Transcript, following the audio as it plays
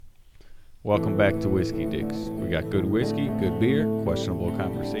Welcome back to Whiskey Dicks. We got good whiskey, good beer, questionable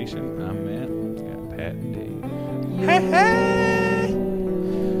conversation. I'm Matt. We got Pat and Dave. Hey!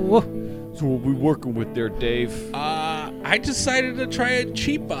 Whoa. So what we working with there, Dave? I decided to try a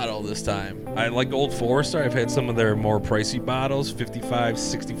cheap bottle this time. I like Old Forester. I've had some of their more pricey bottles, $55,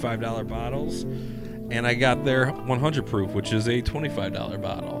 $65 bottles. And I got their 100 proof, which is a $25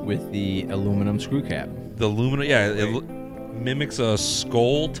 bottle. With the aluminum screw cap. The aluminum, yeah, it mimics a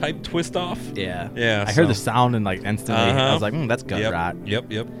skull type twist off. Yeah. Yeah. I heard the sound and like instantly I was like, that's gut Yep, rot.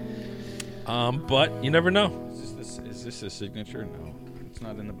 Yep. But you never know. Is this a signature? No, it's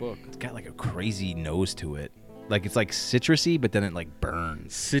not in the book. It's got like a crazy nose to it. Like it's like citrusy, but then it like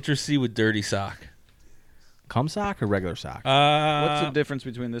burns. Citrusy with dirty sock. Cum sock or regular sock? What's the difference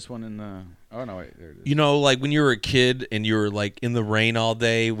between this one and the... Oh, no, wait, there it is. You know, like when you were a kid and you were like in the rain all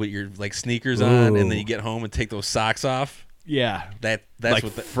day with your like sneakers on, and then you get home and take those socks off. Yeah. That's like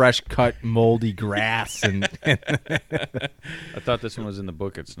what fresh cut moldy grass and I thought this one was in the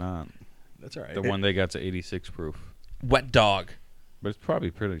book. It's not. that's all right. The one they got's 86 proof. Wet Dog. But it's probably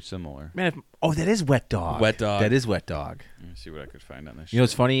pretty similar. Man, that is Wet Dog. Wet Dog. That is Wet Dog. Let me see what I could find on this. You know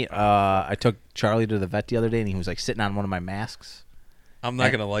what's funny? I took Charlie to the vet the other day and he was like sitting on one of my masks. I'm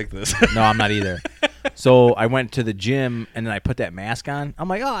not gonna like this. No, I'm not either. So I went to the gym and then I put that mask on. I'm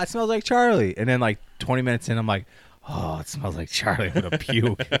like, oh, it smells like Charlie. And then like 20 minutes in, I'm like, oh, it smells like Charlie. I'm gonna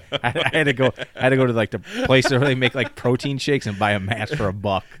puke. I had to go to like the place where they make like protein shakes and buy a mask for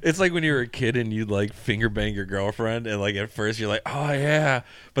 $1. It's like when you were a kid and you'd like finger bang your girlfriend, and like at first you're like, oh yeah,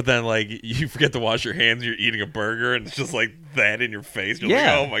 but then like you forget to wash your hands. You're eating a burger, and it's just like that in your face. You're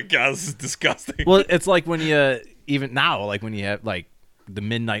Yeah. like, oh my god, this is disgusting. Well, it's like when you even now, like when you have like the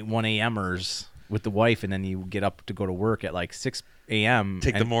midnight 1 a.m.ers with the wife, and then you get up to go to work at like 6 a.m.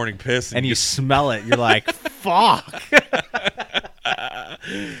 Take the morning piss, and you smell it. You're like, fuck.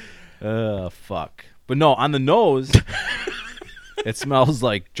 Fuck. But no, on the nose, it smells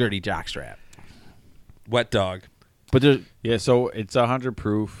like dirty jockstrap. Wet Dog. But there's Yeah, so it's 100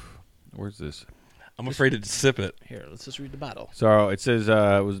 proof. Where's this? I'm afraid to sip it. here. Let's just read the bottle. So it says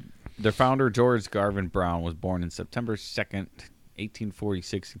it was their founder, George Garvin Brown, was born in September 2nd,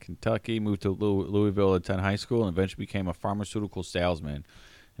 1846 in Kentucky, moved to Louisville to attend high school, and eventually became a pharmaceutical salesman.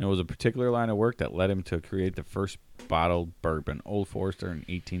 And it was a particular line of work that led him to create the first bottled bourbon, Old Forester, in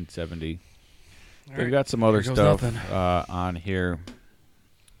 1870. They've got some other Here goes stuff nothing. on here.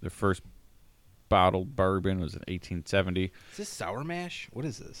 The first bottled bourbon was in 1870. Is this sour mash? What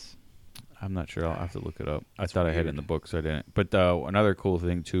is this? I'm not sure. I'll have to look it up. I thought I had it in the book, so I didn't. But another cool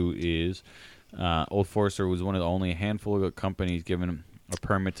thing, too, is Old Forester was one of the only handful of companies given a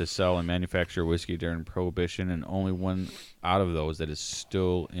permit to sell and manufacture whiskey during Prohibition, and only one out of those that is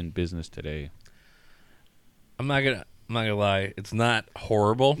still in business today. I'm not gonna lie. It's not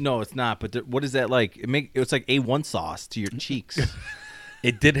horrible. No, it's not. But what is that like? It's like A1 sauce to your cheeks.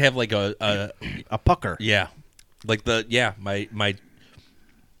 It did have like a A pucker. yeah, like my.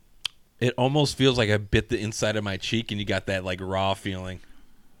 It almost feels like I bit the inside of my cheek, and you got that like raw feeling.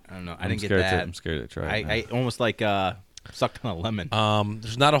 I don't know. I I'm didn't get scared that. I'm scared to try it. I almost like sucked on a lemon.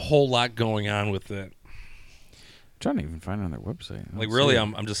 There's not a whole lot going on with it. I'm trying to even find it on their website. I don't Like see really, it.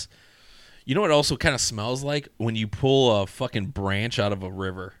 I'm just. You know what? It also kind of smells like when you pull a fucking branch out of a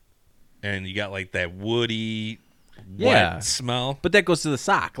river, and you got like that woody, Yeah. wet smell. But that goes to the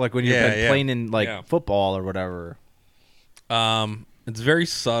sock, like when you're Yeah, like, yeah. playing in like Yeah. football or whatever. It's very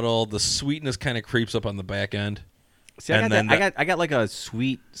subtle. The sweetness kind of creeps up on the back end. See, I got, And then that, I got like a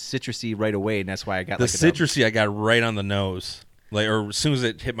sweet citrusy right away, and that's why I got The like citrusy I got right on the nose. Like, or as soon as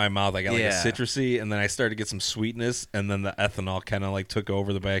it hit my mouth, I got like a Yeah. citrusy, and then I started to get some sweetness, and then the ethanol kind of like took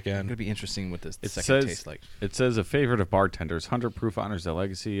over the back It's end. gonna be interesting what this It second says, tastes like. It says a favorite of bartenders, 100 proof honors the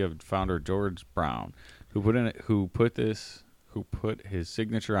legacy of founder George Brown, who put his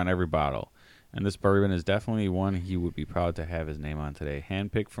signature on every bottle. And this bourbon is definitely one he would be proud to have his name on today.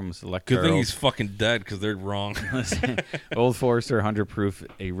 Handpicked from a select Good thing barrel. he's fucking dead because they're wrong. Old Forester 100 proof,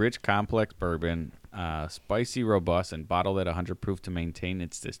 a rich, complex bourbon, spicy, robust, and bottled at 100 proof to maintain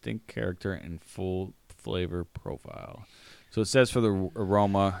its distinct character and full flavor profile. So it says for the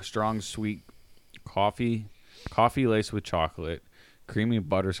aroma, strong, sweet coffee laced with chocolate, creamy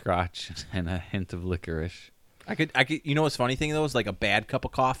butterscotch, and a hint of licorice. I could. You know what's funny thing though is like a bad cup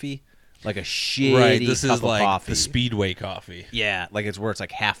of coffee, like a shitty Right, this cup is of like coffee. the Speedway coffee. Yeah, like it's where it's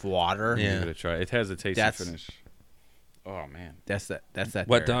like half water. Yeah. Give it a try. It has a tasty That's- finish. Oh, man. That's that. Wet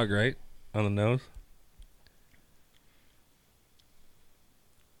there. Dog, right? On the nose?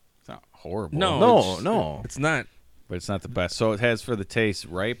 It's not horrible. No. It's not. But it's not the best. So it has for the taste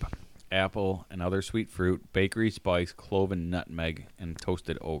ripe apple and other sweet fruit, bakery spice, clove and nutmeg, and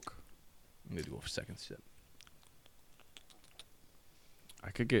toasted oak. I'm gonna go for second sip. I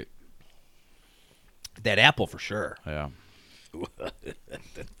could get. That apple for sure. Yeah.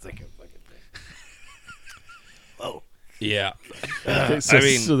 That's like a fucking thing. Oh. Yeah. So, I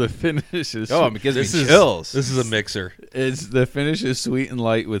mean- so the finish is. Oh, it gives me This is chills. This is a mixer. It's the finish is sweet and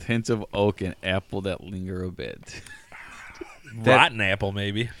light with hints of oak and apple that linger a bit. Rotten apple,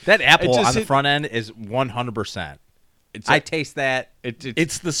 maybe. That apple just on the hit- front end is 100%. It's I taste that.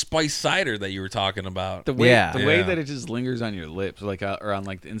 It's the spice cider that you were talking about. the way Yeah. the way Yeah. that it just lingers on your lips, like or on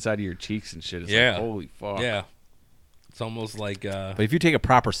like the inside of your cheeks and shit. It's Yeah. like, holy fuck. Yeah. It's almost like But if you take a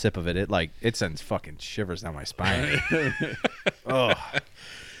proper sip of it, it sends fucking shivers down my spine. Oh,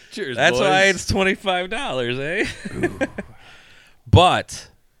 Cheers. that's boys. why it's $25, eh? But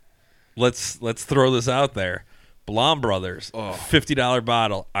let's throw this out there. Blom Brothers, $50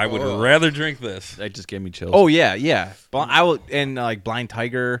 bottle. I would rather drink this. That just gave me chills. oh yeah. I will, and like Blind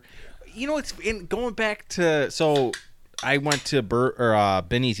Tiger. You know, it's in going back to. So I went to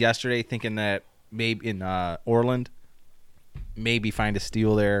Benny's yesterday, thinking that maybe in Orland, maybe find a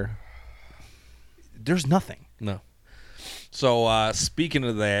steal there. There's nothing. No. So speaking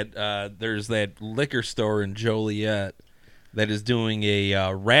of that, there's that liquor store in Joliet that is doing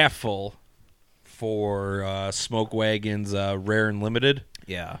a raffle for Smoke Wagon's Rare and Limited.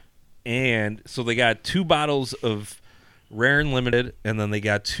 Yeah. And so they got 2 bottles of Rare and Limited, and then they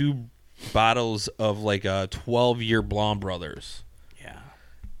got 2 bottles of like a 12-year Blonde Brothers. Yeah.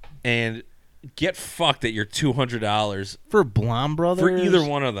 And get fucked at your $200 For Blom Brothers? for either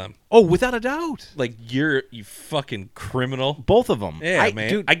one of them. Oh, without a doubt. Like you fucking criminal. Both of them. Yeah, man.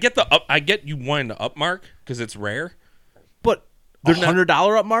 Dude, I get I get you wanting the upmark because it's rare. but They're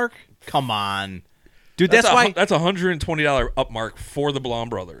 $100 up mark? Come on. Dude, That's why. that's $120 upmark for the Blonde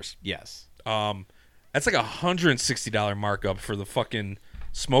Brothers. Yes. That's like $160 markup for the fucking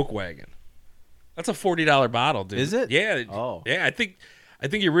Smoke Wagon. That's a $40 bottle, dude. Is it? Yeah. Oh. Yeah, I think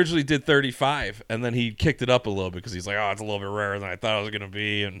he originally did 35, and then he kicked it up a little bit because he's like, oh, it's a little bit rarer than I thought it was gonna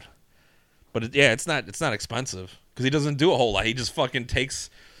be, but it's not expensive because he doesn't do a whole lot. He just fucking takes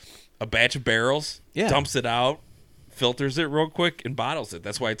a batch of barrels, Yeah. dumps it out, filters it real quick, and bottles it.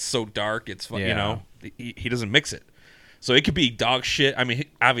 That's why it's so dark. It's you Yeah. know, he doesn't mix it. So it could be dog shit. I mean,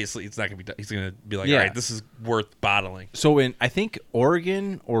 obviously it's not gonna be. He's gonna be like, Yeah. all right, this is worth bottling. So I think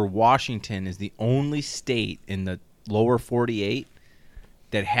Oregon or Washington is the only state in the lower 48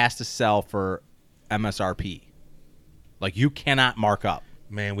 that has to sell for MSRP. Like, you cannot mark up.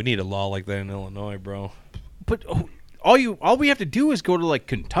 Man, we need a law like that in Illinois, bro. But all we have to do is go to like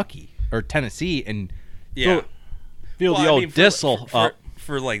Kentucky or Tennessee and Yeah. fill Well, the I old mean, diesel up.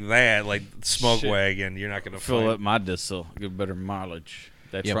 for like that, like Smoke Shit. Wagon. You're not gonna Fill find up my diesel. Get better mileage.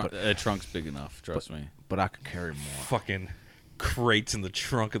 That Yeah, trunk, but- that trunk's big enough. Trust me. But I could carry more. fucking crates in the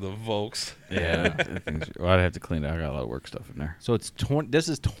trunk of the Volks. Yeah. Well, I'd have to clean it. I got a lot of work stuff in there. So it's this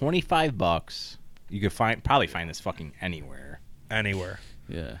is $25. You could probably find this fucking anywhere. Anywhere.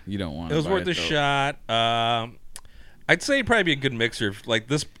 Yeah. You don't want. It was worth a shot. I'd say it'd probably be a good mixer. Like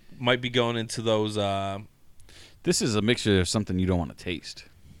this might be going into those. This is a mixture of something you don't want to taste.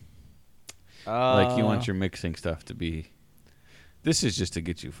 Like you want your mixing stuff to be. This is just to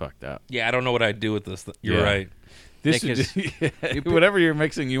get you fucked up. Yeah, I don't know what I'd do with this. You're Yeah. right. This Yeah, is just, whatever you're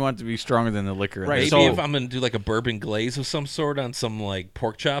mixing, you want to be stronger than the liquor. in Right, this. Maybe so- if I'm gonna do like a bourbon glaze of some sort on some like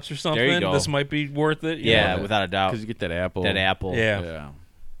pork chops or something, There you go. this might be worth it. you Yeah, know? without a doubt. because you get that apple. That apple. Yeah. Yeah.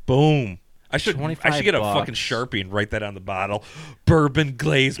 Boom. I should $25 get a fucking Sharpie and write that on the bottle. Bourbon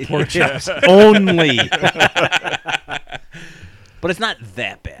glazed pork chops. Only. But it's not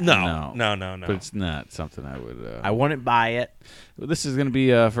that bad. No. But it's not something I would. I wouldn't buy it. Well, this is going to be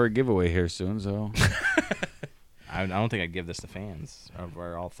for a giveaway here soon, so I don't think I'd give this to fans. Of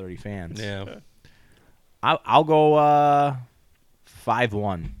our all 30 fans. Yeah. I'll go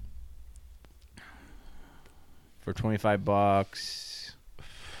 5-1 for $25.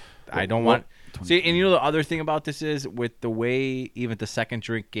 I don't want. See, and you know the other thing about this is with the way even the second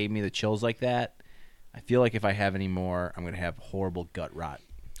drink gave me the chills like that. I feel like if I have any more, I'm gonna have horrible gut rot.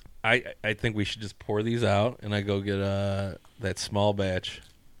 I think we should just pour these out and I go get that small batch.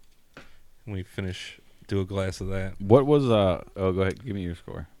 And we do a glass of that. what was Oh, go ahead, give me your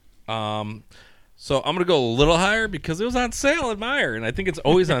score. So I'm gonna go a little higher because it was on sale at Meijer, and I think it's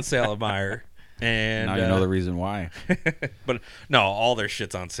always on sale at Meijer. And Now you know the reason why. but no, all their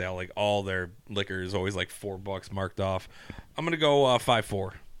shit's on sale. Like all their liquor is always like $4 marked off. I'm gonna go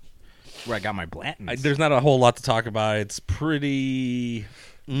 5-4. Where I got my Blanton's. There's not a whole lot to talk about. It's pretty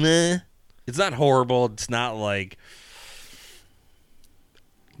meh. It's not horrible. It's not like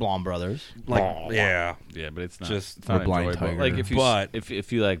Blom Brothers. Like, yeah. Yeah, but it's not. Just- it's not Or Blind enjoyable. Tiger. Like if you But-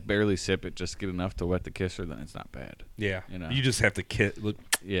 if you like barely sip it, just get enough to wet the kisser, then it's not bad. Yeah. You know. You just have to look.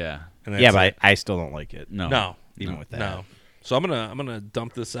 Yeah. And that's Yeah, but it. I still don't like it. No. Even with that. No. So I'm gonna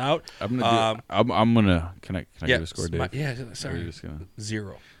dump this out. I'm gonna. I'm gonna. Can I Yeah. give a score, Dave? Yeah. Or are you Sorry. just gonna?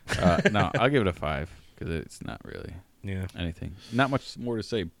 0. No, I'll give it a 5 because it's not really Yeah. anything. Not much more to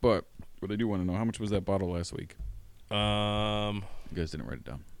say, but what I do want to know, how much was that bottle last week? You guys didn't write it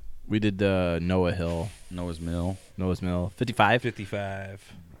down. We did Noah Hill, Noah's Mill. 55.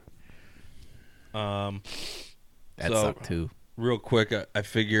 55. That So- sucked too. Real quick, I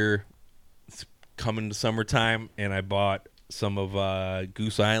figure it's coming to summertime, and I bought some of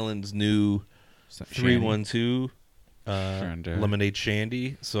Goose Island's new 312 Shandy. lemonade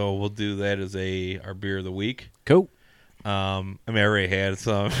shandy. So we'll do that as our beer of the week. Cool. I mean, I already had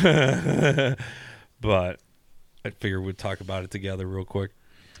some, but I figured we'd talk about it together real quick.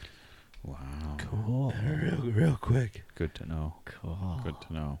 Wow. Cool. Real quick. Good to know. Cool. Good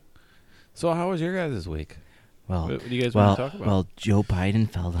to know. So how was your guys' week? Well, What do you guys want to talk about? Well, Joe Biden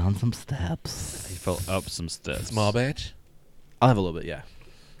fell down some steps. He fell up some steps. Small batch. I'll have a little bit, yeah.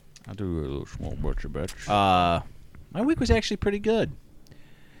 I'll do a little small butcher batch. My week was actually pretty good.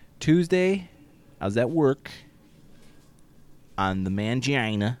 Tuesday, I was at work on the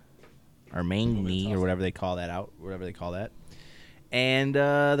mangina, or mangini, or whatever they call that. And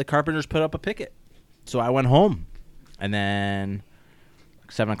the carpenters put up a picket. So I went home. And then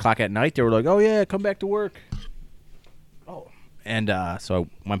 7 o'clock at night, they were like, oh, yeah, come back to work. Oh. And so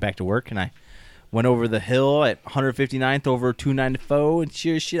I went back to work, and I went over the hill at 159th over 294, and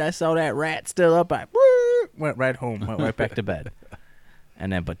sure shit, I saw that rat still up. I went right home, went right back to bed.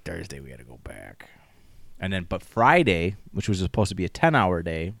 And then, but Thursday, we had to go back. And then, but Friday, which was supposed to be a 10-hour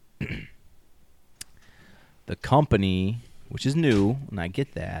day, the company, which is new, and I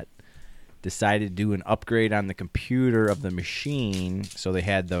get that, decided to do an upgrade on the computer of the machine. So they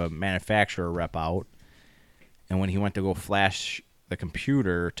had the manufacturer rep out. And when he went to go flash the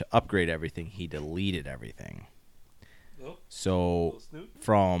computer to upgrade everything, he deleted everything. So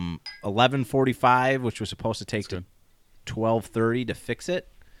from 11:45, which was supposed to take to 12:30 to fix it,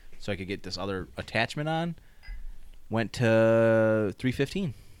 so I could get this other attachment on, went to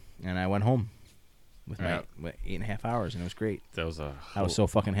 3:15, and I went home with my 8.5 hours, and it was great. That was I was so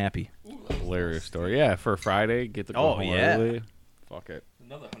fucking happy. hilarious story. Yeah, for Friday, get the Oh, home yeah. early. Fuck it.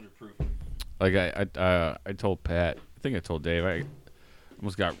 Another 100 proof. Like I told Pat, I think I told Dave,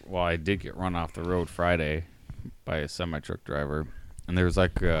 I did get run off the road Friday by a semi-truck driver, and there was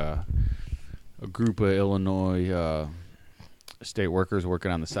like a group of Illinois state workers working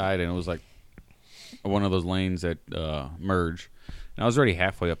on the side, and it was like one of those lanes that merge, and I was already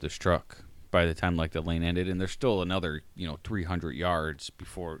halfway up this truck by the time like the lane ended, and there's still another 300 yards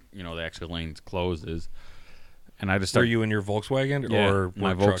before the actual lane closes. And I just Were started. you in your Volkswagen Yeah, or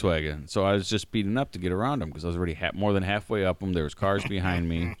my work truck? Volkswagen. So I was just speeding up to get around him because I was already more than halfway up him. There was cars behind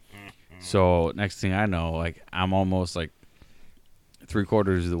me. So next thing I know, like I'm almost like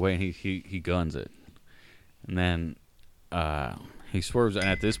 3/4 of the way, and he guns it, and then he swerves. And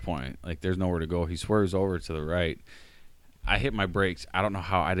at this point, like there's nowhere to go. He swerves over to the right. I hit my brakes. I don't know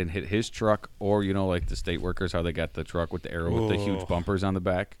how I didn't hit his truck, or like the state workers, how they got the truck with the arrow with the huge bumpers on the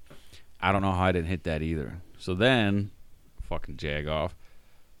back. I don't know how I didn't hit that either. So then, fucking jag off.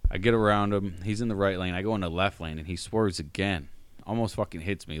 I get around him. He's in the right lane. I go in the left lane, and he swerves again. Almost fucking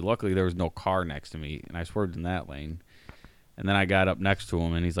hits me. Luckily, there was no car next to me, and I swerved in that lane. And then I got up next to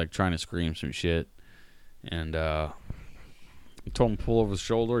him, and he's like trying to scream some shit. And I told him to pull over his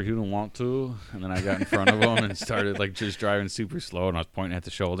shoulder. He didn't want to. And then I got in front of him and started like just driving super slow. And I was pointing at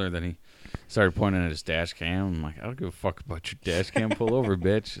the shoulder. Then he started pointing at his dash cam. I'm like, I don't give a fuck about your dash cam. Pull over,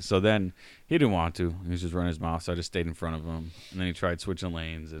 bitch. So then he didn't want to. He was just running his mouth. So I just stayed in front of him. And then he tried switching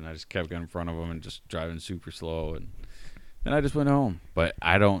lanes. And I just kept getting in front of him and just driving super slow. And then I just went home. But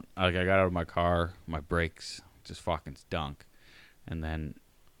I got out of my car. My brakes just fucking stunk. And then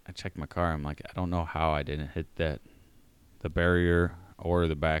I checked my car. I'm like, I don't know how I didn't hit the barrier or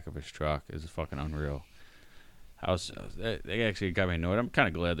the back of his truck. Is fucking unreal. They actually got me annoyed. I'm kind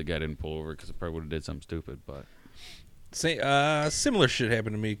of glad the guy didn't pull over because I probably would have did something stupid. But Similar shit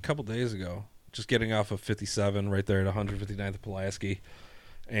happened to me a couple days ago. Just getting off of 57 right there at 159th Pulaski.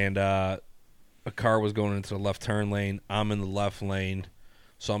 And a car was going into the left turn lane. I'm in the left lane.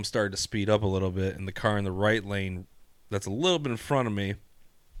 So I'm starting to speed up a little bit. And the car in the right lane that's a little bit in front of me,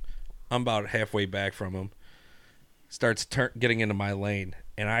 I'm about halfway back from him, starts getting into my lane.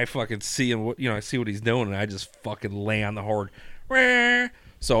 And I fucking see him, I see what he's doing, and I just fucking lay on the horn.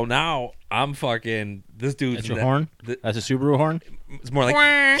 So now I'm fucking this dude's That's your horn? That's a Subaru horn? It's more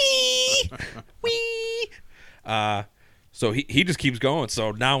like wee. So he just keeps going.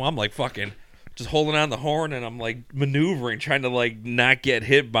 So now I'm like fucking just holding on the horn and I'm like maneuvering, trying to like not get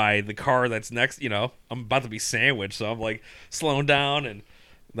hit by the car that's next. You know, I'm about to be sandwiched, so I'm like slowing down and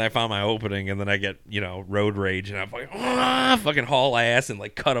then I found my opening and then I get road rage and I'm like fucking haul ass and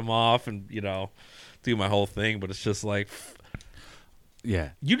like cut him off and do my whole thing. But it's just like. Yeah.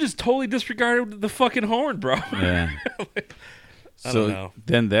 You just totally disregarded the fucking horn, bro. Yeah. I don't know.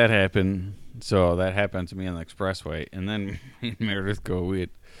 Then that happened. So that happened to me on the expressway. And then me and Meredith we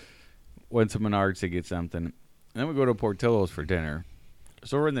went to Menards to get something. And then we go to Portillo's for dinner.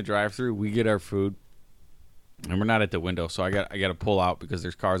 So we're in the drive-thru. We get our food. And we're not at the window. So I got to pull out because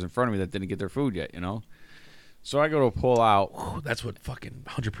there's cars in front of me that didn't get their food yet, So I go to pull out. Ooh, that's what fucking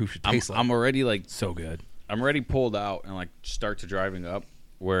 100 proof should taste like. I'm already like So good. I'm already pulled out and like start to driving up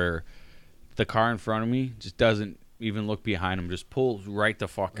where the car in front of me just doesn't even look behind him, just pulls right the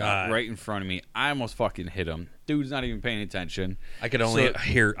fuck out right in front of me. I almost fucking hit him. Dude's not even paying attention. I could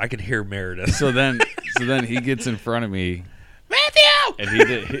hear Meredith. So then he gets in front of me. Matthew! And he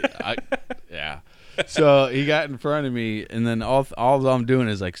did yeah. So he got in front of me, and then all I'm doing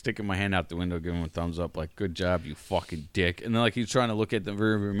is like sticking my hand out the window, giving him a thumbs up, like "Good job, you fucking dick." And then like he's trying to look at the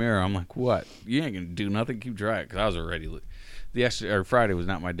rearview mirror. I'm like, "What? You ain't gonna do nothing. Keep driving." Because I was already. Friday was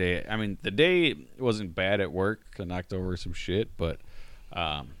not my day. I mean, the day wasn't bad at work. I knocked over some shit, but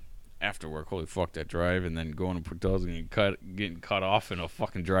after work, holy fuck that drive, and then going to Portillo's and getting cut off in a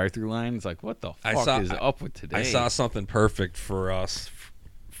fucking drive-through line. It's like, what the fuck is up with today? I saw something perfect for us.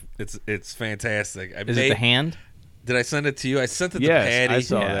 It's fantastic. Is it the hand? Did I send it to you? I sent it to Yes, Patty. I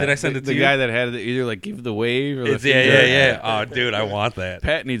saw that. Did I send it to the you? guy that had it either like give the wave or the It's, finger? yeah. Oh, dude, I want that.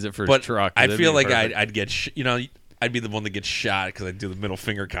 Pat needs it for But his truck. I That'd feel be like perfect. I'd get I'd be the one that gets shot because I do the middle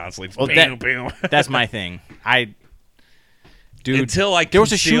finger constantly. Well, Bam, bam. That's my thing. Dude, Until I there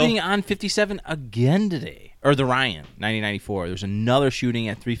was a conceal- shooting on 57 again today, or the Ryan 9094. There's another shooting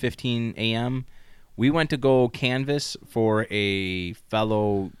at 3:15 a.m. We went to go canvass for a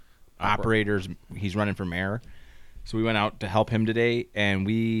fellow operator's. He's running for mayor, so we went out to help him today, and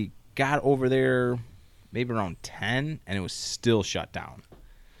we got over there maybe around 10, and it was still shut down.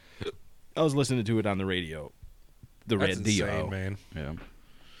 I was listening to it on the radio. That's insane, man. Yeah.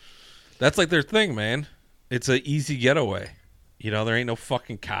 That's like their thing, man. It's an easy getaway. There ain't no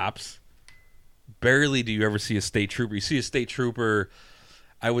fucking cops. Barely do you ever see a state trooper. You see a state trooper,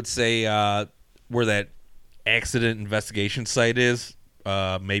 I would say, where that accident investigation site is,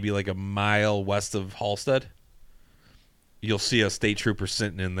 maybe like a mile west of Halstead. You'll see a state trooper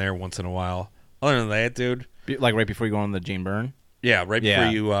sitting in there once in a while. Other than that, dude. Like right before you go on the Jane Byrne? Yeah, right before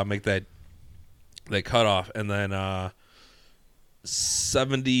you make that cutoff. And then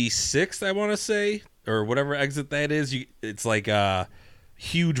 76th, I want to say, or whatever exit that is. It's like a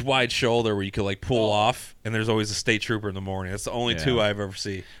huge wide shoulder where you could like pull off, and there's always a state trooper in the morning. That's the only two I've ever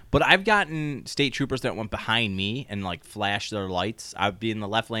seen. But I've gotten state troopers that went behind me and like flashed their lights. I'd be in the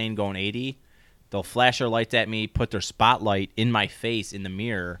left lane going 80. They'll flash their lights at me, put their spotlight in my face in the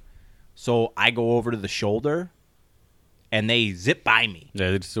mirror. So I go over to the shoulder, and they zip by me.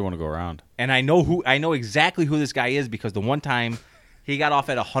 Yeah, they just still want to go around. And I know exactly who this guy is because the one time he got off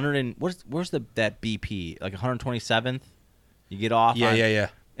at 100 and where's that BP, like 127th. You get off, Yeah.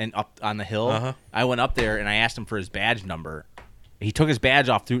 and up on the hill. Uh-huh. I went up there and I asked him for his badge number. He took his badge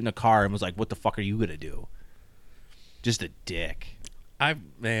off, threw it in the car, and was like, "What the fuck are you gonna do?" Just a dick. I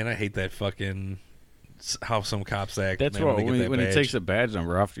hate that fucking how some cops act. That's man, what they get that when he badge. takes the badge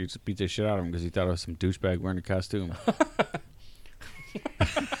number off, you just beat the shit out of him because he thought it was some douchebag wearing a costume.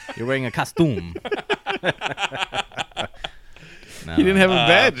 You're wearing a costume. No. He didn't have a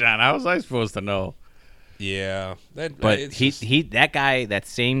badge on. How was I supposed to know? Yeah, But that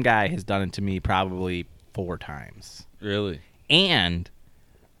same guy has done it to me probably 4 times. Really? And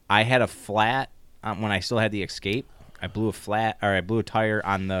I had a flat when I still had the Escape. I blew a tire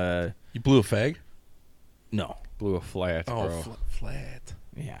on the. You blew a fag? No. Blew a flat, bro. Flat.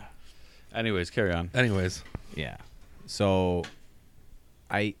 Yeah. Anyways, carry on. Anyways, Yeah. So,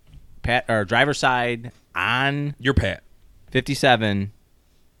 driver's side on you're Pat. 57,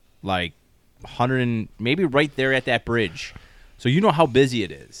 like 100 and maybe right there at that bridge. So you know how busy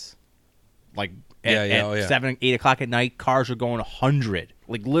it is. Like at 7, 8 o'clock at night, cars are going 100,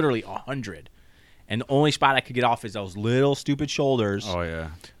 like literally 100. And the only spot I could get off is those little stupid shoulders. Oh, yeah.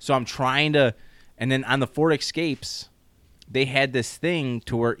 So I'm trying to, and then on the Ford Escapes, they had this thing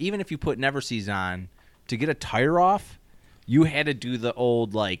to where even if you put Never Seas on, to get a tire off, you had to do the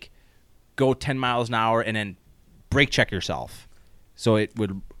old, like, go 10 miles an hour and then brake check yourself. so it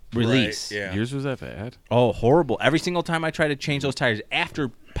would release. Right, yeah. Yours was that bad? Oh, horrible! Every single time I try to change those tires,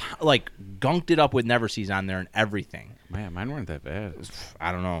 after like gunked it up with Never-Seas on there and everything. Man, mine weren't that bad.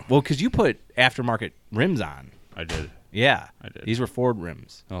 I don't know. Well, because you put aftermarket rims on. I did. Yeah, I did. These were Ford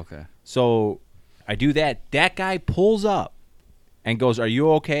rims. Okay. So I do that. That guy pulls up and goes, "Are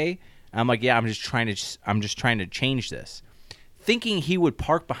you okay?" I'm like, "Yeah, I'm just trying to change this." Thinking he would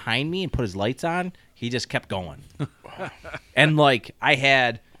park behind me and put his lights on, he just kept going. And like I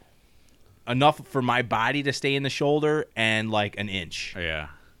had enough for my body to stay in the shoulder and like an inch. Yeah.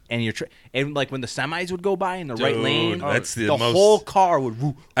 And and like when the semis would go by in the right Dude, lane, that's the most- whole car would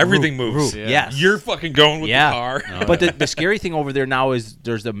Everything moves. Yeah. Yes. You're fucking going with the car. But the scary thing over there now is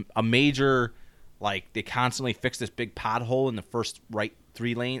there's a major, like they constantly fix this big pothole in the first right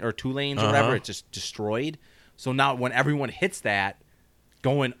 3 lane or 2 lanes or whatever. It's just destroyed. So now when everyone hits that,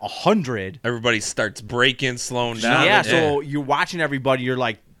 going 100, Everybody starts braking, slowing down. yeah. So you're watching everybody. You're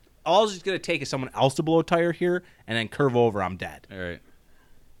like, all it's gonna take is someone else to blow a tire here and then curve over. I'm dead. All right.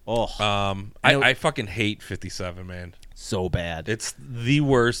 Oh, I fucking hate 57, man. so bad. It's the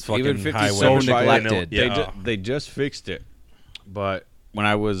worst fucking Even highway. 57 So by- neglected. Yeah. They just fixed it. But when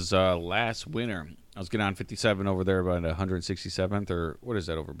I was last winter, I was getting on 57 over there by the 167th, or what is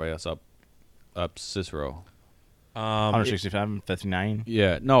that over by us up Cicero? 165, 59.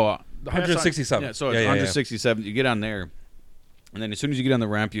 Yeah, no, 167. Yeah, so it's Yeah, yeah, yeah. 167. You get on there, and then as soon as you get on the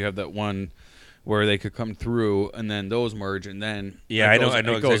ramp, you have that one where they could come through, and then those merge, and then Yeah, it I know- goes, I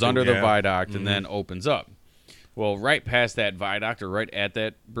know it goes exactly, under the yeah. viaduct and then opens up. Well, right past that viaduct or right at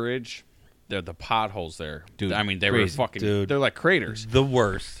that bridge, the potholes there. Dude, I mean, they crazy. were fucking. Dude. They're like craters. The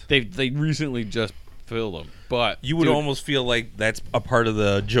worst. They recently just filled them, but You would dude, almost feel like that's a part of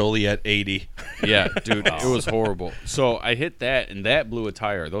the Joliet 80. Yeah, dude, it was horrible. So I hit that, and that blew a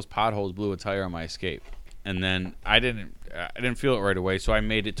tire. Those potholes blew a tire on my Escape, and then I didn't feel it right away. So I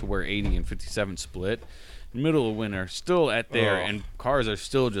made it to where 80 and 57 split, middle of winter, still at there, and cars are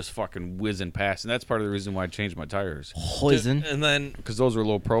still just fucking whizzing past, and that's part of the reason why I changed my tires Poison. And then because those were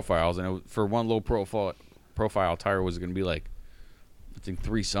low profiles, and for one low profile tire was going to be like, I think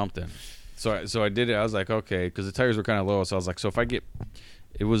 3 something. So I did it. I was like, okay, because the tires were kind of low. So I was like, so if I get,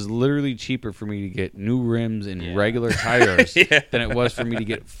 it was literally cheaper for me to get new rims and regular tires than it was for me to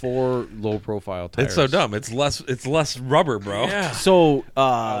get 4 low profile tires. it's so dumb. It's less rubber, bro. Yeah. So,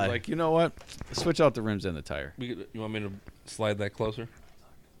 I was like, you know what? Switch out the rims and the tire. You want me to slide that closer?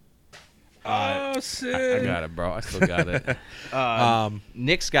 I got it, bro. I still got it.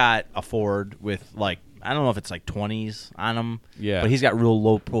 Nick's got a Ford with like, I don't know if it's like 20s on him. Yeah. But he's got real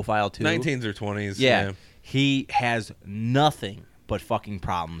low profile too. 19s or 20s. Yeah. He has nothing but fucking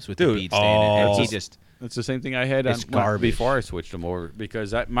problems with the Dude, bead stand. And he just It's the same thing I had It's garbage. before I switched them over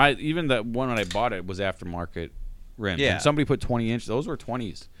because even that one when I bought it was aftermarket rims. Yeah. And somebody put 20-inch. Those were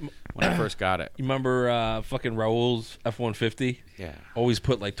 20s when I first got it. You remember fucking Raul's F-150? Yeah. Always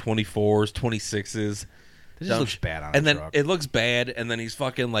put like 24s, 26s. it just looks bad on And a then truck. it looks bad, and then he's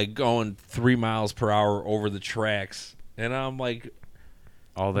fucking like going 3 miles per hour over the tracks. And I'm like,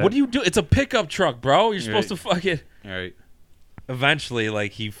 All that. what do you do? It's a pickup truck, bro. You're supposed to Right. fucking... All right. Eventually,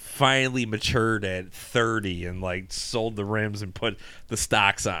 like, he finally matured at 30 and, like, sold the rims and put the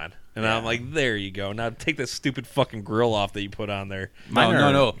stocks on. And I'm like, there you go. Now take that stupid fucking grill off that you put on there.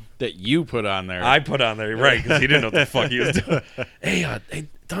 No. That you put on there. I put on there, right, because he didn't know what the fuck he was doing. Hey,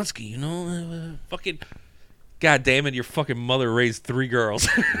 Dunsky, you know, fucking... God damn it, your fucking mother raised 3 girls.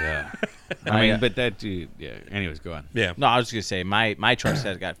 Yeah. I mean, but that dude. Yeah. Anyways, go on. Yeah. No, I was just gonna say my truck's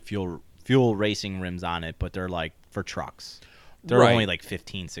has got fuel racing rims on it, but they're like for trucks. They're Right. only like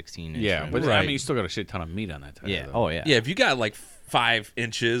 15, 16 inch Yeah, rims. but I Right. mean, you still got a shit ton of meat on that tire. yeah. though. Oh yeah. Yeah, if you got, like, 5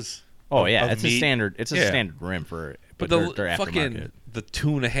 inches... Oh of- yeah. of It's meat, a standard. It's a yeah. standard rim for it. But But the they're fucking... aftermarket. The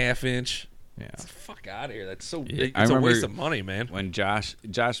 2.5 inch... Yeah. Fuck out of here. That's so... Yeah, it's I a remember waste of money, man. When Josh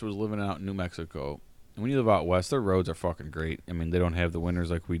was living out in New Mexico, and when you live out west, their roads are fucking great. I mean, they don't have the winters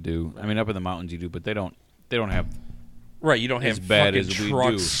like we do. I mean, up in the mountains you do, but they don't have. Right, you don't as have bad fucking as we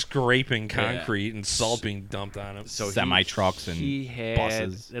trucks do. scraping concrete and salt being dumped on them. So Semi trucks and he had,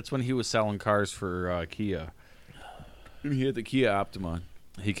 buses. That's when he was selling cars for Kia. And he had the Kia Optima.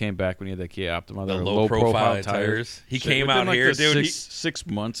 He came back when he had that Kia Optima. The They were low profile tires. tires. He So came within, out like, here, the dude. Six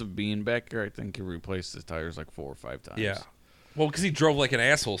months of being back here, I think he replaced his tires like 4 or 5 times. Yeah. Well, because he drove like an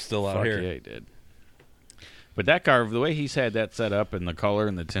asshole still out Fuck here. yeah, he did. But that car, the way he's had that set up and the color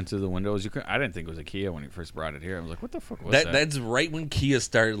and the tint of the windows, I didn't think it was a Kia when he first brought it here. I was like, what the fuck was that? That's right when Kia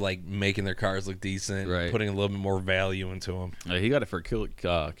started like making their cars look decent, Right. putting a little bit more value into them. He got it for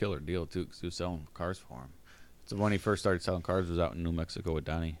a killer deal, too, because he was selling cars for him. So when he first started selling cars was out in New Mexico with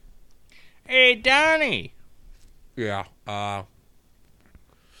Donnie. Hey Donnie. Yeah.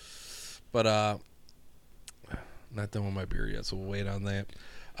 But not done with my beer yet, so we'll wait on that.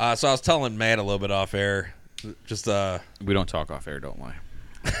 So I was telling Matt a little bit off air. Just We don't talk off air, don't lie.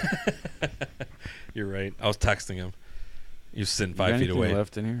 you're right. I was texting him. You're sitting 5 feet Anything away.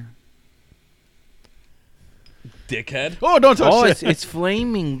 left in here? Dickhead. Oh, don't touch Oh, it. it's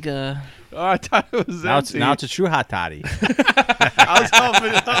flaming. Oh, I thought it was Now it's empty. a true hot toddy. I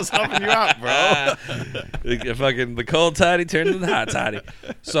was helping you out, bro. The cold toddy turned into the hot toddy.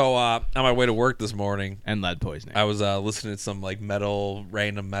 So on my way to work this morning, And lead poisoning. I was listening to some like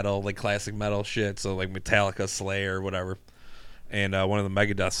random metal, like classic metal shit. So like Metallica, Slayer, or whatever. And one of the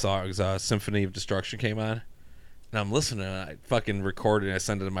Megadeth songs, Symphony of Destruction, came on. And I'm listening. And I fucking recorded and I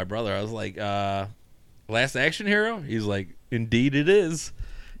sent it to my brother. I was like, Last Action Hero? He's like, indeed it is.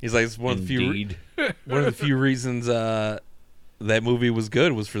 He's like, it's one of the few reasons that movie was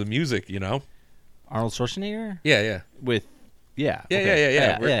good was for the music, you know? Arnold Schwarzenegger Yeah. with Yeah.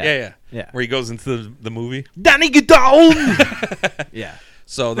 yeah. Where he goes into the movie. Danny, get down. Yeah.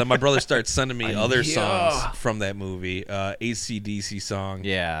 So then my brother starts sending me other songs from that movie, AC/DC song.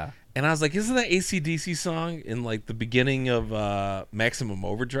 Yeah. And I was like, isn't that AC/DC song in like the beginning of Maximum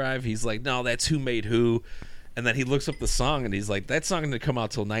Overdrive? He's like, no, that's Who Made Who. And then he looks up the song and he's like, that song didn't come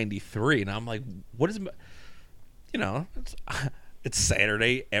out till 93. And I'm like, what is, it's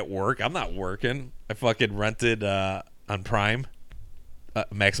Saturday at work. I'm not working. I fucking rented on Prime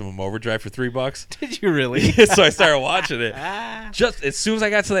Maximum Overdrive for $3. Did you really? So I started watching it. Just as soon as I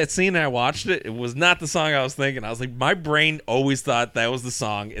got to that scene and I watched it, it was not the song I was thinking. I was like, my brain always thought that was the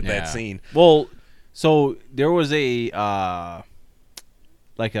song in that scene. Well, so there was a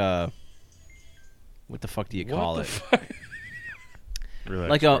what the fuck do you call it? Relax,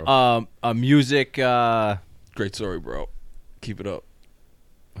 Like bro. a music Great story, bro. Keep it up.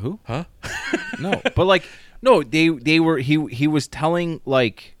 who? Huh? No, but like no, they were he was telling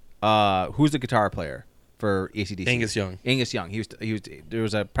like who's the guitar player for AC/DC? Angus Young. Angus Young. He was there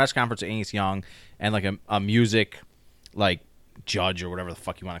was a press conference with Angus Young and like a music like judge or whatever the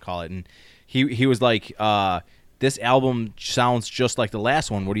fuck you want to call it, and he was like this album sounds just like the last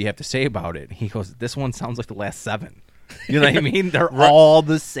one. What do you have to say about it? He goes, this one sounds like the last 7. You know what I mean? They're all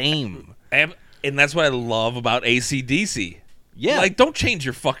the same. And that's what I love about AC/DC. Yeah. Like, don't change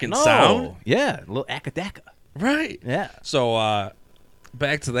your fucking No. sound. Yeah, a little akadaka. Right. Yeah. So,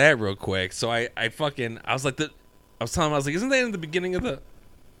 back to that real quick. So I was telling him, I was like, isn't that in the beginning of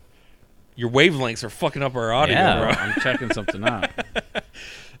your wavelengths are fucking up our audio, Yeah. bro. I'm checking something out.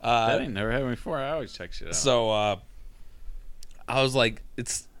 That ain't never happened before. I always check shit out. So I was like,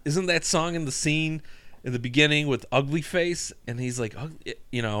 isn't that song in the scene in the beginning with Ugly Face? And he's like,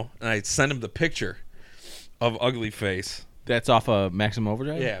 and I sent him the picture of Ugly Face. That's off of Maximum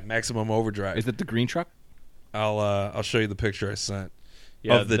Overdrive? Yeah, Maximum Overdrive. Is it the green truck? I'll show you the picture I sent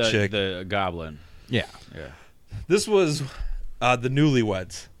yeah, of the chick. the goblin. Yeah. Yeah. This was the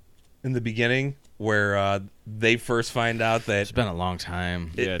Newlyweds in the beginning where they first find out that It's been a long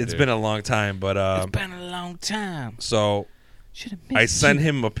time. it's dude. been a long time. But It's been a long time. so Should've I missed sent you.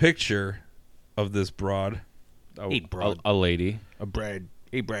 him a picture of this broad. A, Hey, bro. a lady. a bread.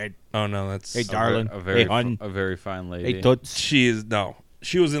 Hey, bread. Oh no, that's Hey, darling. A very, Hey, hun. a very fine lady. Hey, toots. she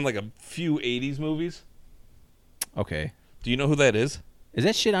was in like a few 80s movies. Okay. Do you know who that is? Is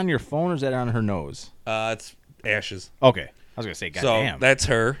that shit on your phone or is that on her nose? It's Ashes. Okay. I was going to say, So goddamn. that's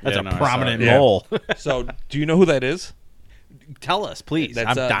her. That's Yeah, a no, I saw prominent it. Yeah. mole. So do you know who that is? Tell us, please.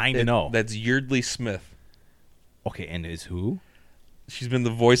 That's, I'm dying to know. That's Yeardley Smith. Okay, and is who? She's been the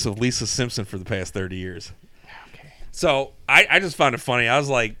voice of Lisa Simpson for the past 30 years. Okay. So I just found it funny. I was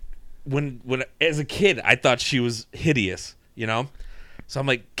like, when as a kid, I thought she was hideous, you know? So I'm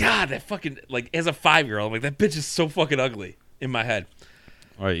like, God, that fucking, like, as a 5-year-old, I'm like, that bitch is so fucking ugly in my head.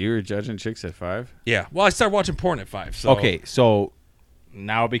 All right, you were judging chicks at 5? Yeah. Well, I started watching porn at 5. So Okay, so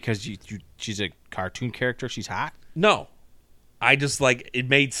now because she's a cartoon character, she's hot? No. I just, like, it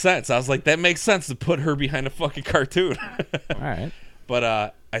made sense. I was like, that makes sense to put her behind a fucking cartoon. All right.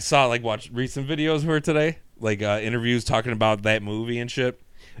 But I saw, like, watch recent videos of her today, like interviews talking about that movie and shit.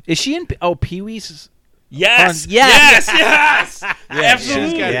 Is she in Pee-wee's? Yes, Yes! yes, She's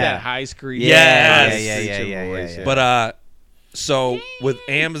absolutely. got Yeah. that high screech. Yes. Yeah. But so with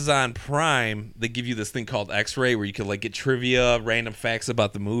Amazon Prime, they give you this thing called X-Ray where you can like get trivia, random facts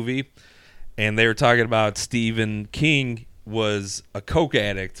about the movie, and they were talking about Stephen King was a coke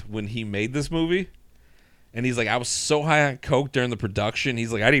addict when he made this movie, and he's like, I was so high on coke during the production.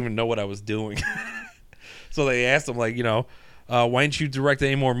 He's like, I didn't even know what I was doing. So they asked him, like, why didn't you direct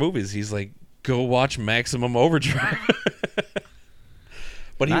any more movies? He's like, go watch Maximum Overdrive.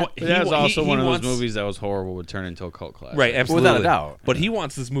 But Not- But that was also one of those wants, movies that was horrible would turn into a cult classic. Right, absolutely. Without a doubt. But he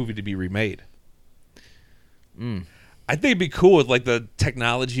wants this movie to be remade. Mm. I think it'd be cool with like the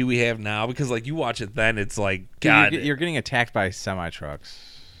technology we have now because like you watch it then it's like Dude, God, you're getting attacked by semi trucks.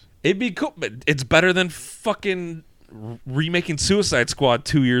 it'd be cool, but it's better than fucking remaking Suicide Squad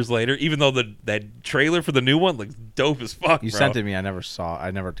 2 years later. Even though that trailer for the new one looks dope as fuck. You bro. sent it to me. I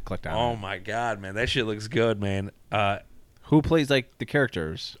never clicked on Oh it. my God, man, that shit looks good, man. Who plays like the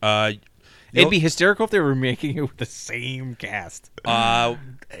characters? You'll- It'd be hysterical if they were making it with the same cast.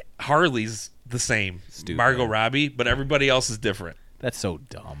 Harley's the same, Stupid. Margot Robbie, but everybody else is different. That's so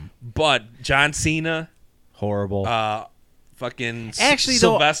dumb. But John Cena, Horrible. fucking Actually,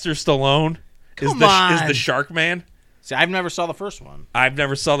 though- Sylvester Stallone is Come the on. Shark Man. See, I've never saw the first one. I've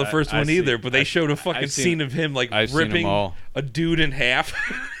never saw the first I one see- either, but they showed a fucking I've seen- scene of him like I've seen 'em ripping all. a dude in half.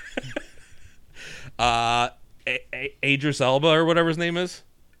 Idris Elba or whatever his name is,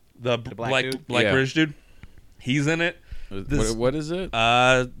 the black dude? black Yeah. British dude. He's in it. This- What is it?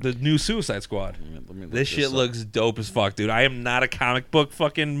 The new Suicide Squad. Let me look This shit up. looks dope as fuck, dude. I am not a comic book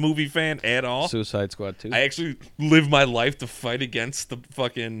fucking movie fan at all. Suicide Squad 2. I actually live my life to fight against the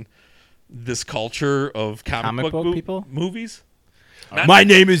fucking this culture of comic book people? movies. My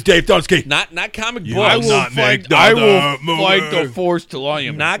name is Dave Dunsky. Not comic books. I will fight the force till I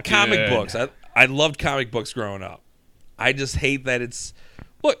am Not comic dead. books. I loved comic books growing up. I just hate that it's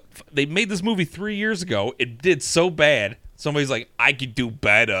look. They made this movie 3 years ago. It did so bad. Somebody's like, I could do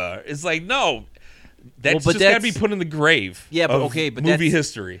better. It's like, no, that's but just got to be that's- put in the grave. Yeah, but of okay, but movie that's-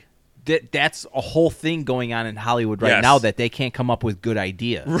 history. That's a whole thing going on in Hollywood right Yes. now that they can't come up with good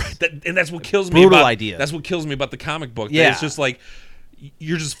ideas. Right, and that's what kills me. Brutal about, ideas. That's what kills me about the comic book. Yeah. It's just like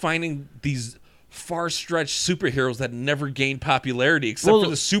you're just finding these far-stretched superheroes that never gain popularity, except Well- for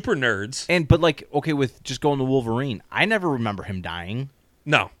the super nerds. But like, okay, with just going to Wolverine, I never remember him dying.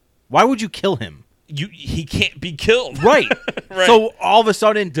 No, Why would you kill him? he can't be killed. Right. Right. So all of a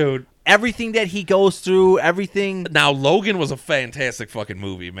sudden, Dude. everything that he goes through, everything Now Logan was a fantastic fucking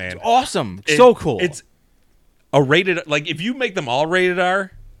movie, man. awesome, It- so cool. It's a rated like if you make them all rated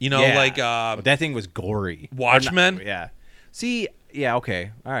R, you know, Yeah. like But that thing was gory. Watchmen? Or not- yeah. See, yeah,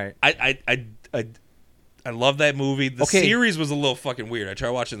 okay, all right. I love that movie. The Okay. series was a little fucking weird. I tried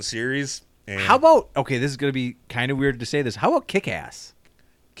watching the series. And How about okay? This is gonna be kind of weird to say this. How about Kick Ass?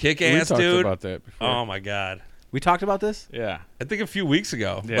 Kick We Ass, talked dude? about that before. Oh my god. We talked about this. Yeah. I think a few weeks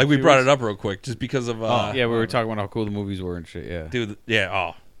ago. Yeah, like a we few brought weeks- it up real quick just because of Yeah, we were talking about how cool the movies were and shit. Yeah. dude,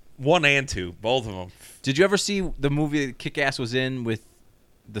 yeah, 1 and 2, both of them. Did you ever see the movie that Kick Ass was in with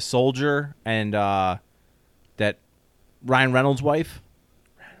the soldier and that Ryan Reynolds' wife?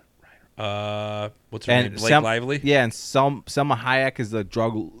 What's her name? Blake Lively? Yeah, and Selma Hayek is the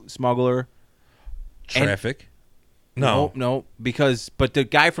drug smuggler. Traffic? No. No, but the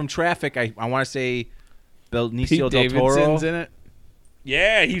guy from Traffic, I want to say Benicio Pete del Davidson's Toro. in it.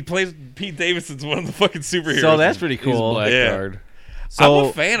 Yeah, he plays Pete Davidson's one of the fucking superheroes. So that's pretty He's cool. Blackguard. So I'm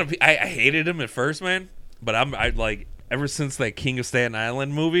a fan of. I hated him at first, man. But I like ever since that King of Staten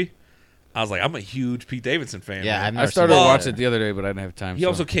Island movie, I was like, I'm a huge Pete Davidson fan. Yeah, man. I've I never started seen to that. watch it the other day, but I didn't have time. He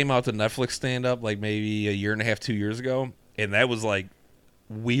also came out to Netflix stand up like maybe a year and a half, 2 years ago, and that was like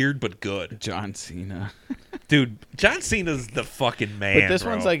weird but good. John Cena. Dude, John Cena's the fucking man. But this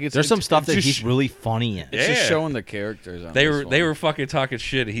bro. one's like it's There's some stuff that just, he's really funny in. It's just Yeah. showing the characters. On they this were one. fucking talking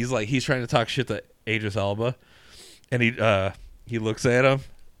shit. He's trying to talk shit to Idris Elba, and he looks at him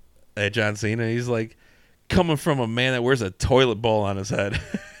at John Cena. He's like, coming from a man that wears a toilet bowl on his head,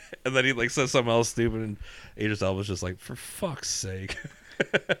 and then he like says something else stupid, and Idris Elba's just like, for fuck's sake.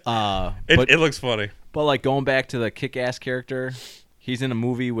 It looks funny. But like going back to the Kick-Ass character, he's in a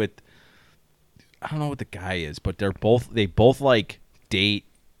movie with I don't know what the guy is, but they both like date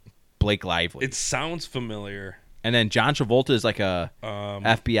Blake Lively. It sounds familiar. And then John Travolta is like a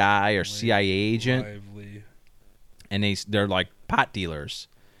FBI or CIA agent, Lively. and they're like pot dealers.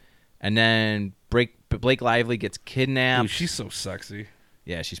 And then Blake Lively gets kidnapped. Dude, she's so sexy.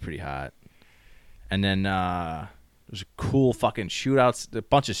 Yeah, she's pretty hot. And then there's a cool fucking shootouts, a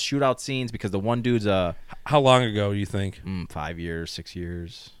bunch of shootout scenes because the one dude's How long ago do you think? 5 years, 6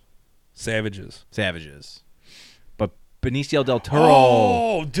 years. Savages. Savages. But Benicio del Toro,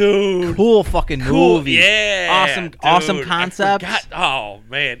 Oh, dude. cool fucking Cool. movie. Yeah. Awesome dude. concept. I forgot. Oh,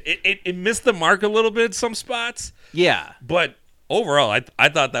 man. It missed the mark a little bit in some spots, Yeah. but overall, I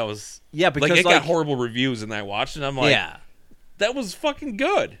thought that was... Yeah, because like, it got horrible reviews, and I watched it, and I'm like, yeah. that was fucking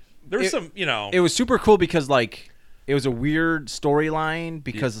good. There's some, you know... It was super cool because like it was a weird storyline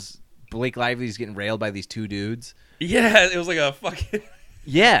because Blake Lively's getting railed by these two dudes. yeah, it was like a fucking...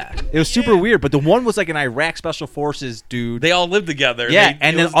 Yeah, it was super weird. But the one was like an Iraq Special Forces dude. They all lived together. Yeah, They-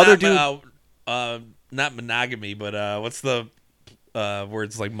 and it then was other not, not monogamy, but what's the where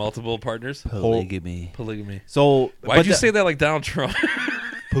it's like multiple partners? Polygamy. Polygamy. So Why'd you say that like Donald Trump?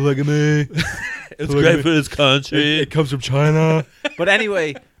 polygamy? It's great for this country. comes from China. But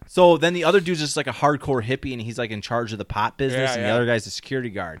anyway, so then the other dude's just like a hardcore hippie, and he's like in charge of the pot business, Yeah, and yeah. the other guy's the security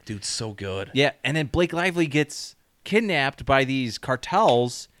guard. Dude's so good. Yeah, and then Blake Lively gets kidnapped by these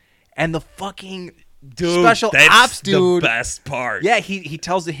cartels, and the fucking Dude, special that's ops dude. the best part. Yeah, he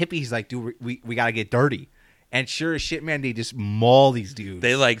tells the hippie, he's like, dude, we gotta get dirty. And sure as shit, man, they just maul these dudes.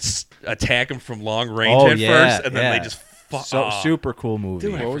 They like attack him from long range Oh, at yeah, first, and then yeah. they just fuck. super cool movie.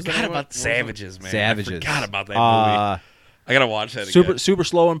 Dude, I What was the forgot name of about it? Savages, man. Savages. I forgot about that movie. I gotta watch that again. Super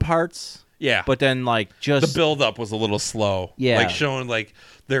slow in parts, Yeah, but then like the just build up was a little slow. Yeah. like showing like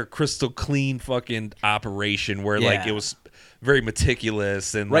their crystal clean fucking operation where like Yeah. it was very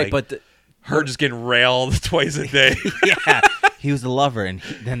meticulous and right, like but her just getting railed twice a day. yeah, he was the lover, and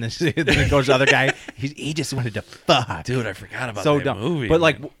then it goes to the other guy. He just wanted to fuck. Dude, I forgot about So that dumb. movie. But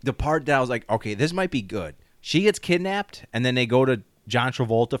like man. the part that I was like, okay, this might be good. She gets kidnapped, and then they go to John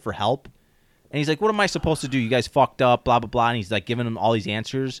Travolta for help, and he's like, "What am I supposed to do? You guys fucked up, blah blah blah." And he's like giving him all these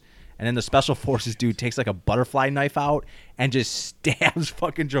answers, and then the special forces dude takes like a butterfly knife out and just stabs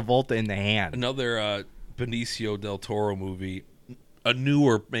fucking Travolta in the hand. another Benicio del Toro movie, a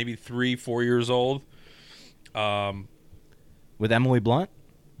newer, maybe 3-4 years old. With Emily Blunt.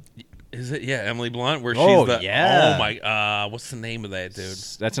 Is it? Yeah, Emily Blunt, where Oh, she's the yeah. oh my what's the name of that dude?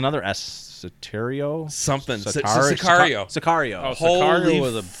 That's another Soterio. Something Sicario. Sicario. Sicario. Oh, Holy Sicario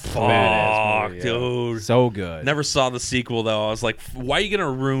was a fuck, badass movie, yeah. dude. So good. Never saw the sequel though. I was like, why are you gonna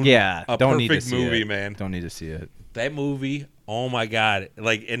ruin Yeah, a don't need to perfect see movie, it. man? Don't need to see it. That movie, oh my god.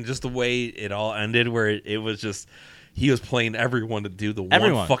 Like, and just the way it all ended where it was just he was playing everyone to do the one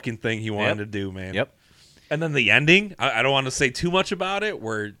Everyone. fucking thing he wanted Yep. to do, man. Yep. And then the ending, I don't want to say too much about it,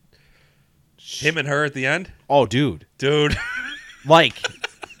 where him and her at the end. Oh, dude. Dude. Like,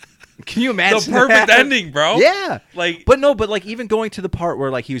 can you The imagine perfect that? ending, bro. Yeah. Like, But no, but like even going to the part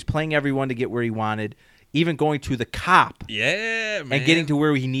where like he was playing everyone to get where he wanted, even going to the cop yeah, man. and getting to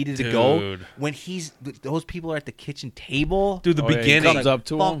where he needed to go. Dude. When those people are at the kitchen table. Dude, the Oh, yeah, he beginning. comes up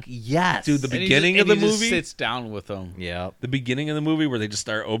to fuck him. yes. Dude, the And he beginning just- of the and he just movie? sits down with him. Yeah. The beginning of the movie where they just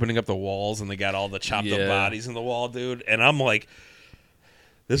start opening up the walls and they got all the chopped up Yeah. bodies in the wall, dude. And I'm like,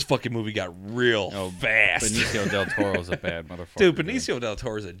 this fucking movie got real Oh, fast. Benicio del Toro's a bad motherfucker. Dude, Benicio del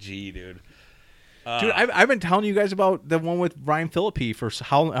Toro's a G, dude. Dude, I've been telling you guys about the one with Ryan Phillippe for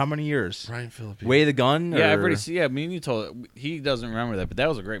how many years? Ryan Phillippe. Way the Gun? Yeah, or- I've already seen. Yeah, me and you told. He doesn't remember that, but that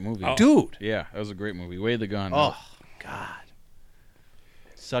was a great movie. Oh. Dude. Yeah, that was a great movie. Way the Gun. Oh, God.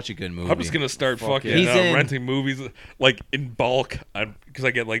 Such a good movie. I'm just gonna start Fuck fucking yeah. He's in- renting movies like in bulk because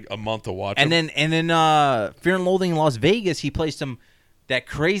I get like a month to watch And them. then Fear and Loathing in Las Vegas, he plays that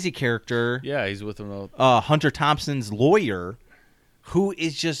crazy character, Yeah, he's with him. Though. Hunter Thompson's lawyer, who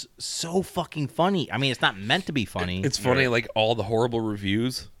is just so fucking funny. I mean, it's not meant to be funny. It's funny, like all the horrible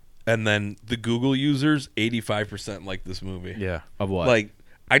reviews, and then the Google users, 85% like this movie. Yeah. Of what? Like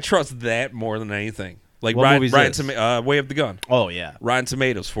I trust that more than anything. Like What Ryan, movie's Ryan this? Way of the Gun. oh yeah, Rotten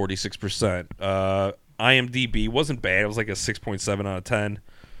Tomatoes 46%. IMDb wasn't bad. It was like a 6.7 out of 10.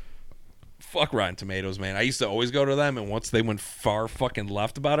 Fuck Rotten Tomatoes, man. I used to always go to them, and once they went far fucking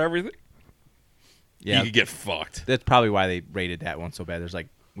left about everything, yeah. you could get fucked. That's probably why they rated that one so bad. There's like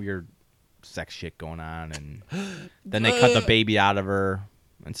weird sex shit going on, and then they cut the baby out of her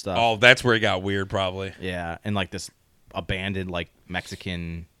and stuff. Oh, that's where it got weird, probably. Yeah, and like this abandoned like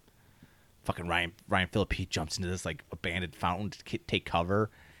Mexican fucking Ryan Phillippe, he jumps into this like abandoned fountain to take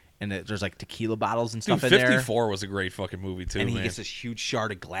cover, and there's like tequila bottles and Dude, stuff in there. 54 was a great fucking movie too, And he man. gets this huge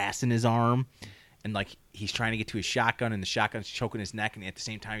shard of glass in his arm, and like he's trying to get to his shotgun, and the shotgun's choking his neck, and at the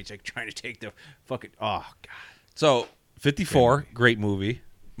same time he's like trying to take the fucking god. So 54, great movie.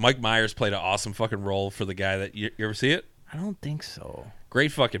 Mike Myers played an awesome fucking role for the guy that you ever see it? I don't think so.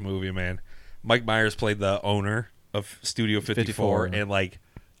 Great fucking movie, man. Mike Myers played the owner of Studio 54 54. and like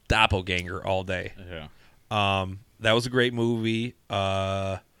doppelganger all day. Yeah. That was a great movie.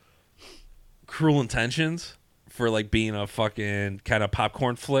 Cruel Intentions for like being a fucking kind of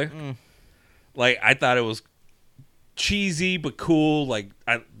popcorn flick. Like I thought it was cheesy but cool. Like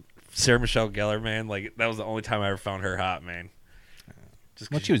Sarah Michelle Gellar, man. Like that was the only time I ever found her hot, man. Just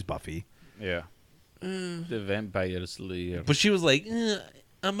 'cause Well, she was Buffy. Yeah. The Vampire Slayer. but she was like,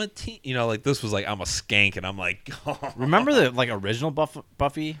 I'm a teen. You know, like this was like I'm a skank, and I'm like, Remember the like original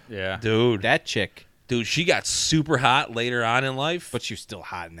Buffy? Yeah. dude, That chick, she got super hot later on in life. but she was still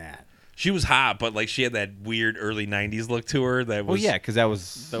hot in that. She was hot, but like she had that weird early '90s look to her. That Well, was yeah, because that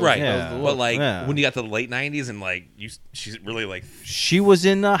was right. Yeah. But like Yeah. when you got to the late '90s and like she's really like She was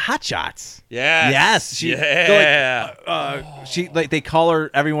in Hot Shots. Yes. She, yeah. She like they call her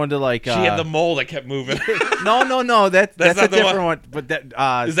everyone to like. She had the mole that kept moving. No. That's That's a not the different one? one. But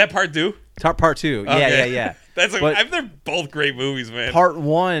that Is that part 2? part 2? Okay. Yeah. That's like But- they're both great movies, man. Part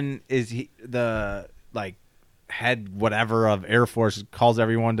 1 is the like head whatever of Air Force calls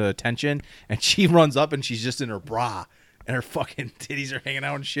everyone to attention, and she runs up and she's just in her bra and her fucking titties are hanging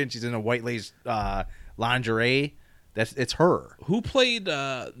out and shit. And she's in a white lace lingerie. It's her. Who played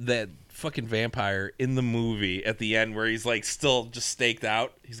that fucking vampire in the movie at the end where he's like still just staked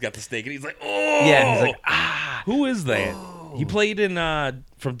out? He's got the stake and he's like, oh Yeah, he's like, ah. Who is that? He played in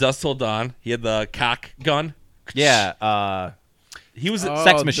From Dusk Till Dawn. He had the cock gun. Yeah. He was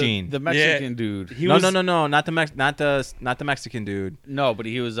Sex Machine. The Mexican dude. he No, was, no, not the Mexican dude. No, but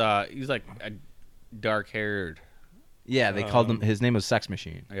he was like a dark-haired. Yeah, they called him. His name was Sex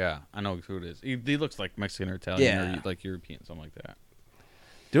Machine. Yeah, I know who it is. He looks like Mexican or Italian Yeah. or like European, something like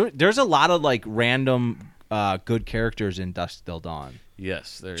that. There's a lot of like random good characters in Dusk Till Dawn.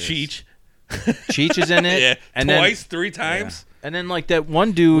 Yes, there is. Cheech. Cheech is in it. Yeah, and twice, 3 times. And then like that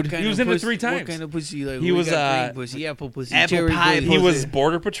one dude. He was in it 3 times. What kind of pussy? Like, He we was, got green pussy, apple pussy, apple cherry pie pussy. He was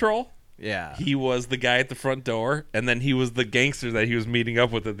Border Patrol. Yeah. He was the guy at the front door, and then he was the gangster that he was meeting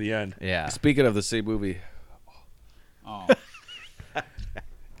up with at the end. Yeah. Speaking of the same movie. Oh.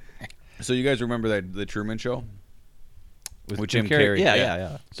 So you guys remember that the Truman Show? With Jim Carrey?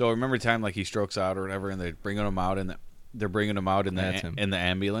 Yeah. So remember the time like he strokes out or whatever, and they're bringing him out in That's him. in the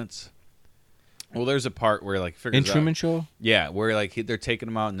ambulance. Well, there's a part where like figures In Truman out, Show. yeah, where like they're taking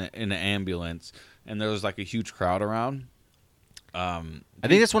him out in the ambulance, and there was like a huge crowd around. I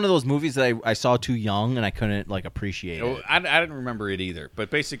think that's one of those movies that I saw too young and I couldn't like appreciate it. I didn't remember it either, but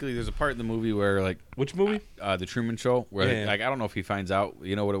basically there's a part in the movie where like Which movie? the Truman Show, where Yeah. like I don't know if he finds out,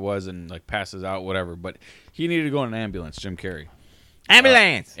 you know what it was, and like passes out, whatever. But he needed to go in an ambulance, Jim Carrey,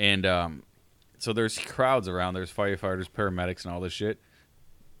 Ambulance. and so there's crowds around. There's firefighters, paramedics, and all this shit.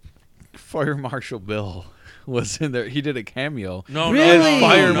 Fire Marshal Bill was in there. He did a cameo. No, Really?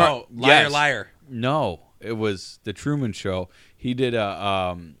 Liar, Yes. liar. No, it was the Truman Show. He did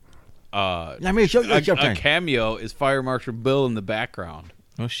Let me show you a something. cameo is Fire Marshal Bill in the background.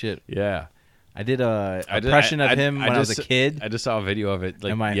 Oh shit! Yeah. I did a I did- impression I- of I- him I when I was a just- kid, I just saw a video of it like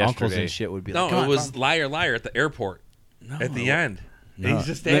and my yesterday. uncles and shit would be No, like, "Come it on, was come liar at the airport at the end. No. And he's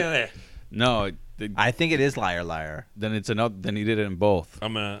just standing there. No, on." I think it is liar. then it's another. Then he did it in both.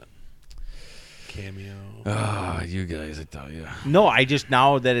 I'm a cameo. Ah, you guys, I tell you. No, I just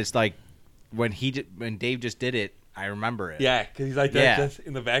now that it's like when Dave just did it, I remember it. Yeah, because he's like that Yeah. just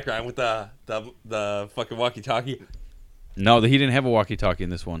in the background with the fucking walkie-talkie. No, he didn't have a walkie-talkie in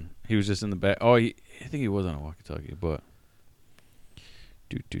this one. He was just in the back. Oh, I think he was on a walkie-talkie, but.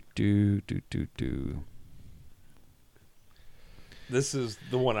 Do. This is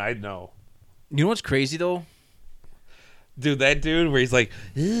the one I know. You know what's crazy though? Dude, that dude where he's like,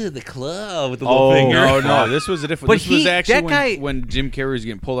 "Ew, the club with the little finger. No, this was a different. But This was actually that guy- when Jim Carrey was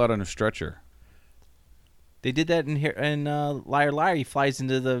getting pulled out on a stretcher. They did that in here in Liar Liar. He flies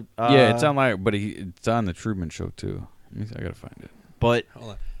into the Yeah, it's on like, but it's on the Truman Show too. I gotta find it. But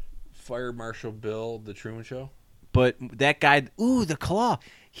Hold on. Fire Marshal Bill, The Truman Show. that guy, the Claw.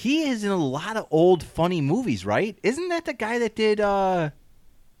 He is in a lot of old funny movies, right? Isn't that the guy that did Robin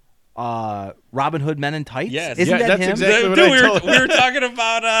Hood Men in Tights? Yes. Isn't Yeah, that that's him? exactly what Dude, I we told were talking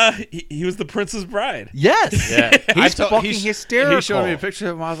about he was the Princess Bride. Yes. Yeah, He's fucking hysterical. He showed me a picture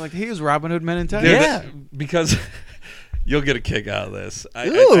of him. I was like, he was Robin Hood Men in Tights. Dude, Yeah. because you'll get a kick out of this. I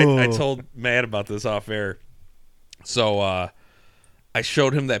Ooh. told Matt about this off air. So I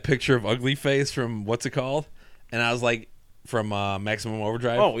showed him that picture of Ugly Face from what's it called, and I was like, from Maximum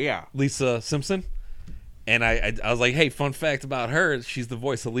Overdrive. Oh yeah. Lisa Simpson. And I was like, hey, fun fact about her, she's the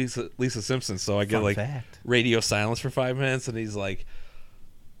voice of Lisa Simpson. So I get Fun like fact. radio silence for 5 minutes, and he's like,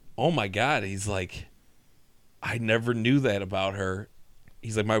 oh my God. He's like, I never knew that about her.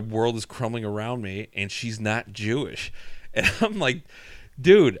 He's like, my world is crumbling around me, and she's not Jewish. And I'm like,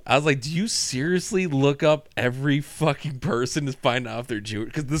 dude, I was like, do you seriously look up every fucking person to find out if they're Jewish?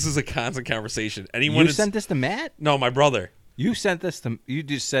 Because this is a constant conversation. Anyone You sent this to Matt? No, my brother. You sent this to. You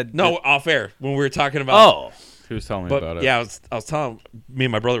just said No, off air when we were talking about. Oh, He was telling me But about it. yeah, I was telling me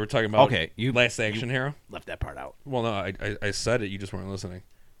and my brother were talking about Okay, you- Last Action Hero. left that part out. Well, no, I said it. You just weren't listening.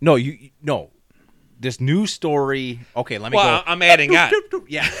 No, no. This new story. Okay, let me Well, go. I'm adding on.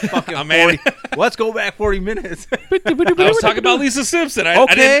 Yeah, fucking I'm 40. adding. Let's go back 40 minutes. I was talking about Lisa Simpson. I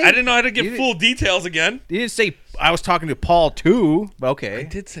Okay. didn't know how to You give didn't- full details again. You didn't say I was talking to Paul too. But okay. I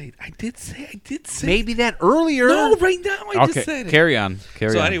did say. Maybe that earlier. No, right now I Okay, just said it. carry on.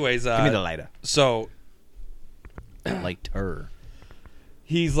 Carry So, on. anyways, Give me the lighter. so Like her.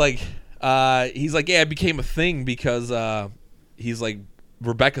 he's like, yeah, it became a thing because he's like,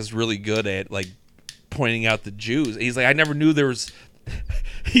 Rebecca's really good at like pointing out the Jews. He's like, I never knew there was.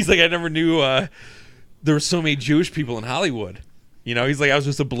 He's like, I never knew there were so many Jewish people in Hollywood. You know, he's like, I was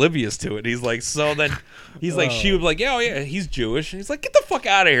just oblivious to it. He's like, so then he's like, she would be like, yeah, oh yeah, he's Jewish. And he's like, get the fuck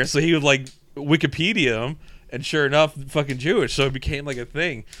out of here. So he would like Wikipedia him, and sure enough, fucking Jewish. So it became like a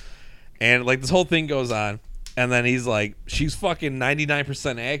thing, and like this whole thing goes on. And then he's like, she's fucking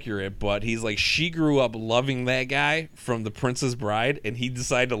 99% accurate, but he's like, she grew up loving that guy from The Princess Bride, and he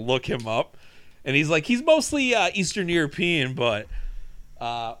decided to look him up. And he's like, he's mostly Eastern European, but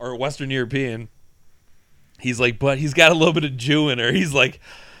or Western European. He's like, but he's got a little bit of Jew in her. He's like,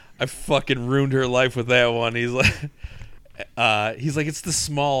 I fucking ruined her life with that one. He's like, it's the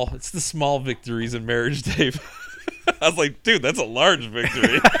small victories in marriage, Dave. I was like, dude, that's a large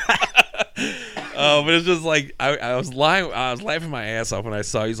victory. But it's just like I was laughing my ass off when I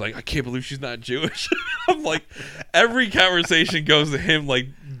saw. He's like, I can't believe she's not Jewish. I'm like, every conversation goes to him like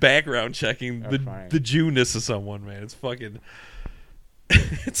background checking the Jewness of someone. Man, it's fucking,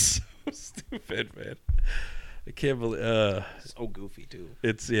 it's so stupid, man. I can't believe. So goofy too.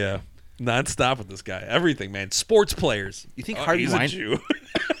 It's nonstop with this guy. Everything, man. Sports players. You think Harvey he's Weinstein? a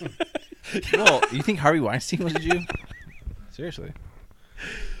Jew? Well, you think Harvey Weinstein was a Jew? Seriously?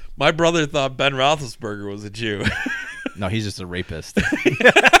 My brother thought Ben Roethlisberger was a Jew. No, he's just a rapist.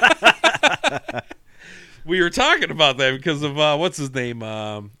 We were talking about that because of what's his name,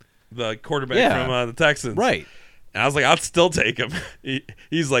 the quarterback from the Texans, Right? And I was like, I'd still take him.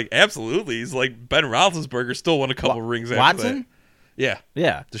 He's like, absolutely. He's like, Ben Roethlisberger still won a couple rings. After Watson? that. Yeah,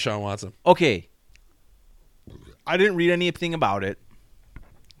 Yeah. Deshaun Watson. Okay. I didn't read anything about it,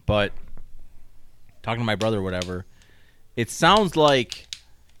 but talking to my brother or whatever, it sounds like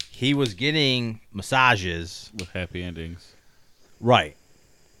he was getting massages. With happy endings. Right.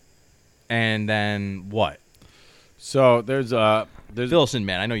 And then what? So there's Wilson,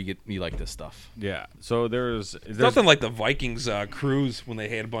 man, I know you like this stuff. yeah. So there's Nothing like the Vikings cruise when they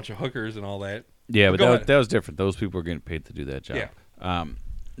had a bunch of hookers and all that. Yeah, but Go that ahead. was different. Those people were getting paid to do that job. Yeah.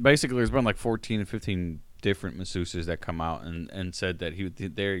 Basically, there's been like 14 and 15 different masseuses that come out and said that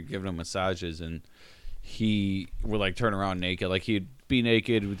they're giving him massages, and he would like turn around naked. Like he'd be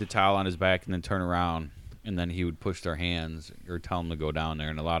naked with the towel on his back and then turn around, and then he would push their hands or tell them to go down there,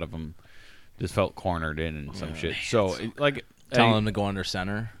 and a lot of them just felt cornered in and some shit. So, Telling him to go under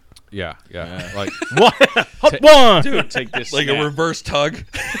center. Yeah. Like, What? One. dude, take this Like snap. a reverse tug.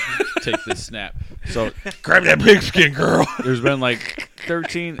 Take this snap. So, Grab that pigskin, girl. there's been like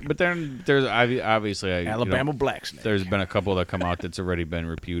 13, but then there's obviously Alabama black snake. there's been a couple that come out that's already been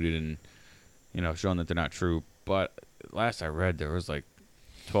reputed and shown that they're not true. But last I read, there was like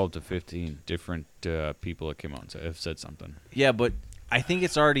 12 to 15 different people that came out and have said something. Yeah, but I think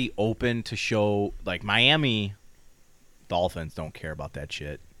it's already open to show, like, Miami Dolphins don't care about that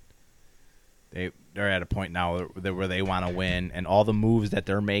shit. They're at a point now where they want to win, and all the moves that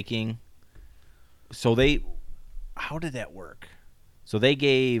they're making. So how did that work? So they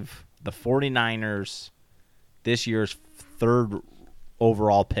gave the 49ers this year's third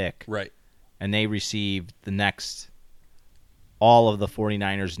overall pick. Right. And they received all of the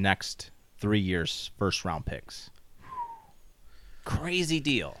 49ers' next 3 years first round picks. Crazy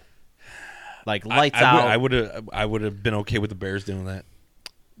deal. Like lights out. I would have been okay with the Bears doing that.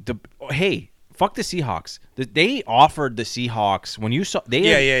 Hey, fuck the Seahawks. They offered the Seahawks when you saw they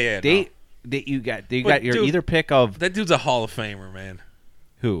you got your dude, either pick of That dude's a Hall of Famer, man.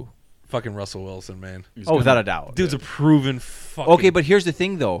 who? Fucking Russell Wilson, man. Without a doubt. Dude's a proven fucking. Okay, but here's the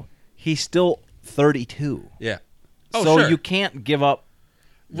thing though. He's still 32. yeah. So sure. you can't give up.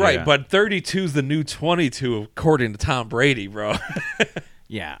 Right, Yeah. but 32 is the new 22 according to Tom Brady, bro.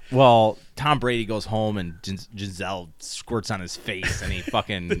 Yeah. Well, Tom Brady goes home and Giselle squirts on his face and he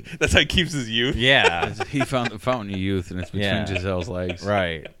fucking That's how he keeps his youth. yeah. He found the fountain of youth, and it's between Yeah. Giselle's legs.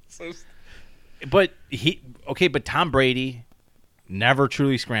 Right. So, But but Tom Brady never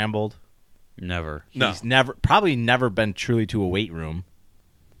truly scrambled. Never. No. He's probably never been truly to a weight room.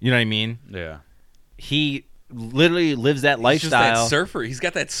 You know what I mean? Yeah. He literally lives that he's just lifestyle. that surfer. He's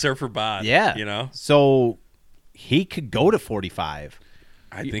got that surfer bod. Yeah. You know? So he could go to 45.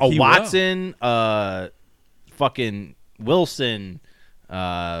 I think A he Watson, fucking Wilson,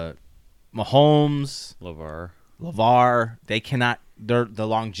 Mahomes, LeVar. LeVar, they cannot. The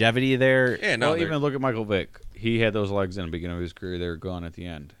longevity there. will. Yeah, no. Well, they're- even look at Michael Vick. he had those legs in the beginning of his career. They were gone at the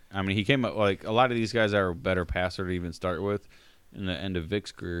end. I mean, he came up like a lot of these guys are a better passer to even start with. In the end of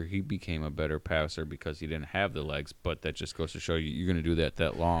Vic's career, he became a better passer because he didn't have the legs. But that just goes to show you're going to do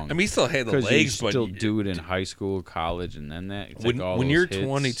that long. I mean, he still had the 'Cause legs, you but still do it in high school, college, and then that. It's when, like all when those you're hits.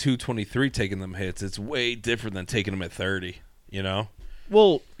 22, 23 taking them hits, it's way different than taking them at 30. You know,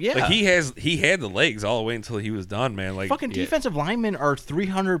 Well, yeah. like he had the legs all the way until he was done, man. Like Fucking defensive linemen are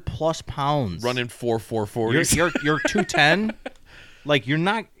 300 plus pounds. running 4.40. You're 210. Like you're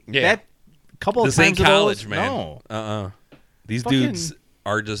not. Yeah. That couple of This ain't times of college, those, man. No. These Fucking- dudes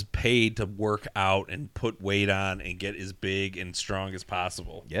are just paid to work out and put weight on and get as big and strong as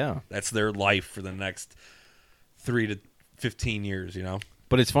possible. Yeah. That's their life for the next 3 to 15 years, you know?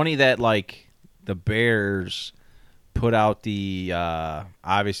 But it's funny that like the Bears put out the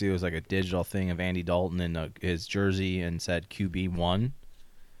obviously it was like a digital thing of Andy Dalton in his jersey and said QB1.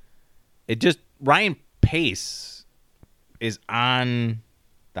 It just Ryan Pace is on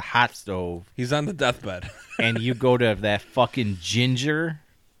the hot stove He's on the deathbed. and you go to that fucking ginger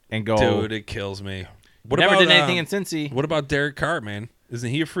and go Dude, it kills me. What never about, did anything in Cincy. What about Derek Carr, man? Isn't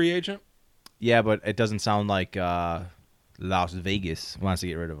he a free agent? Yeah, but it doesn't sound like Las Vegas wants to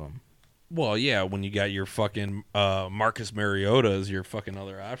get rid of him. Well, yeah, when you got your fucking Marcus Mariota as your fucking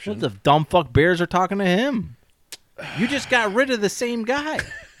other option. What the dumb fuck Bears are talking to him? You just got rid of the same guy.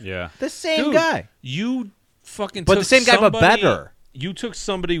 Yeah. The same Dude, guy. You fucking But took the same guy, but somebody- better. You took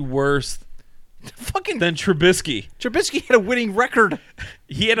somebody worse Fucking than Trubisky. Trubisky had a winning record.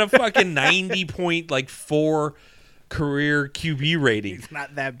 He had a fucking 90.4 career QB rating. It's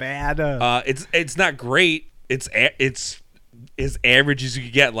not that bad. It's not great. It's as average as you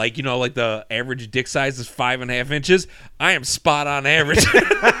could get. Like, you know, like the average dick size is 5.5 inches. I am spot on average.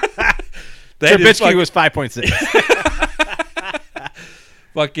 Trubisky was 5.6.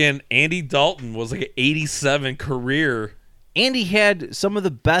 fucking Andy Dalton was like an 87 career, Andy had some of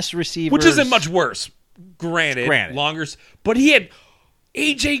the best receivers. which isn't much worse. Granted. Longer, but he had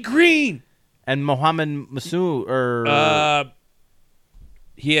AJ Green. And Mohamed Masu,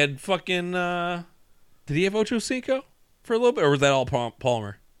 He had fucking. Did he have Ocho Cinco for a little bit, or was that all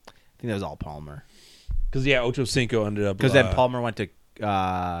Palmer? I think that was all Palmer. Because Ocho Cinco ended up Because then Palmer went to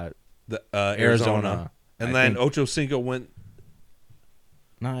the, Arizona. Arizona, and I then think- Ocho Cinco went.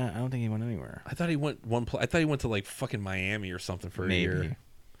 No, I don't think he went anywhere. I thought he went one. I thought he went to like fucking Miami or something for a year.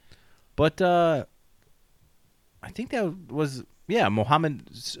 But I think that was Mohamed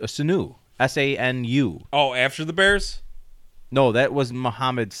Sanu. Sanu. Oh, after the Bears. No, that was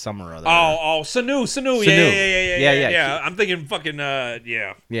Mohamed Summer. Sanu. Sanu. Yeah. I'm thinking fucking.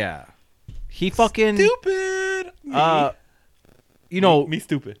 Yeah. Yeah. He fucking Stupid. Me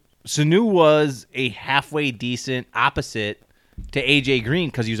Stupid. Sanu was a halfway decent opposite to AJ Green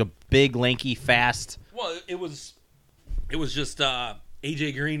because he was a big, lanky, fast. Well, it was just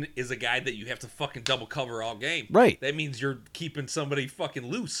AJ Green is a guy that you have to fucking double cover all game. Right. That means you're keeping somebody fucking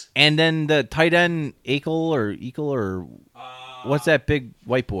loose. And then the tight end Ekel or what's that big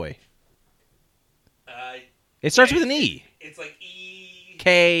white boy? It starts with an E. It's like E.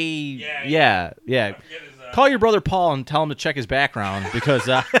 K. Yeah. Yeah. I forget his, Call your brother Paul and tell him to check his background because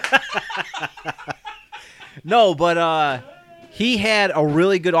no, but he had a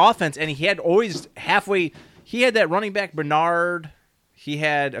really good offense and he had always halfway. He had that running back Bernard. He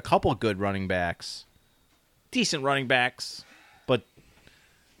had a couple good running backs, decent running backs, but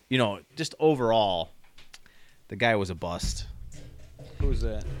just overall, the guy was a bust. Who was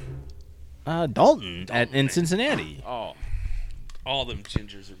that? Dalton in Cincinnati. Oh, all them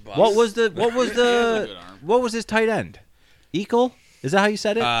gingers are busts. What was good arm. what was his tight end? Ekel? Is that how you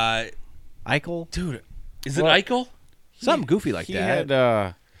said it? Eichel? Dude, is it Eichel? Something goofy like he that.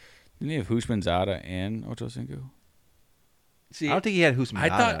 had. Didn't he have Hushman Zada and Ocho Cinco? See, I don't think he had Husman.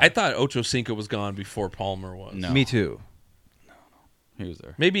 I thought Ocho Cinco was gone before Palmer was. No. Me too. He was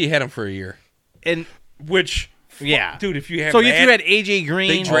there. Maybe he had him for a year. And Which, yeah, dude, if you have so if that, you had AJ Green,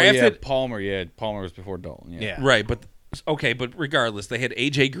 They drafted- Palmer. Yeah, Palmer was before Dalton. Yeah. Yeah. right, but okay, but regardless, they had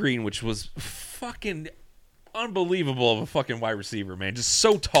AJ Green, which was fucking unbelievable of a fucking wide receiver, man. Just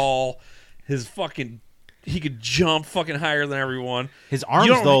so tall, he could jump fucking higher than everyone. his arms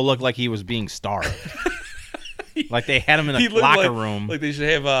You don't- though looked like he was being starved. Like they had him in He a looked locker like, room. like they should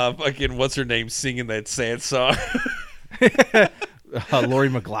have fucking what's her name singing that sad song. Lori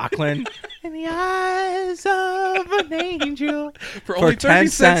McLaughlin. In the eyes of an angel. For For only 10 30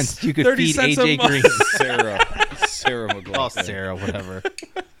 cents, you could 30 feed cents a AJ month. Green. Sarah Oh, McLaughlin. Sarah, whatever.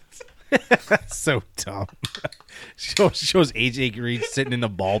 So dumb. Shows AJ Green sitting in the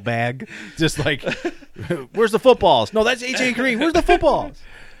ball bag, just like, where's the footballs? No, that's AJ Green. Where's the footballs?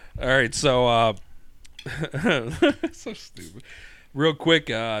 All right, so So stupid. Real quick,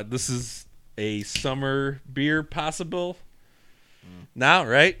 this is a summer beer possible. Now,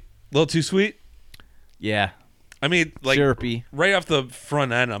 right? A little too sweet. Yeah, I mean, like syrupy. right off the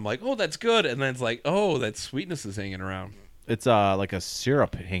front end, I'm like, oh, that's good, and then it's like, oh, that sweetness is hanging around. It's like a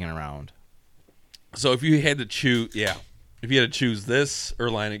syrup hanging around. So if you had to choose, if you had to choose this or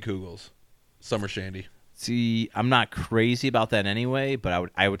Leinenkugel's Summer Shandy, See, I'm not crazy about that anyway,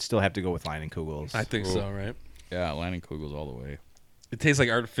 but I would still have to go with Leinenkugel's. I think so, right? Yeah, Leinenkugel's all the way. It tastes like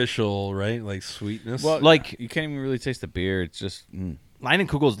artificial, right? Like sweetness. Well, Like- you can't even really taste the beer. It's just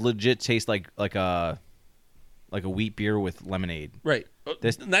Leinenkugel's legit tastes like a wheat beer with lemonade. right?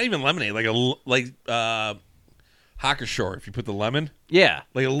 This- Not even lemonade, like Hocker Shore. If you put the lemon, Yeah,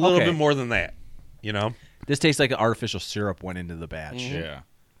 like a little Okay. bit more than that, you know. This tastes like an artificial syrup went into the batch. yeah.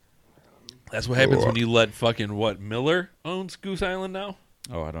 That's what happens when you let fucking Miller owns Goose Island now.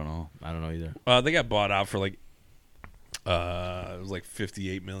 Oh, I don't know. I don't know either. They got bought out for like it was like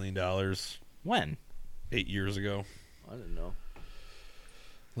 $58 million When? 8 years ago. I don't know.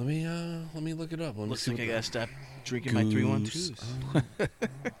 Let me look it up. Let me Looks see like what I the- gotta stop drinking my 312s.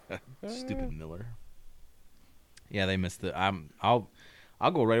 Stupid Miller. Yeah, they missed the. I'll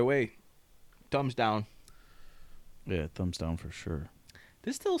go right away. Thumbs down. Yeah, thumbs down for sure.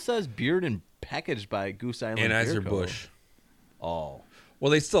 This still says beard and packaged by Goose Island. Beer Co. Anheuser-Busch. Oh,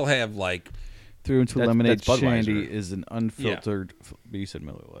 Well, they still have like Through into That's- lemonade that's Budweiser. shandy is an unfiltered. But you said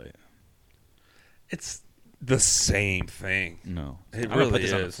Miller Lite. it's the same thing. No, It I'm gonna really put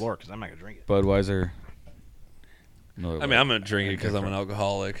this on the is. floor because I'm not gonna drink it. Budweiser. Miller I Lite. mean, I'm gonna drink it because I'm an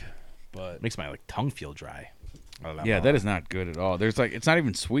alcoholic, but It makes my tongue feel dry. Yeah, that is not good at all. There's like it's not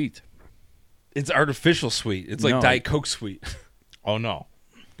even sweet. it's artificial sweet. It's like No. Diet Coke sweet. Oh no,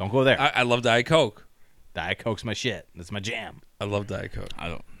 don't go there. I love Diet Coke. Diet Coke's my shit. That's my jam. I love Diet Coke. I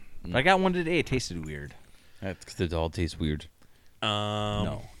don't. But I got one today. It tasted weird. That's because it all tastes weird.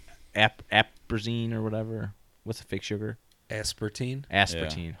 No, Aprazine or whatever. What's the fake sugar? Aspartame.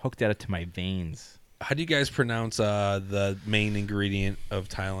 Aspartame. Hooked that up to my veins. How do you guys pronounce the main ingredient of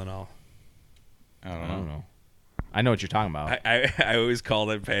Tylenol? I don't I know. don't know. I know what you're talking about. I always call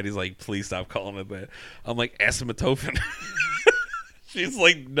that. Patty's like, please stop calling it that. I'm like, asymptofen. She's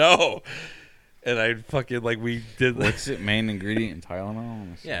like, no. And I fucking, like, we did that. What's it? Main ingredient in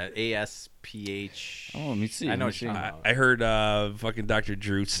Tylenol? yeah, ASPH. Oh, let me see. I know Let me what you're talking about. I heard fucking Dr.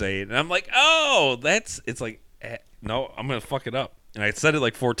 Drew say it, and I'm like, oh, it's like, no, I'm going to fuck it up. And I said it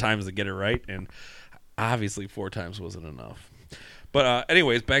like 4 times to get it right, and obviously 4 times wasn't enough. But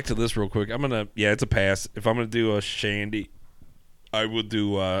anyways, back to this real quick. It's a pass. If I'm going to do a shandy, I will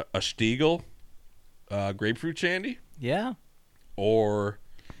do a Stiegel grapefruit shandy Yeah. or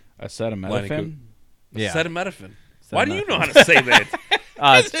Acetaminophen. Yeah. acetaminophen. Why do you know how to say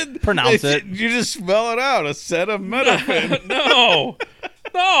that? Pronounce it. You just spell it out. Acetaminophen.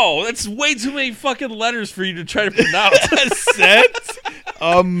 No, that's way too many fucking letters for you to try to pronounce.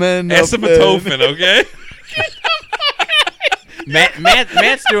 Acetaminophen, okay?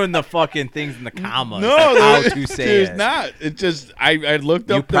 Matt's doing the fucking things in the commas. No, like how there- to say there's it. not. It just I looked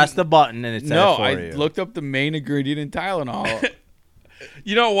You up. press the button and it says No, it for I you. looked up the main ingredient in Tylenol.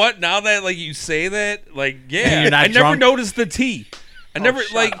 You know what? Now that like you say that, like And yeah, you're not I never drunk? noticed the T. I Oh, never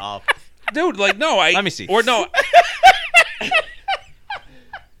shut like, up. dude, like no, I Let me see. or no,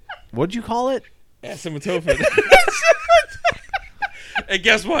 What'd you call it? acetaminophen. And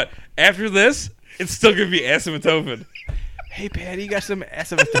guess what? After this, it's still gonna be acetaminophen. Hey, Patty, you got some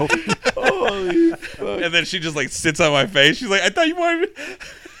acetaminophen? Holy fuck. And then she just like sits on my face. She's like, I thought you wanted.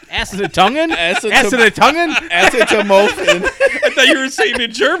 Acetaminophen? Acetam- Acetaminophen? Acetaminophen. I thought you were saying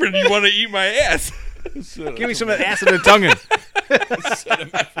in German you want to eat my ass. Give me some of that acetaminophen.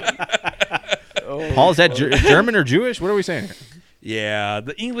 Paul, is that German or Jewish? What are we saying? Yeah,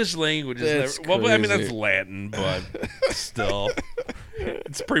 the English language is That's never. Well, I mean that's crazy. Latin, but still,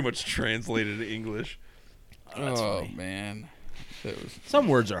 it's pretty much translated to English. Oh man, that was. Some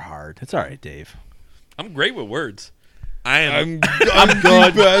words are hard. It's all right, Dave. I'm great with words. I am. I'm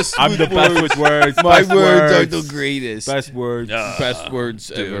good. Best I'm with the best words. with words. My Best words are words. the greatest. Best words. Best words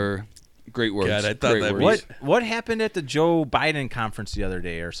dude. ever. Great words. God, I thought Great that words. What happened at the Joe Biden conference the other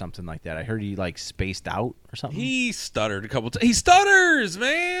day or something like that? I heard he like spaced out or something. He stuttered a couple times. He stutters,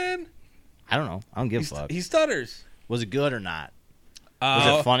 man. I don't know. I don't give a fuck. He stutters. Was it good or not?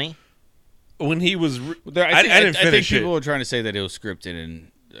 Was it funny? When he was, There, I didn't I think finish people it. were trying to say that it was scripted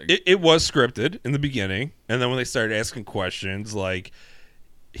and. It was scripted in the beginning, and then when they started asking questions, like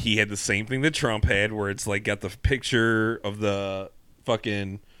he had the same thing that Trump had, where it's like got the picture of the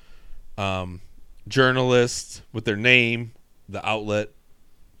fucking journalist with their name, the outlet,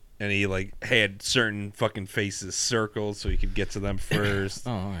 and he like had certain fucking faces circled so he could get to them first.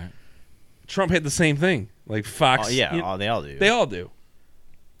 Oh, all right. Trump had the same thing. Like Fox. Oh, yeah, they all do. They all do.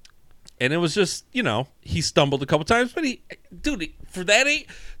 And it was just, he stumbled a couple times, but for that age,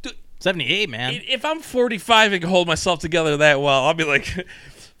 dude, 78, man. if I'm 45 and can hold myself together that well, I'll be like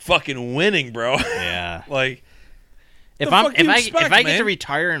fucking winning, bro. Yeah. Like, If the fuck do you I expect, get man? to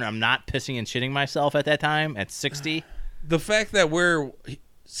retire and I'm not pissing and shitting myself at that time at 60, The fact that we're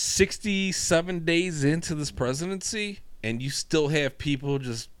 67 days into this presidency and you still have people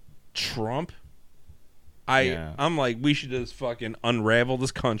just Trump, I'm like, we should just fucking unravel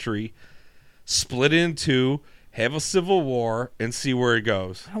this country, split it in two, have a civil war, and see where it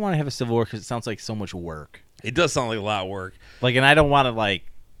goes. I don't want to have a civil war because it sounds like so much work. It does sound like a lot of work. Like, and I don't want to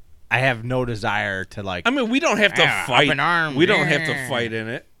I have no desire to I mean, we don't have to fight. Up in arms. We don't have to fight in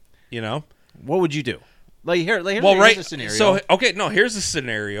it, What would you do? Here's right. a scenario. So here's a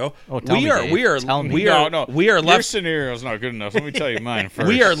scenario. Oh, tell me, Dave. Tell me. we are Your left. scenario's not good enough. Let me tell you mine first.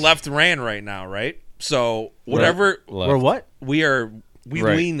 We are left ran right now, right? So whatever We're what? we Right.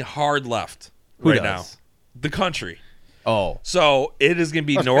 lean hard left Who right does? now. The country. Oh. So it is going to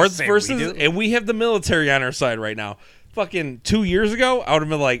be was North gonna say, versus, we do. and we have the military on our side right now. Fucking 2 years ago, I would have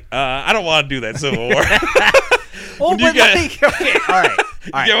been like, I don't want to do that Civil War. Oh, You but okay, all right.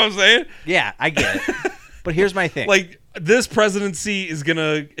 You get what I'm saying? Yeah, I get it. But here's my thing. Like, this presidency is going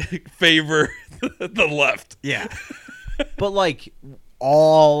to favor the left. Yeah. But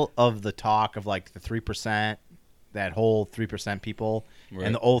all of the talk of the 3%, that whole 3% people Right.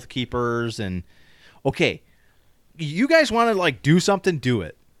 and the oath keepers and okay, you guys want to do something, do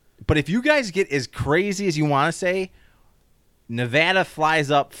it. But if you guys get as crazy as you want to say, Nevada flies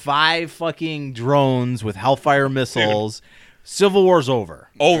up 5 fucking drones with Hellfire missiles, Civil War's over.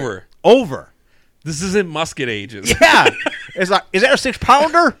 Over. This isn't musket ages. Yeah. It's like, is that a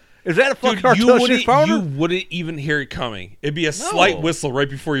 6-pounder? Is that a fucking Dude, artillery 6-pounder? you wouldn't even hear it coming. It'd be a slight whistle right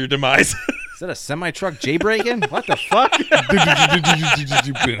before your demise. Is that a semi-truck jailbreaking? What the fuck?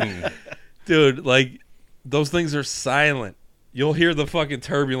 Dude, those things are silent. You'll hear the fucking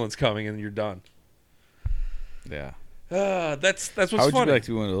turbulence coming and you're done. Yeah. That's what's How would funny. you like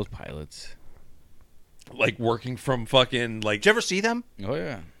to be one of those pilots? Like working from fucking Did you ever see them? Oh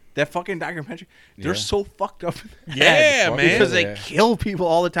yeah. That fucking documentary? They're Yeah. so fucked up. Yeah, fuck man. Because they Yeah. kill people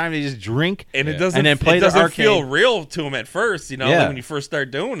all the time. They just drink. And Yeah. it doesn't And then play it the doesn't arcade. feel real to them at first, Yeah. when you first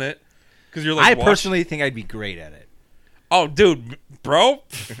start doing it. Because you're I like, personally think I'd be great at it. oh, dude, bro,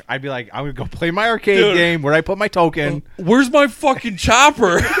 I'd be like, I'm going to go play my arcade Dude. game where I put my token. where's my fucking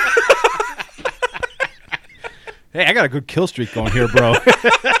chopper? Hey, I got a good kill streak going here, bro.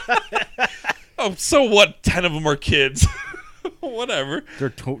 Oh, so what? 10 of them are kids. Whatever. They're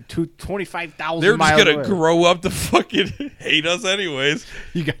 25,000 They're just miles gonna away. grow up to fucking hate us anyways.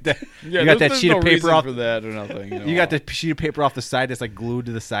 You got that? Yeah, you got that there's sheet no of paper reason off. for that or nothing. You got the sheet of paper off the side that's glued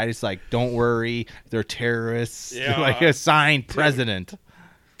to the side. It's like, don't worry, they're terrorists. Yeah. Like a signed president.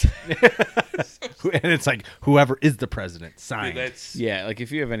 And it's like, whoever is the president, Dude, signed. that's Yeah,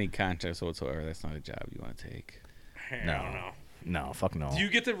 if you have any conscience whatsoever, that's not a job you want to take. I No. don't know. No, fuck no. Do you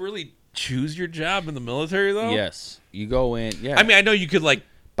get to really choose your job in the military though? Yes, you go in. Yeah, I mean, I know you could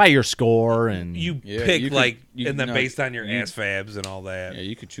By your score and you Yeah, pick you could- and then no, based on your you- ass fabs and all that. yeah,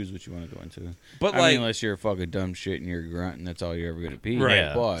 you could choose what you want to go into. But I mean, unless you're a fucking dumb shit and you're a grunt and that's all you're ever gonna be. right.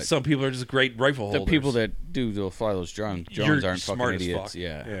 Yeah. But Some people are just great rifle the holders. people that they'll fly those drones You're aren't smart fucking as idiots. fuck.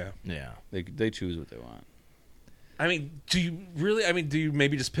 Yeah, yeah. they choose what they want. I mean, do you really? I mean, do you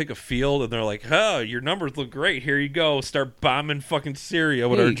maybe just pick a field and they're like, "Oh, your numbers look great. Here you go. Start bombing fucking Syria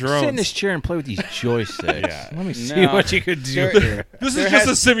with our Hey, drones." sit in this chair and play with these joysticks. Yeah. Let me see No. what you could do. There- here. This There is just has-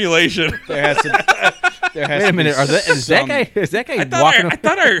 a simulation. There has to. There has Wait a to be minute. Is that some- guy? Is that guy I thought walking? I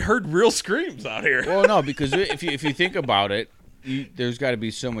thought I heard real screams out here. Well, no, because if you think about it, there's got to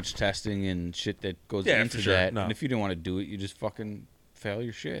be so much testing and shit that goes Yeah, into for sure. that. No. And if you don't want to do it, you just fucking fail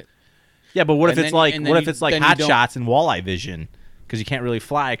your shit. Yeah, but what if And it's then- like and what then if you- it's like then you hot don't- shots and walleye vision? Because you can't really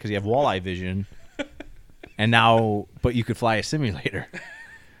fly because you have walleye vision, and now but you could fly a simulator.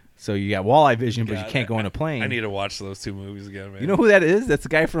 So you got walleye vision, but you God, can't go in a plane. I need to watch those two movies again, man. You know who that is? That's the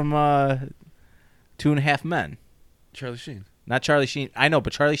guy from 2.5 Men. Charlie Sheen. Not Charlie Sheen. I know,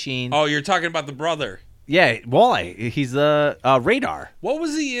 but Charlie Sheen. Oh, you're talking about the brother. Yeah, walleye. He's the Radar. What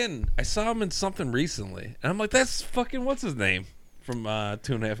was he in? I saw him in something recently, and I'm like, "That's fucking what's his name from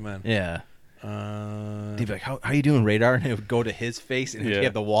 2.5 Men." Yeah. Uh, He'd be like, how you doing, Radar? And it would go to his face, and he'd Yeah.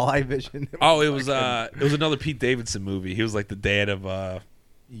 have the walleye vision. oh, it was another Pete Davidson movie. He was like the dad of a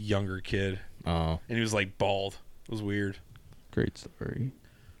younger kid, Oh, and he was like bald. It was weird. Great story.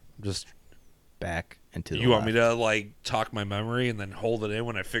 Just back into the You want me to like talk my memory and then hold it in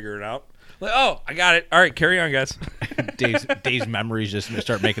when I figure it out? Like, oh, I got it. All right, carry on, guys. Dave's memories just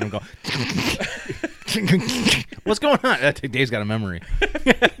start making him go. What's going on? Dave's got a memory.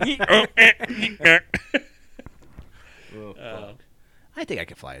 I think I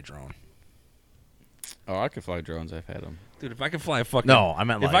could fly a drone. Oh, I could fly drones. I've had them. Dude, if I could fly a fucking No, I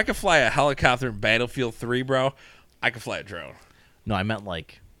meant if like I could fly a helicopter in Battlefield 3, bro, I could fly a drone. no, I meant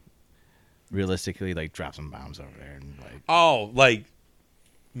like realistically, like drop some bombs over there and like Oh, like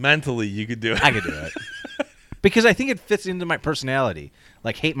mentally, you could do it. I could do it because I think it fits into my personality.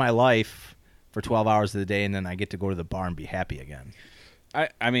 Like hate my life for 12 hours of the day, and then I get to go to the bar and be happy again.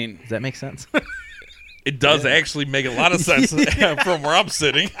 I mean, Does that make sense? It does actually make a lot of sense from where I'm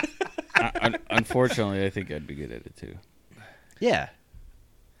sitting. unfortunately, I think I'd be good at it too. yeah.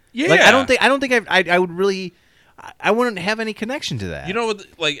 Yeah, Like I don't think I would really. I wouldn't have any connection to that. You know what?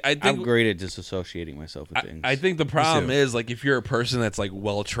 Like I think I'm great at disassociating myself with things. I think the problem too. is like if you're a person that's like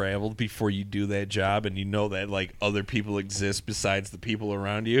well traveled before you do that job and you know that like other people exist besides the people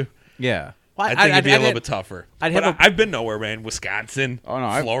around you. Yeah. Well, I think it'd be a little bit tougher. I'd But have I've been nowhere, man. Wisconsin, Oh,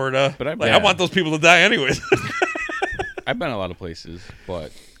 no, Florida. but I've like, been- I want those people to die anyways. I've been a lot of places,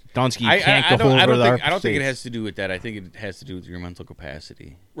 but Donsky I can't don't, go over I don't the think, I don't think it states. has to do with that. I think it has to do with your mental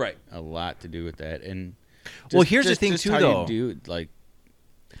capacity. Right. A lot to do with that. And Well, here's the thing, just too, how though. You do, like,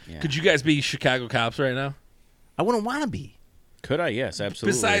 yeah. Could you guys be Chicago cops right now? I wouldn't want to be. Could I? Yes,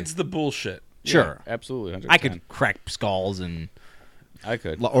 absolutely. Besides the bullshit. Yeah, Sure. absolutely. 100%. I could crack skulls and I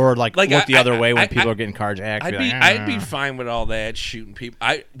could. or like Like, look the other way when I- people are getting carjacked. I'd be fine with all that shooting people.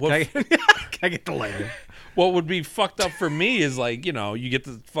 Can I get the layer? What would be fucked up for me is like, you know, you get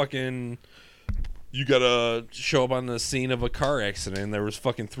the fucking you gotta show up on the scene of a car accident and there was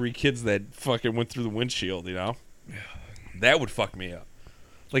fucking 3 kids that fucking went through the windshield, you know? That would fuck me up.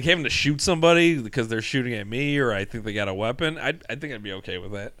 Like having to shoot somebody because they're shooting at me or I think they got a weapon. I think I'd be okay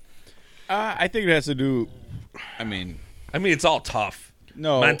with that. I think it has to do. I mean, it's all tough.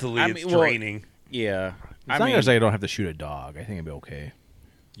 no. Mentally, I it's mean, well, draining. yeah. As long as I don't have to shoot a dog, I think it'd be okay.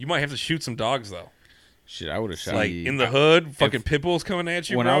 You might have to shoot some dogs though. shit, I would have shot. Like you. in the hood, fucking pit bulls coming at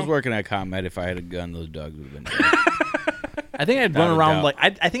you. When bro. I was working at ComEd, if I had a gun, those dogs would have been dead. I think I'd Without run a around doubt.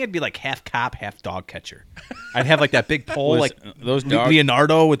 like I think I'd be like half cop, half dog catcher. I'd have like that big pole, Listen, like those dogs.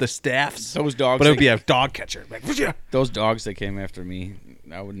 Leonardo with the staffs. Those dogs. But it would that- be a dog catcher. Like, "Whoosha." those dogs that came after me.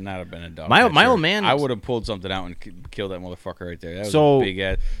 I would not have been a dog. My catcher. old man- I would have pulled something out and killed that motherfucker right there. That was So- a big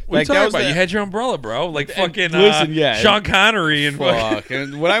ass. What are you that talking was about? the- You had your umbrella, bro. Like fucking listen, yeah. Sean Connery and Fuck.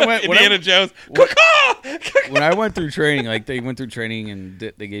 And when I went, Indiana Jones. when I went through training, like they went through training and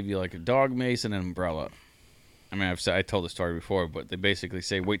they gave you like a dog mace and an umbrella. I mean, I told the story before, but they basically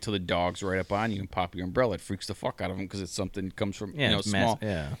say wait till the dog's right up on you and pop your umbrella. It freaks the fuck out of them because it's something that comes from Yeah, you know it's small.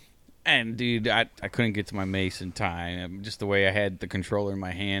 yeah. And dude, I couldn't get to my mace in time. Just the way I had the controller in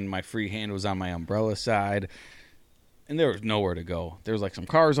my hand, my free hand was on my umbrella side, and there was nowhere to go. There was like some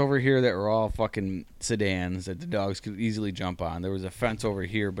cars over here that were all fucking sedans that the dogs could easily jump on. There was a fence over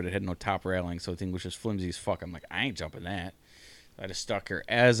here, but it had no top railing, so the thing was just flimsy as fuck. I'm like, I ain't jumping that. I just stuck her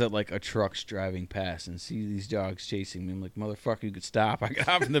as a truck's driving past and see these dogs chasing me. I'm like, motherfucker, you could stop. I got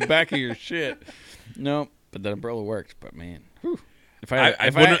off in the back of your shit. No, but the umbrella worked. But man, whew. If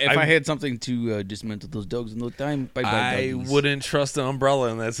I had something to dismantle those dogs in no time, bye bye. I doggies. wouldn't trust an umbrella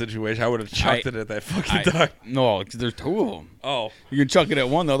in that situation. I would have chucked it at that fucking dog. No, 'cause there's 2 of them. Oh, You can chuck it at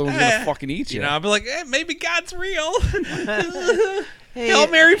one, the other one's gonna fucking eat you. you know, I'd be like, maybe God's real. Hail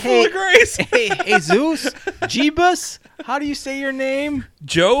Mary, full of grace. hey Zeus, Jeebus, how do you say your name?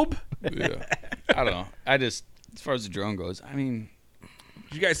 Job. Yeah. I don't know. I just, as far as the drone goes, I mean,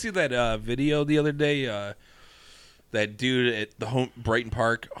 Did you guys see that video the other day? That dude at the Brighton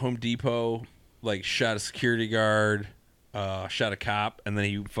Park Home Depot like shot a security guard, shot a cop, and then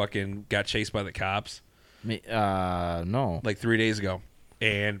he fucking got chased by the cops No. like 3 days ago.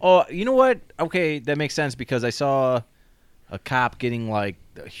 And Oh, you know what? Okay, that makes sense because I saw a cop getting like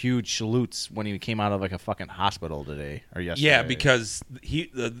huge salutes when he came out of like a fucking hospital today or yesterday. yeah, because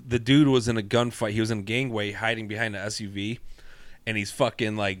the dude was in a gunfight. He was in a gangway hiding behind an SUV. And he's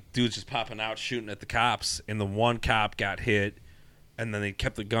fucking like, dude's just popping out shooting at the cops. And the one cop got hit. And then they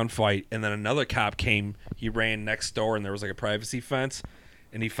kept the gunfight. And then another cop came. He ran next door and there was like a privacy fence.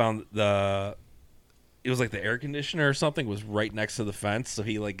 And he found it was like the air conditioner or something was right next to the fence. So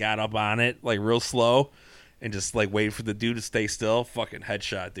he like got up on it like real slow. And just like waited for the dude to stay still. Fucking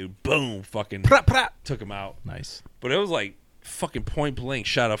headshot, dude. Boom. Fucking took him out. Nice. But it was like fucking point blank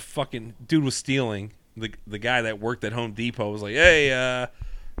shot. A fucking dude was stealing. The guy that worked at Home Depot was like, hey,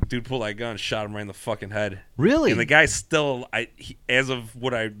 dude pulled that gun, shot him right in the fucking head. Really? And the guy's still, as of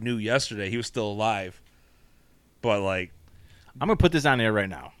what I knew yesterday, he was still alive. But like, I'm gonna put this on air right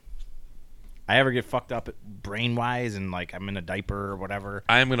now. I ever get fucked up brain wise and like I'm in a diaper or whatever.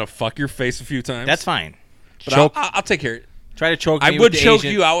 I am gonna fuck your face a few times. That's fine. But Choke. I'll take care of it. Try to choke. I me would with the choke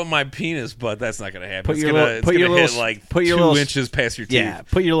Asian- you out with my penis, but that's not gonna happen. Put It's your gonna, little- it's put gonna your hit little- like put your 2 little- inches past your teeth. Yeah,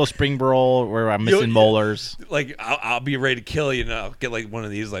 put your little spring roll where I'm missing molars. Like I'll be ready to kill you, and I'll get like one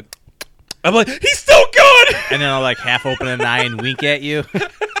of these. Like I'm like, he's still good. And then I'll like half open an eye and wink at you.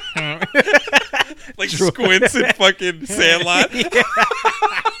 Like squints in fucking Sandlot.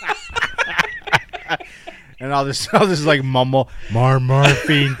 And I'll just like mumble, more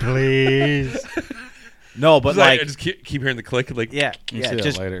morphine, please. No, but It's like I just keep hearing the click. Like yeah, see yeah. that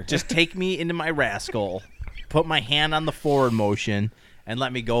Just later. just take me into my rascal, put my hand on the forward motion, and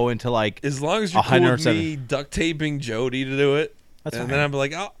let me go into like. as long as you're cool with 107. me duct taping Jody to do it, That's and fine. then I'm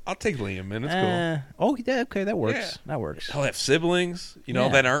like, I'll take Liam, man. It's cool. Oh, yeah, okay, that works. Yeah. That works. I'll have siblings, Yeah.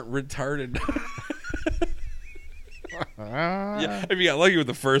 that aren't retarded. Yeah, I mean, I got lucky with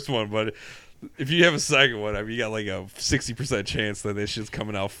the first one, but if you have a second one, I mean, you got like a 60% chance that this shit's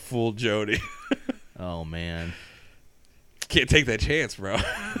coming out full Jody. Oh man, Can't take that chance, bro.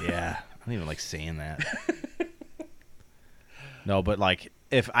 yeah. I don't even like saying that. No, but like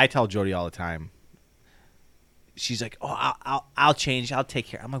if I tell Jody all the time, she's like, "Oh, I'll change. I'll take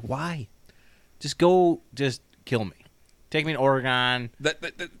care." I'm like, "Why? Just go. Just kill me. Take me to Oregon."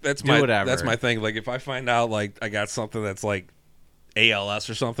 That's Do my whatever. That's my thing. Like if I find out like I got something that's like ALS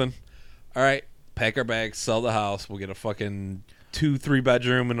or something, all right, pack our bags, sell the house. We'll get a fucking 2-3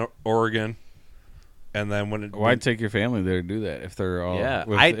 bedroom in Oregon, and then Why take your family there to do that if they're all Yeah,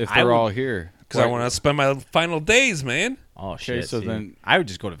 if I they're would- all here? because I want to spend my final days, man. Oh shit! so see. then- I would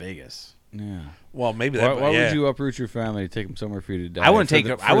just go to Vegas. Yeah. Well, maybe Why, that. why yeah. would you uproot your family to take them somewhere for you to die? I wouldn't for take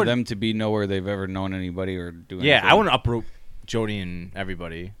the- them- I for would- them to be nowhere they've ever known anybody or do anything. Yeah, I wouldn't uproot Jody and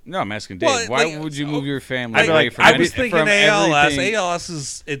everybody. No, I'm asking Dave. Well, why like, would you move your family I'd be away like- from I was any- thinking from ALS. everything? ALS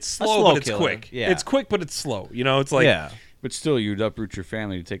is it's slow, slow but it's killer. quick. Yeah. It's quick, but it's slow. It's like yeah, But still, you'd uproot your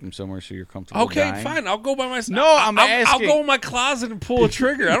family to take them somewhere so you're comfortable. okay, dying? fine. I'll go by myself. No, I'm I'll asking. go in my closet and pull a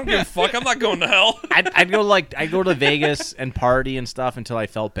trigger. I don't give a fuck. I'm not going to hell. I'd go to Vegas and party and stuff until I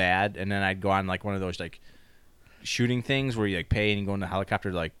felt bad, and then I'd go on like one of those like shooting things where you like pay and you go in the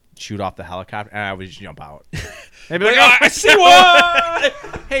helicopter to like shoot off the helicopter, and I would just jump out. They'd be like, Like, "Oh, I see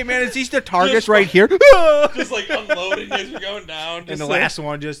one. hey man, is these the targets right here?" Just like unloading as you're going down. And Just the like- last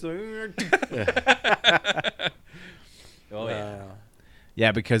one just. Oh yeah.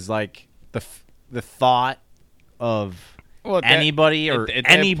 Yeah, because like the thought of Well, at that- anybody or at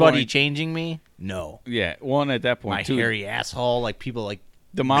that anybody point- changing me, no. Yeah, one at that point My too. hairy asshole, like people like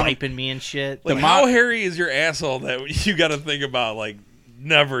The amount of- wiping me and shit. Like, The how mo- hairy is your asshole that you got to think about like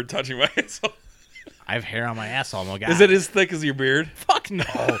never touching my asshole? I have hair on my asshole. Oh my God. Is it as thick as your beard? Fuck no.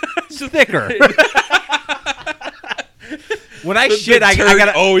 It's thicker. When I shit, I turd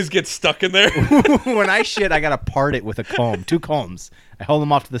gotta. always get stuck in there. When I shit, I gotta part it with a comb. 2 combs. I hold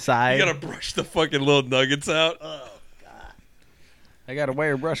them off to the side. You gotta brush the fucking little nuggets out. I got a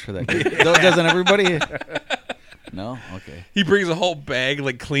wire brush for that. Doesn't everybody? No. Okay. He brings a whole bag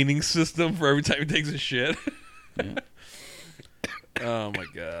like cleaning system for every time he takes a shit. Oh my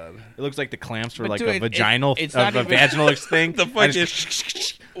god. It looks like the clamps for But like dude, a vaginal, it's not a even- vaginal thing. The I fucking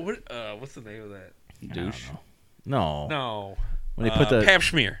just- what's the name of that? Douche. No. No. When they put the pap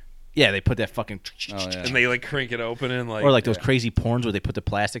smear, yeah, they put that fucking Oh, yeah. and they like crank it open and like or like those crazy porns where they put the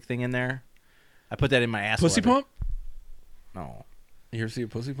plastic thing in there. I put that in my ass. pussy pump. No, You ever see a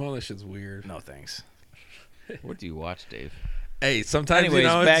pussy pump? That shit's weird. no thanks. What do you watch, Dave? Hey, sometimes Anyways,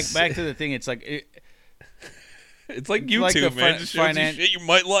 it's, back to the thing. It's like it's like it's YouTube, like the man. Just shows you shit you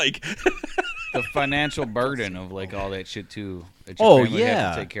might like. the financial burden of like all that shit too. That Oh, family would have yeah.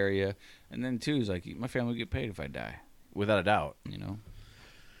 to take care of you, and then too is like my family would get paid if I die. Without a doubt. You know.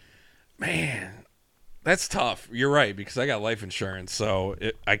 Man, that's tough. You're right because I got life insurance, so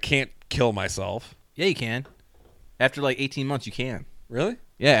I can't kill myself. Yeah, you can. After like 18 months, you can. Really?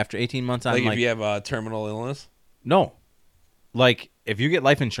 Yeah, after 18 months, I'm Like, like, if you have a terminal illness. no. Like if you get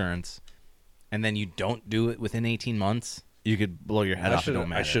life insurance, and then you don't do it within 18 months, you could blow your head off. It don't I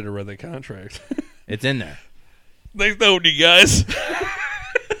matter. should have read the contract. It's in there. Thanks, knowing you guys.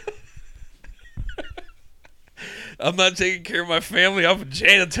 I'm not taking care of my family off of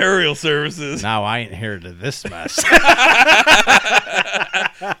janitorial services. Now I inherited this mess.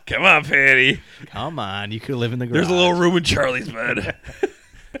 Come on, Patty. Come on, you could live in the garage. There's a little room in Charlie's bed.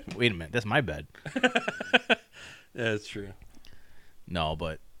 Wait a minute, that's my bed. Yeah, that's true. No,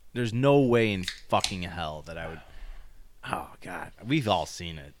 but there's no way in fucking hell that I would. Oh God, we've all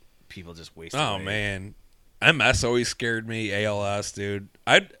seen it. people just waste. Oh away. man, MS always scared me. ALS, dude.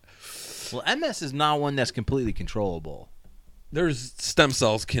 Well, MS is not one that's completely controllable. There's stem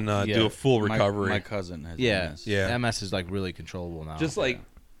cells can do a full recovery. My cousin has Yeah, MS. Yeah. MS is like really controllable now. Just like,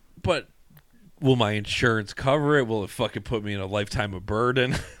 but will my insurance cover it? Will it fucking put me in a lifetime of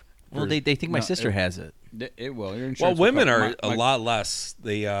burden? well, they think my No, sister has it. It will. Your Well, insurance will women cover- are a lot less.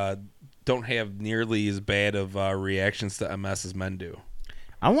 They don't have nearly as bad of reactions to MS as men do.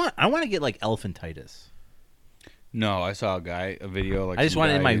 I want to get like elephantitis. No, I saw a video. Like I just some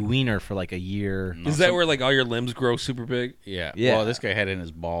want it in guy- my wiener for like a year. No, Is that some- where like all your limbs grow super big? Yeah. Yeah. Well, this guy had it in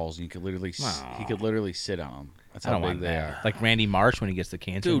his balls. You could literally, Aw. he could literally sit on them. That's I how don't big want they that. are. Like Randy Marsh when he gets the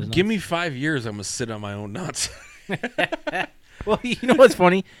cancer. in his Dude, give nuts. me 5 years. I'm gonna sit on my own nuts. Well, you know what's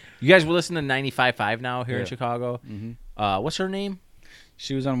funny? You guys will listen to 95.5 now here in Yeah. Chicago. Mhm. What's her name?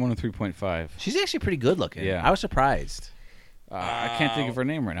 She was on 103.5. She's actually pretty good looking. Yeah. I was surprised. I can't think of her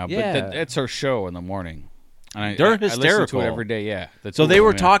name right now, Yeah. but that's her show in the morning. And They're I listen to hysterical. it every day. Yeah. That's So cool, they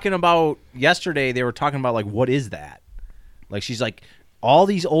were man. talking about yesterday. They were talking about like, what is that? Like she's like, all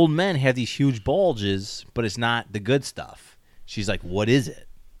these old men have these huge bulges, but it's not the good stuff. She's like, what is it?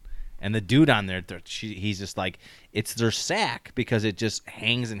 And the dude on there, he's just like, it's their sack because it just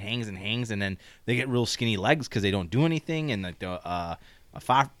hangs and hangs and hangs, and then they get real skinny legs because they don't do anything. And like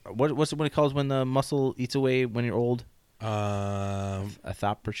what's it when it calls when the muscle eats away when you're old?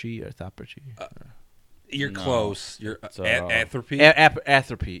 Athropathy or athropathy? You're No. close. You're atrophy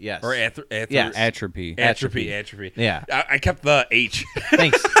Atrophy, yes. or Yes. Atrophy. atrophy. Yeah. I kept the H.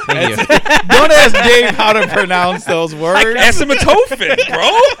 Thanks. Thank you. Don't ask Dave how to pronounce those words. Acetaminophen,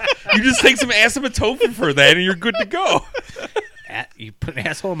 bro. You just take some acetaminophen for that, and you're good to go. You put an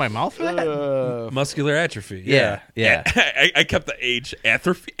asshole in my mouth for that? Muscular atrophy. Yeah. I kept the H.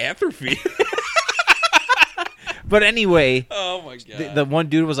 Atrophy. But anyway, Oh my god. the one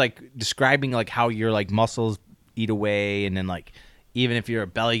dude was like describing like how your like muscles eat away, and then like even if your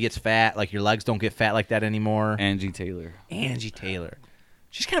belly gets fat, like your legs don't get fat like that anymore. Angie Taylor. Angie Taylor,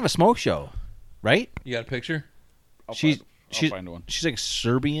 she's kind of a smoke show, right? You got a picture? I'll She's find one. she's like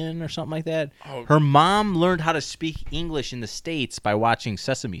Serbian or something like that. Oh. Her mom learned how to speak English in the States by watching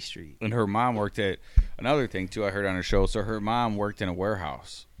Sesame Street. And her mom worked at another thing too. I heard on her show. So her mom worked in a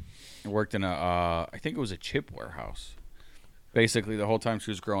warehouse. Worked in a, I think it was a chip warehouse. Basically, the whole time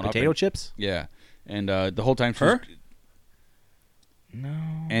she was growing up. Potato chips? Yeah, and the whole time she Her? was, No.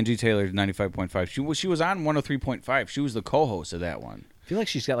 Angie Taylor 95.5. She was on 103.5. She was the co-host of that one. I feel like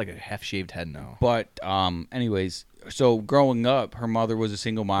she's got like a half shaved head now. But anyways, so growing up, her mother was a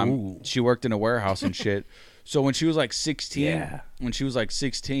single mom. Ooh. She worked in a warehouse and shit. So when she was like 16, Yeah.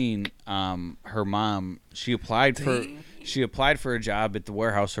 her mom, she applied for a job at the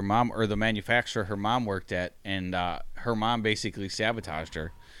warehouse her mom, or the manufacturer her mom worked at, and her mom basically sabotaged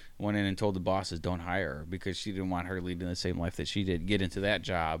her. Went in and told the bosses don't hire her because she didn't want her leading the same life that she did. Get into that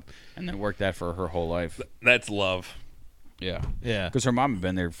job and then work that for her whole life. That's love. Yeah, Yeah. because her mom had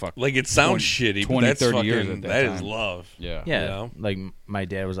been there Like it sounds shitty, 20, but that's 30 fucking, years at that that is time. love. Yeah, Yeah. You know? Like my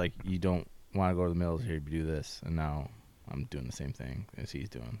dad was like, you don't want to go to the military, but do this. And now I'm doing the same thing as he's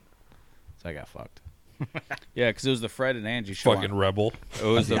doing. So I got fucked. yeah. Because it was the Fred and Angie show. Fucking rebel. It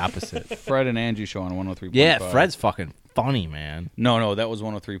was The the opposite. Fred and Angie show on 103.5. Yeah, Fred's fucking funny, man. No, that was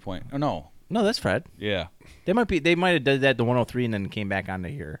 103. Oh no, No, that's Fred. yeah, They might have done that to 103 and then came back onto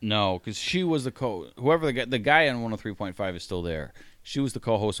here. no, because she was whoever the guy on 103.5 is still there. She was the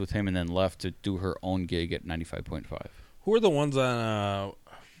co-host with him and then left to do her own gig at 95.5. Who are the ones on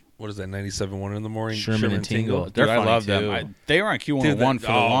what is that, 97.1 in the morning? Sherman and Tingle. Dude, They're I funny, love too. them. They were on Q101 Dude, for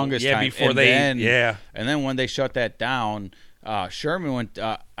the longest yeah, time. before and they then, yeah. And then when they shut that down, Sherman went.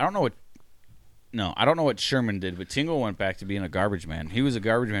 I don't know what Sherman did, but Tingle went back to being a garbage man. He was a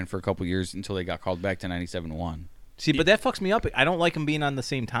garbage man for a couple years until they got called back to 97.1. See, but that fucks me up. I don't like them being on the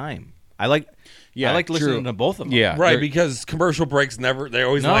same time. I like listening true. to both of them. Yeah, Right, they're- because commercial breaks they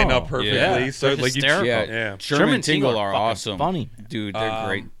always No. line up perfectly. Yeah. So They're like hysterical. yeah. Sherman and Tingle are fucking awesome. funny. Dude, they're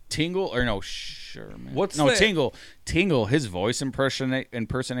great. Tingle or no Sherman? What's no that- Tingle? His voice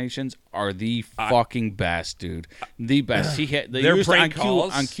impersonations are the fucking best, dude. The best. He had they Their used to, prank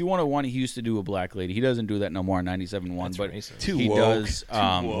calls? on Q101. He used to do a black lady. He doesn't do that no more on 97.1. But racist. Too he woke. does. Too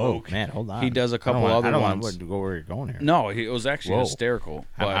woke. Oh, man, hold on. He does a couple I other don't ones. want to go where you're going here. No, it was actually Whoa. hysterical.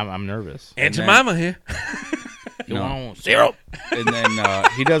 But I'm nervous. Aunt then- Jemima here. no. Zero. And then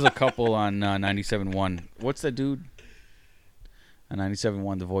he does a couple on 97.1. What's that dude? On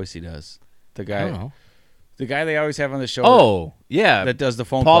 97.1, the voice he does. The I guy. don't know. The guy they always have on the show. Oh, yeah. that does the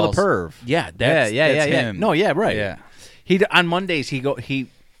phone Paul calls. the Perv. Yeah, that's yeah. him. No, yeah, right. Yeah. He on Mondays he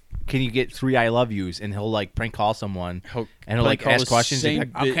can you get 3 I love yous? And he'll like prank call someone and he'll like call ask the questions. And same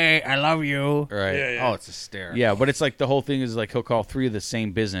be like, bit- okay, I love you. Right. Yeah. Oh, it's hysterical. Yeah, but it's like the whole thing is like he'll call 3 of the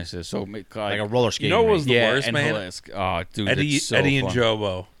same businesses. So Like a roller skating. You know what was rink. the worst, and man? he'll ask, oh, dude, Eddie, it's so Eddie and fun.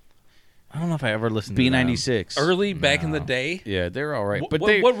 Jobo. I don't know if I ever listened to them. B96. Early back in the day, Yeah, they're all right. Wh- But what-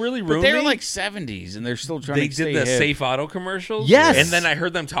 they what really but ruined they're me? like 70s and they're still trying they to stay did the hip. Safe Auto commercials. Yes. And then I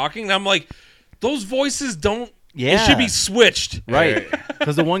heard them talking, and I'm like, those voices don't. Yeah. It should be switched. Right.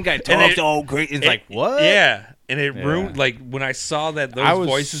 Because the one guy talks so great. It's like, what? Yeah. And it Yeah. ruined, like, when I saw that I those was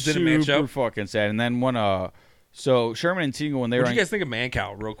voices didn't match super up. fucking sad. And then when so Sherman and Tingle when they What were do you guys think of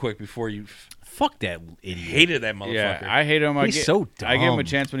Mancow, real quick, before you Fuck that idiot. hated that motherfucker? yeah, I hate him. He's so I gave him a dumb.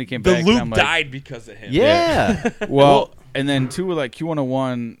 chance when he came the back. and loop I'm like, died because of him. Yeah. Well, and then too with like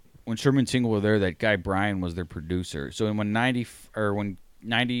Q101 when Sherman and Tingle were there, that guy Brian was their producer. So when 90 or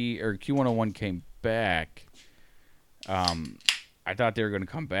Q101 came back, I thought they were going to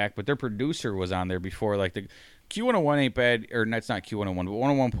come back, but their producer was on there before. Like the Q101 ain't bad, or that's not Q101,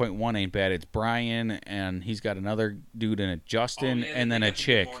 but 101.1 ain't bad. It's Brian, and he's got another dude in it, Justin, and then a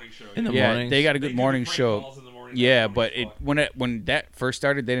chick. In the Yeah, mornings. they got a good morning show. Yeah, but when that first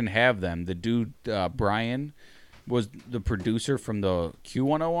started, they didn't have them. The dude Brian was the producer from the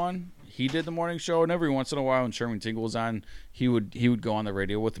Q101. He did the morning show, and every once in a while, when Sherman Tingle was on, he would go on the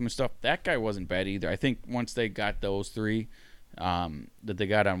radio with him and stuff. That guy wasn't bad either. I think once they got those 3 that they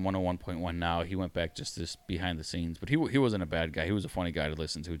got on 101.1 now, he went back just this behind the scenes. But he wasn't a bad guy. He was a funny guy to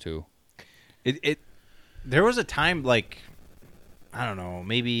listen to too. There was a time, like, I don't know,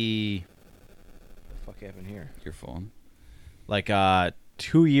 maybe. What the fuck happened here? Your phone. Like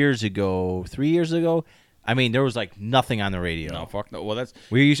 2 years ago, 3 years ago. I mean, there was like nothing on the radio. No, fuck no. Well, that's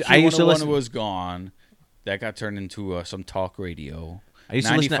I used to listen. was gone. That got turned into some talk radio. I used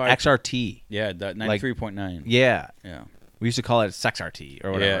to listen to 95 XRT. Yeah, that 93.9. Yeah, Yeah. we used to call it Sex RT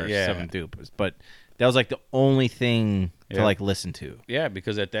or whatever. Yeah. 7 Dupes. But that was like the only thing to Yeah. like listen to. Yeah,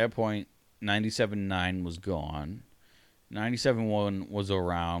 because at that point, 97.9 was gone. 97.1 was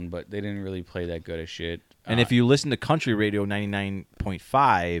around, but they didn't really play that good of shit. And if you listen to country radio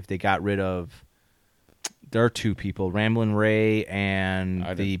 99.5, they got rid of. There are 2 people, Ramblin' Ray and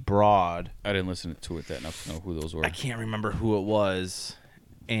I the Broad. I didn't listen to it that enough to know who those were. I can't remember who it was,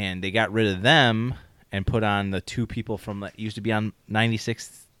 and they got rid of them and put on the 2 people from that used to be on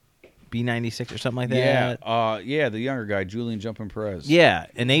 96, B96 or something like that. Yeah, the younger guy, Julian Jumpin' Perez. Yeah,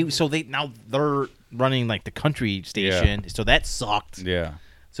 and now they're running like the country station, so that sucked. Yeah.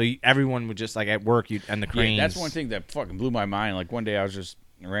 So everyone would just like at work, you and the cranes. Yeah, that's one thing that fucking blew my mind. Like one day I was just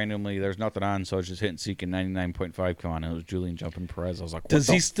randomly, there's nothing on, so I was just hitting Seek and 99.5 come on, and it was Julian Jumpin' Perez. I was like, what Does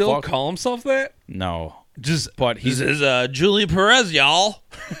the he still fuck? call himself that? No. Just, But he's this is Julian Perez, y'all.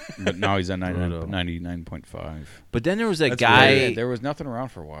 but now he's on 99.5. But then there was a That's guy. weird. There was nothing around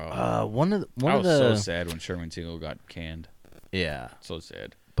for a while. One of I was the so sad when Sherman Tingle got canned. yeah, So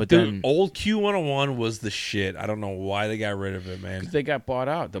sad. but Dude, then old Q101 was the shit. I don't know why they got rid of it, man. 'Cause they got bought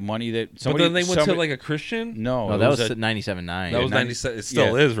out. The money that But somebody, then they went to somebody- like a Christian. no, no, it that was a- 97.9. That was 97. It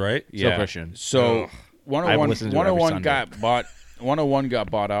still is, right? Still Christian. So Ugh. 101, listened to it every 101 Sunday. got bought. 101 got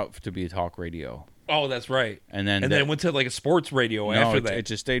bought out to be a talk radio, Oh, that's right. and then And then it went to like a sports radio after it, that. it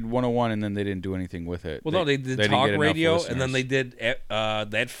just stayed 101, and then they didn't do anything with it. Well, no, they did didn't talk get enough radio, and then listeners. they did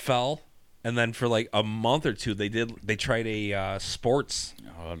that fell, and then for like a month or two, they tried a sports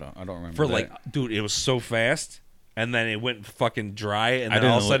Oh, I don't remember for that. like, dude, it was so fast, and then it went fucking dry, and I then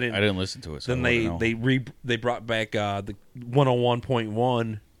didn't all of a sudden, I didn't listen to it. So then I wouldn't know. they brought back the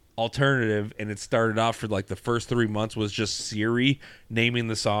 101.1 alternative, and it started off for like the first 3 months was just Siri naming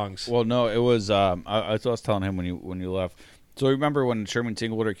the songs. Well, no, it was. I was telling him when you left. So remember when Sherman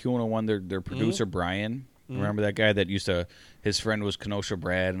Tingle at Q101, their producer Brian. Remember that guy that used to? His friend was Kenosha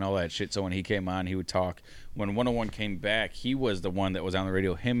Brad and all that shit. So when he came on, he would talk. When 101 came back, he was the one that was on the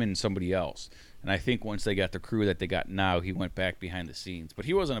radio. Him and somebody else. And I think once they got the crew that they got now, he went back behind the scenes. But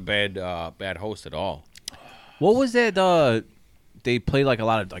he wasn't a bad host at all. What was that? They played like a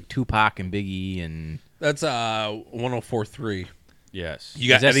lot of like Tupac and Biggie and That's 104.3. Yes. You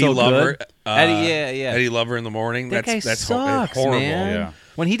got Is that Eddie so Lover. good? Eddie, yeah. Eddie Lover in the morning. That guy that's sucks, horrible. man. Yeah.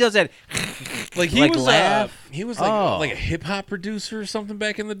 When he does that, Like he Like was laugh? he was Oh. like a hip hop producer or something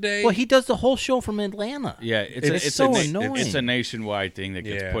back in the day. well, he does the whole show from Atlanta. Yeah, It's so annoying. It's a nationwide thing that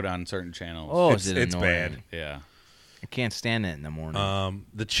gets Yeah. put on certain channels. Oh, It's- is it it's annoying? bad. Yeah. I can't stand it in the morning.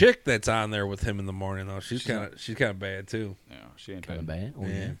 The chick that's on there with him in the morning though, she's kind of bad too. Yeah, she ain't Kind of bad. bad. Oh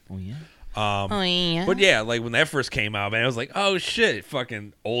yeah. Oh yeah. Oh yeah. But yeah, like when that first came out, man, I was like, oh shit,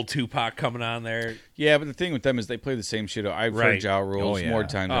 fucking old Tupac coming on there. Yeah, but the thing with them is they play the same shit. I've Right. heard Ja Rules Oh, yeah. more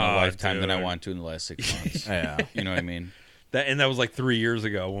times in a Oh, lifetime than I dude. want to in the last 6 months. Yeah. You know what I mean? That was like 3 years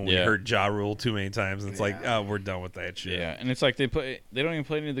ago when we Yeah. heard Ja Rule too many times. And it's like, oh, we're done with that shit. Yeah, and it's like they don't even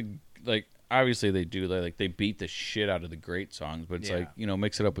play any of the like. Obviously they do. They beat the shit out of the great songs, but it's Yeah. like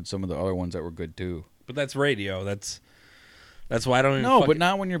mix it up with some of the other ones that were good too. But that's radio. That's why I don't even. No, fucking, but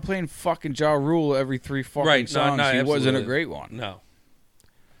not when you're playing fucking Ja Rule every 3 fucking Right, no, songs. no, he wasn't a absolutely. great one. No.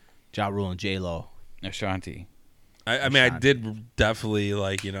 Ja Rule and J-Lo. Ashanti. I mean, I Ashanti. did definitely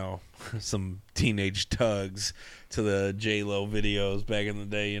like some teenage tugs to the J Lo videos back in the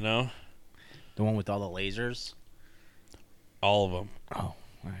day. The one with all the lasers. All of them. Oh, all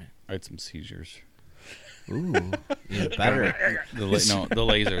right. I had some seizures. Ooh, yeah, better. The lasers. The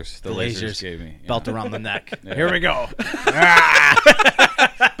lasers lasers. gave me. Yeah. Belt around the neck. Yeah. Here we go.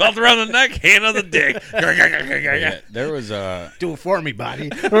 Belt around the neck, hand on the dick. Yeah, there was Do it for me, buddy.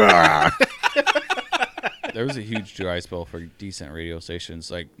 there was a huge dry spell for decent radio stations.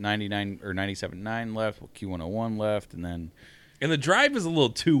 Like 99 or 97.9 left, Q101 left, and then And the drive is a little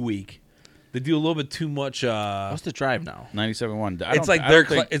too weak. They do a little bit too much. What's the drive now? 97.1. It's like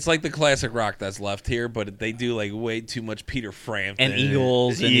it's like the classic rock that's left here, but they do like way too much Peter Frampton And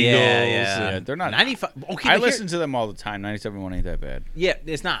Eagles. And Eagles. Yeah, they're not. 95. Okay, I but listen to them all the time. 97.1 ain't that bad. Yeah,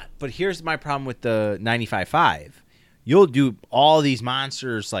 it's not. But here's my problem with the 95.5. You'll do all these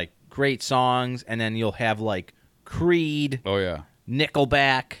monsters, like great songs, and then you'll have like Creed, Oh yeah.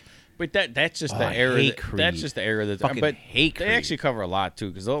 Nickelback. But that's just Oh, the I era. hate That's Creed. just the era that. Fucking But hate they Creed. actually cover a lot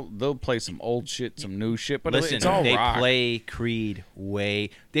too, because they'll play some old shit, some new shit. But Listen, it's all they rock. play Creed way.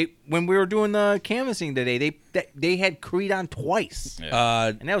 When we were doing the canvassing today, they had Creed on twice, Yeah.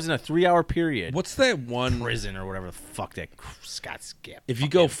 and that was in a 3-hour period. What's that one? Prison or whatever the fuck that Scott skipped. If you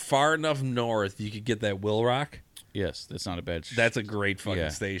go far enough north, you could get that Will Rock. Yes, that's not a bad. That's a great fucking Yeah.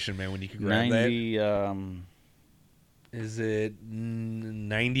 station, man. When you can grab 90. that. Is it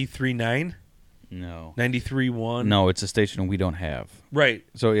 93.9? No. 93.1? No, it's a station we don't have. Right.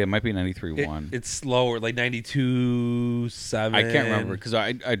 So yeah, it might be 93.1. It's slower, like 92.7. I can't remember because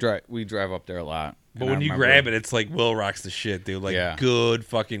I drive. We drive up there a lot. But when you grab it, it's like Will Rock's the shit, dude. Like Yeah. good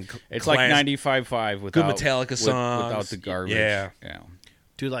fucking. it's like 95.5 without Metallica songs. without the garbage. Yeah.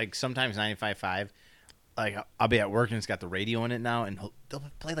 Dude, like sometimes 95.5, like I'll be at work and it's got the radio in it now, and they'll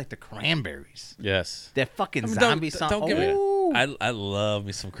play like the Cranberries. Yes. That fucking I mean, zombie song. Don't get me. Ooh. I love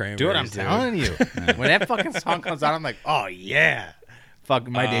me some Cranberries. Dude, I'm telling you, when that fucking song comes out, I'm like, oh yeah. Fuck,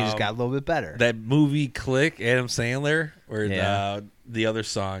 my day just got a little bit better. That movie Click, Adam Sandler, or Yeah. the other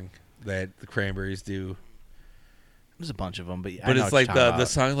song that the Cranberries do. There's a bunch of them, but But it's like the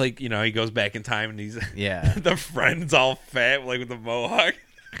song, like, he goes back in time and he's Yeah. the friend's all fat, like with the mohawk.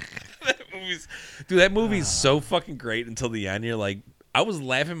 That movie's so fucking great until the end. You're like, I was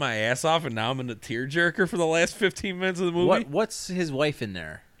laughing my ass off, and now I'm in a tearjerker for the last 15 minutes of the movie. What's his wife in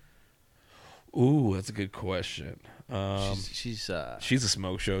there? Ooh, that's a good question. She's She's a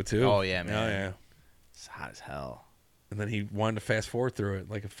smoke show too. Oh, yeah, man. Oh yeah. it's hot as hell. And then he wanted to fast forward through it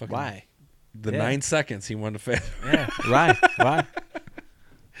like a fucking. Why? The Yeah. 9 seconds he wanted to fast. Yeah, right. Why?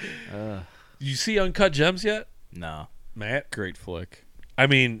 Did you see Uncut Gems yet, No. Matt? Great flick. I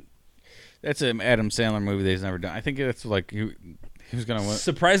mean, That's an Adam Sandler movie that he's never done. I think that's like he was gonna win.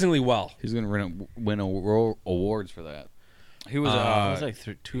 surprisingly well. He's gonna win awards for that. He was. It was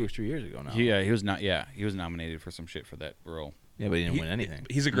like 2 or 3 years ago now. Yeah, he was not. Yeah, he was nominated for some shit for that role. Yeah, but he didn't win anything.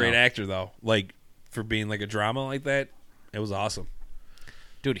 He's a great No. actor though. Like for being like a drama like that, it was awesome.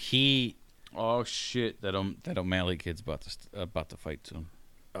 Dude, he. Oh shit! That O'Malley kid's about to fight soon.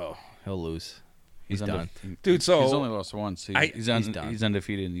 Oh, he'll lose. He's He's done. Dude, so he's only lost once. He's done. He's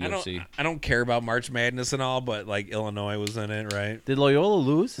undefeated in the UFC. I don't care about March Madness and all, but like Illinois was in it, right? Did Loyola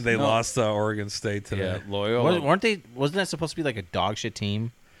lose? They No. lost to Oregon State today. Yeah, Loyola. Weren't they? Wasn't that supposed to be like a dog shit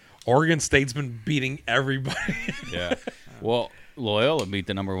team? Oregon State's been beating everybody. Yeah. Well, Loyola beat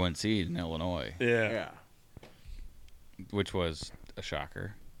the number 1 seed in Illinois, which was a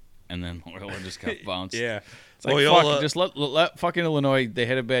shocker. And then Loyola just got bounced. Yeah. It's like, Loyola- fuck, just let fucking Illinois. They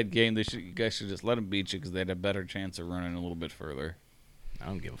had a bad game. You guys should just let them beat you because they had a better chance of running a little bit further. I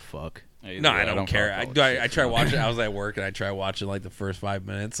don't give a fuck. No, I don't care. follow I college try shit. watching. I was at work and I tried watching like the first 5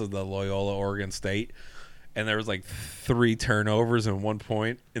 minutes of the Loyola Oregon State, and there was like 3 turnovers and 1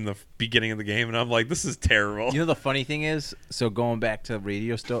 point in the beginning of the game, and I'm like, this is terrible. You know the funny thing is, so going back to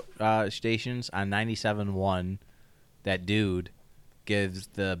radio stations on 97.1, that dude gives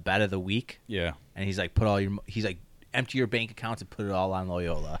the bet of the week, Yeah. and he's like, empty your bank accounts and put it all on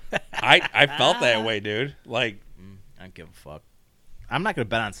Loyola. I felt that way, dude. Like, I don't give a fuck. I'm not gonna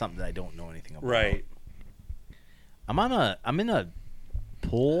bet on something that I don't know anything about. right. I'm in a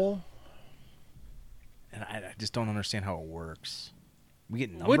pool, and I just don't understand how it works. We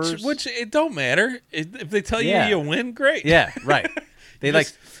get numbers. Which it don't matter. If they tell Yeah. you win, great. Yeah, right. They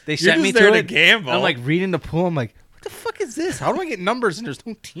Just- they you're sent me just there to to it. gamble. I'm like reading the pool. I'm like, what the fuck is this? How do I get numbers and there's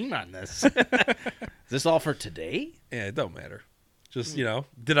no team on this? Is this all for today? Yeah, it don't matter. Just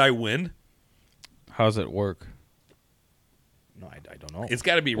did I win? How's it work? No, I don't know. It's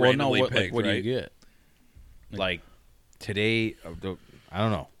got to be Well, no, randomly what, picked, what right? do you get? like today. I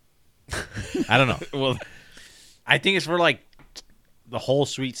don't know. I don't know. Well, I think it's for like the whole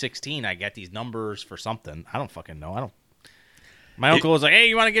Sweet 16. I get these numbers for something. I don't fucking know. I don't. My uncle was like, "Hey,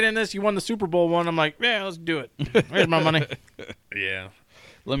 you want to get in this? You won the Super Bowl one." I'm like, "Yeah, let's do it. Here's my money." Yeah.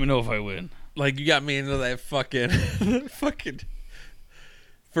 let me know if I win. Like you got me into that fucking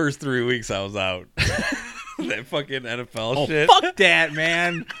first 3 weeks I was out. That fucking NFL Oh, shit. fuck that,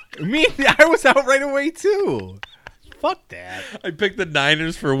 man. I was out right away too. Fuck that. I picked the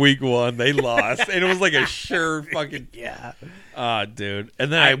Niners for week 1. They lost, and it was like a sure fucking Yeah. dude.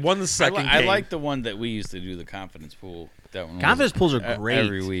 And then I won the second. I game. like the one that we used to do, the confidence pool. That one. was Confidence pools are great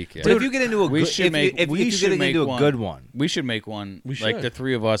every week. Yeah. But if you get into a we good, should if make. you, if we you should get make into one. a good one, We should make one. We like should. the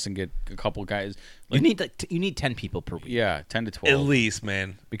 3 of us and get a couple guys. you Like, need you need 10 people per week. yeah, 10 to 12 at least,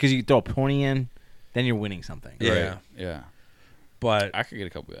 man. Because you throw a pony in, then you're winning something. Yeah. Right. Yeah. But I could get a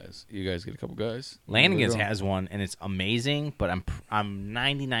couple guys. You guys get a couple guys. Lanigan's There we go. has one, and it's amazing. But I'm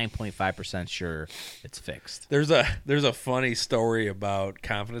 99.5% sure it's fixed. there's a funny story about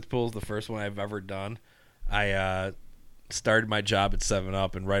confidence pools. The first one I've ever done. I started my job at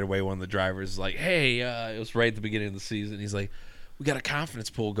 7-Up, and right away one of the drivers is like, "Hey," it was right at the beginning of the season. He's like, "We got a confidence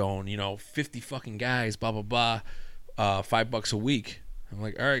pool going. 50 fucking guys. Blah blah blah. $5 a week." I'm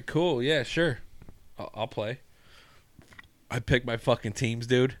like, "All right, cool. Yeah, sure. I'll play." I pick my fucking teams,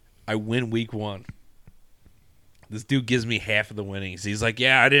 dude. I win week 1. This dude gives me half of the winnings. He's like,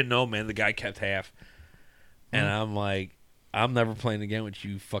 "Yeah, I didn't know, man. The guy kept half." And I'm like, "I'm never playing again with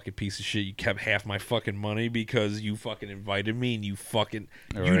you, fucking piece of shit. You kept half my fucking money because you fucking invited me, and you Right.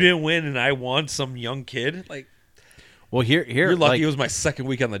 didn't win, and I won." Some young kid. Like, Well, here you're lucky like, it was my second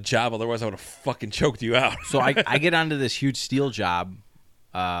week on the job. Otherwise, I would have fucking choked you out. So I get onto this huge steel job.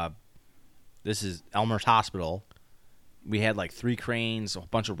 This is Elmer's Hospital. We had like 3 cranes, a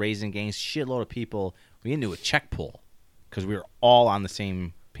bunch of raising gangs, shitload of people. We get into a check pull because we were all on the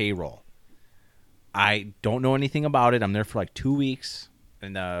same payroll. I don't know anything about it. I'm there for like 2 weeks,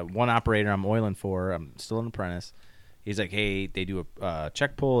 and one operator I'm oiling for, I'm still an apprentice. He's like, "Hey, they do a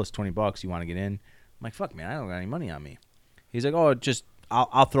check pull. It's $20. You want to get in?" I'm like, "Fuck, man, I don't got any money on me." He's like, "Oh, just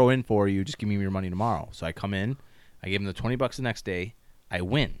I'll throw in for you. Just give me your money tomorrow." So I come in, I give him the $20 the next day. I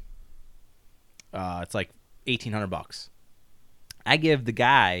win. It's like $1,800. I give the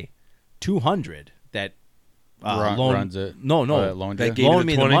guy $200 that runs it. No, loaned That you? gave you loaned the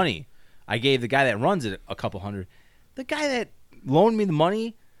me the 20? money. I gave the guy that runs it a couple hundred. The guy that loaned me the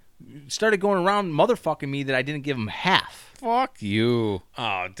money started going around motherfucking me that I didn't give him half. Fuck you.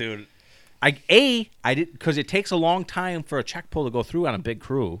 Oh, dude. I did because it takes a long time for a check pull to go through on a big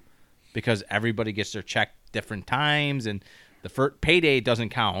crew because everybody gets their check different times and the first payday doesn't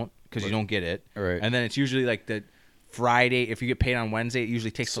count because you don't get it. Right. And then it's usually like the Friday. If you get paid on Wednesday, it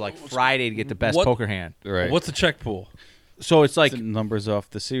usually takes till like Friday to get the best What- poker hand. Right. What's a check pool? So it's like the numbers off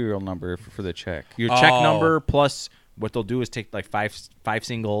the serial number for the check? your check Oh. number plus what they'll do is take like five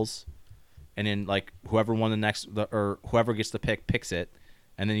singles, and then like whoever won the next or whoever gets the pick picks it,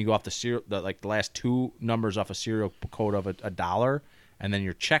 and then you go off the serial the last 2 numbers off a serial code of a dollar, and then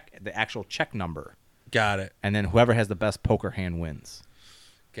your check the actual check number, Got it. and then whoever has the best poker hand wins.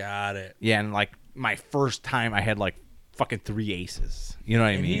 Got it. Yeah, and like my first time I had like fucking 3 aces. You know what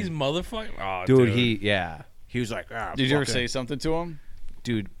I And mean? he's motherfucking. Oh, dude, he was like, Did you ever fucking- say something to him?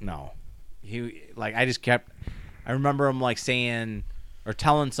 dude, no. He like I just kept. I remember him like saying or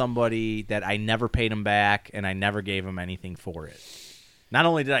telling somebody that I never paid him back and I never gave him anything for it. Not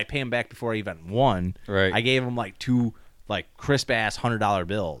only did I pay him back before I even won, Right. I gave him like 2 like crisp ass $100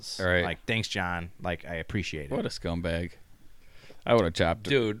 bills. Right. Like, thanks, John. Like, I appreciate it. What a scumbag. I would have chopped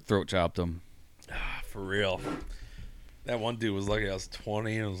him. Dude. Throat chopped him. For real. That one dude was lucky I was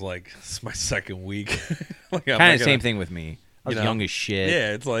 20 and it was like, this is my second week. Like, I'm Kind not of the same gonna- thing with me. I was you know, young as shit.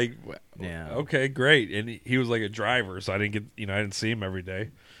 Yeah, it's like, Yeah. okay, great. And he was like a driver, so I didn't get, I didn't see him every day.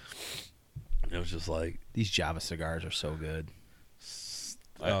 It was just like, These Java cigars are so good.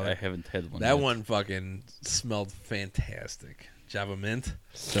 I haven't had one. that yet. one fucking smelled fantastic. Java Mint.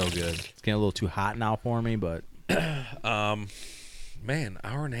 So good. It's getting a little too hot now for me, but Man,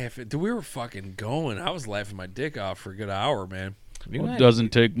 hour and a half. Dude, we were fucking going. I was laughing my dick off for a good hour, man. Well, it doesn't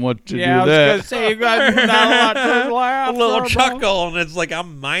take much to yeah, I do was that. gonna say you got not a lot to A laugh little about. chuckle, and it's like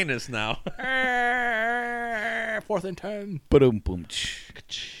I'm minus now. 4th and 10. Boom, boom.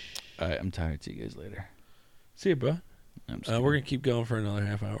 All right, I'm tired. See you guys later. See you, bro. I'm We're gonna keep going for another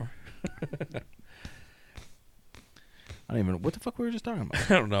half hour. I don't even know what the fuck we were just talking about.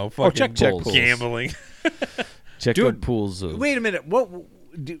 I don't know. Fucking check pools. gambling. check Dude, out pools. Wait a minute.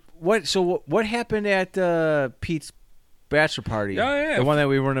 What happened at Pete's bachelor party? Oh, yeah. The one that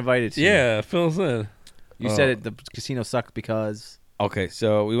we weren't invited to. Yeah, fill us in. You said the casino sucked because. Okay,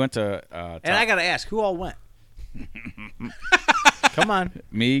 so we went to And I gotta ask, who all went? Come on.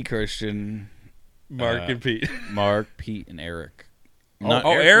 me, Christian, Mark and Pete. Mark, Pete, and Eric.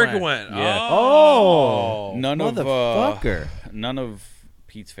 Eric went. Yeah. Oh, None motherfucker. None of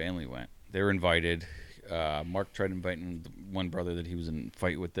Pete's family went. They were invited. Mark tried inviting one brother that he was in a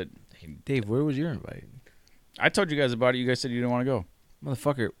fight with. Dave, where was your invite? I told you guys about it. You guys said you didn't want to go.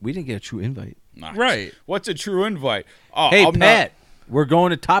 Motherfucker, we didn't get a true invite. Nah. Right. What's a true invite? Oh, Hey, I'm Pat, we're going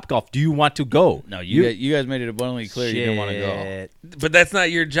to Topgolf. Do you want to go? No, you guys made it abundantly clear you didn't want to go. Shit. But that's not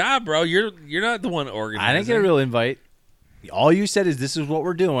your job, bro. You're not the one organizing. I didn't get a real invite. All you said is this is what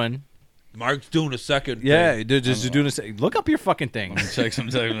we're doing. Mark's doing a second. Yeah, thing. they're just doing this. Look up your fucking thing. Check some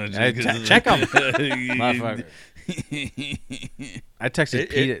time. Check them. Motherfucker. I texted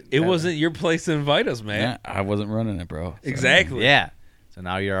Pete. It wasn't your place to invite us, man. Yeah, I wasn't running it, bro. So- Exactly. Yeah. So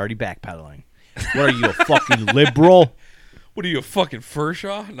now you're already backpedaling. What are you, a fucking liberal? What are you, a fucking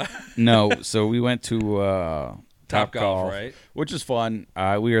Furshaw? No, so we went to Topgolf, right? which is fun.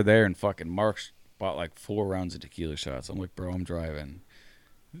 We were there and fucking Mark bought like 4 rounds of tequila shots. I'm like, bro, I'm driving.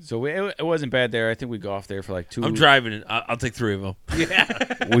 So it wasn't bad there. I think we golfed there for like 2. I'm driving it. I'll take 3 of them.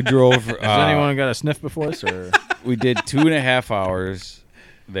 We drove. Has anyone got a sniff before us? Or? We did 2.5 hours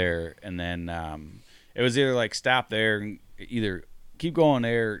there, and then it was either like stop there and either keep going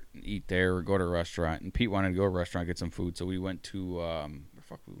there, eat there, or go to a restaurant. And Pete wanted to go to a restaurant, get some food, so we went to where the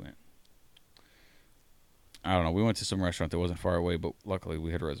fuck we went. I don't know. We went to some restaurant that wasn't far away, but luckily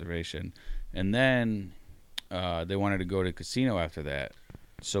we had a reservation. And then they wanted to go to a casino after that.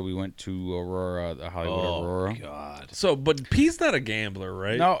 So we went to Aurora, the Hollywood Aurora. God. So, but Pete's not a gambler,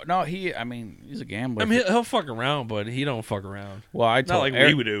 right? No, he's a gambler. I mean, he'll fuck around, but he don't fuck around. Well, I Not told like Eric,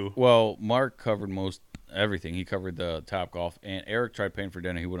 we would do. Well, Mark covered most everything. He covered the Topgolf, and Eric tried paying for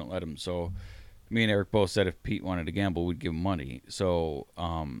dinner. He wouldn't let him. So me and Eric both said if Pete wanted to gamble, we'd give him money. So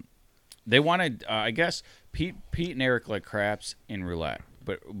they wanted, I guess, Pete and Eric like craps and roulette.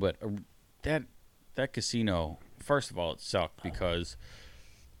 But that casino, first of all, it sucked because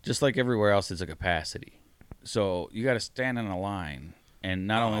just like everywhere else, it's a capacity. So you got to stand in a line. And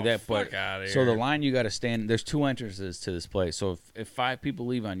not only that, but so the line you got to stand. There's 2 entrances to this place. So if 5 people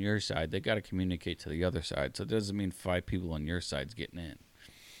leave on your side, they got to communicate to the other side. So it doesn't mean 5 people on your side's getting in.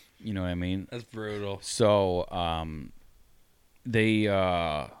 You know what I mean? That's brutal. So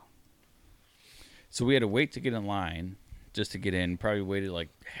so we had to wait to get in line just to get in. Probably waited like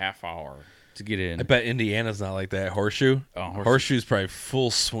half hour to get in. I bet Indiana's not like that. Horseshoe? Horseshoe. Horseshoe's probably full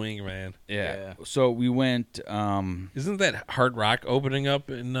swing, man. Yeah. So we went. Isn't that Hard Rock opening up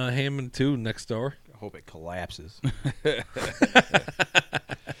in Hammond, too, next door? I hope it collapses.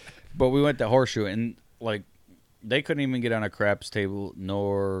 But we went to Horseshoe, and like they couldn't even get on a craps table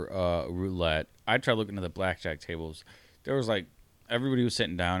nor roulette. I tried looking at the blackjack tables. There was like everybody was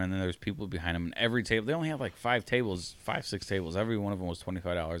sitting down, and then there was people behind them. And every table, they only had like 6 tables. Every one of them was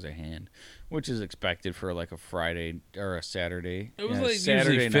 $25 a hand, which is expected for like a Friday or a Saturday. It was Yeah, like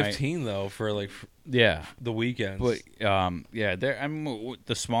Saturday usually night. 15 though for like Yeah, the weekends. but yeah,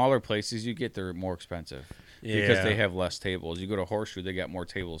 the smaller places you get, they're more expensive because Yeah. they have less tables. You go to Horseshoe, they got more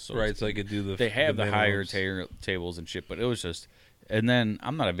tables, so right, so I could do the. they have the higher minimums. tables and shit. But it was just, and then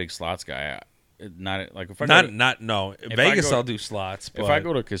I'm not a big slots guy. Not like if I No. I Vegas, go- I'll do slots. But if I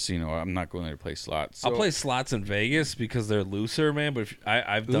go to a casino, I'm not going there to play slots. I'll So- play slots in Vegas because they're looser, man. But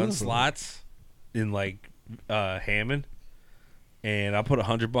I've done Ooh. slots in like Hammond, and I'll put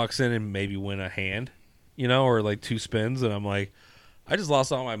 $100 in and maybe win a hand, or like 2 spins, and I'm like, I just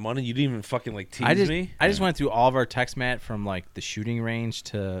lost all my money. You didn't even fucking like tease me. I just went through all of our text, Matt, from like the shooting range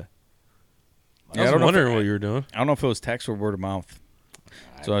to. Yeah, I I was don't know if wondering what you were doing. I don't know if it was text or word of mouth.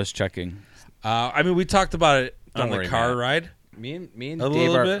 So I was checking. I mean, we talked about it Don't on the worry, car Matt. ride, Me and A Dave,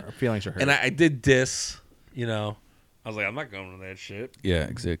 little our bit. feelings are hurt. and I did diss. I was like, I'm not going to that shit. Yeah,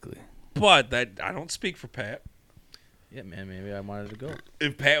 exactly. But that I don't speak for Pat. yeah, man, maybe I wanted to go.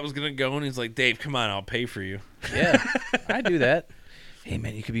 If Pat was gonna go and he's like, Dave, come on, I'll pay for you. Yeah, I do that. Hey,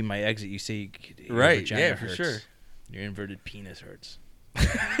 man, you could be my exit. You say your Right, vagina yeah, for hurts. sure. Your inverted penis hurts.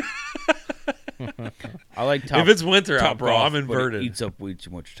 I like If it's winter out, bro, Topgolf, I'm but it inverted. eats up way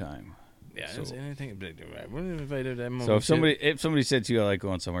too much time. Yeah, I So- didn't say anything. But So if somebody said to you, "I like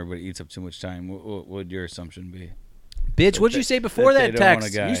going somewhere," but it eats up too much time, what would your assumption be? bitch, what'd you say before that they that don't want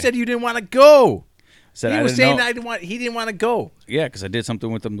text? a guy. You said you didn't want to go. Said He I was didn't saying know. I didn't want. He didn't want to go. Yeah, because I did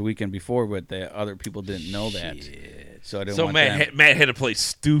something with them the weekend before, but the other people didn't know that. So I didn't So want them. Matt had to play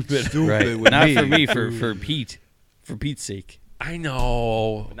stupid. Right. with Not me. for me, for Pete. For Pete's sake. I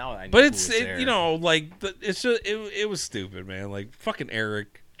know. But now I know But who it's was there. you know like it's just it was stupid, man. Like fucking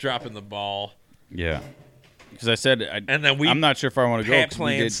Eric dropping the ball, Yeah. Because I said, and then I'm not sure if I want to go. Pat 'Cause we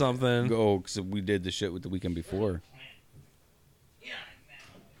playing did something. go because we did the shit with the weekend before.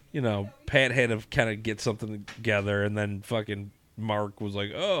 You know, Pat had to kind of get something together, and then fucking Mark was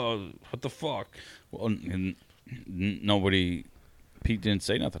like, "Oh, what the fuck." Well, nobody. Pete didn't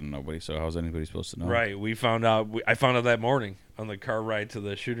say nothing to nobody, so how's anybody supposed to know? Right. We found out. I found out that morning on the car ride to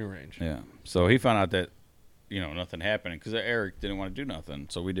the shooting range. Yeah. So he found out that, nothing happening because Eric didn't want to do nothing.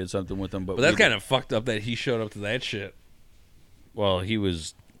 So we did something with him. But But that's kind of fucked up that he showed up to that shit. Well,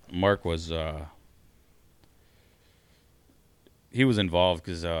 Mark was. He was involved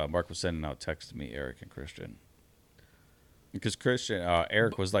because Mark was sending out texts to me, Eric and Christian. Because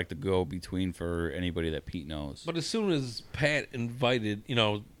Eric was like the go-between for anybody that Pete knows. But as soon as Pat invited,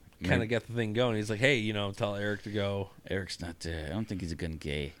 kind of got the thing going, he's like, "Hey, tell Eric to go." Eric's not. I don't think he's a gun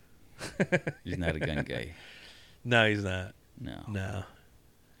gay. He's not a gun gay. No, he's not. No. No.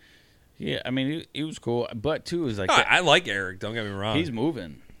 Yeah, I mean he was cool, but too is like No, I like Eric. Don't get me wrong. he's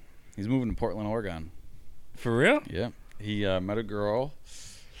moving. He's moving to Portland, Oregon. for real. Yeah, he met a girl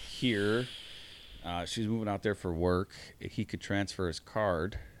here. She's moving out there for work. He could transfer his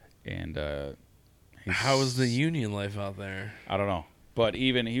card, and How is the union life out there? I don't know, but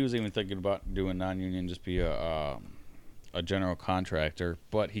he was even thinking about doing non-union, just be a general contractor.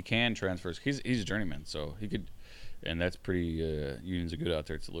 But he can transfer. He's a journeyman, so he could, and that's pretty. Unions are good out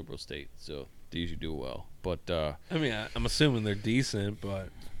there. It's a liberal state, so they usually do well. But I mean, I'm assuming they're decent, but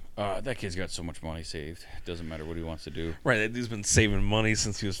that kid's got so much money saved. It doesn't matter what he wants to do. right, that dude's been saving money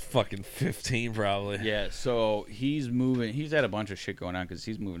since he was fucking 15, probably. Yeah, so he's moving. He's had a bunch of shit going on because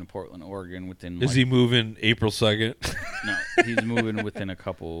he's moving to Portland, Oregon within. Is he moving April 2nd? No, he's moving within a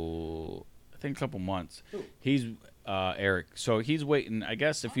couple months. He's Eric. So he's waiting. I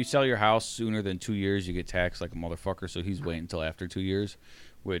guess if you sell your house sooner than 2 years, you get taxed like a motherfucker. So he's waiting until after 2 years,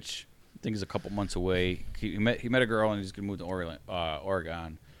 which I think is a couple months away. He met a girl and he's gonna move to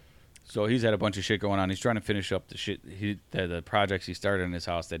Oregon. So he's had a bunch of shit going on. He's trying to finish up the shit the projects he started in his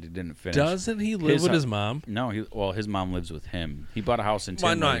house that he didn't finish. Doesn't he live with his mom? No, his mom lives with him. He bought a house in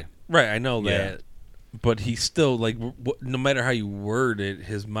Why Tinley. not? Right, I know Yeah. that. But he's still, like, no matter how you word it,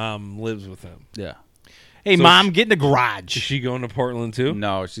 his mom lives with him. Yeah. Hey, So Mom, she- get in the Is garage. she going to Portland, too?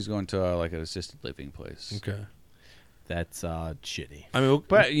 No, she's going to like an assisted living place. Okay. That's shitty. I mean,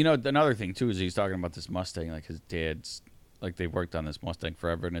 But another thing too is he's talking about this Mustang. Like his dad's, like they worked on this Mustang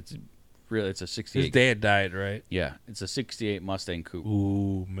forever, and it's a 68. his dad died, right? Yeah, it's a 68 Mustang coupe.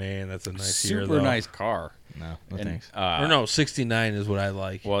 Ooh, man, that's a nice year, Super though. nice car. No, And, thanks. Or no, 69 is what I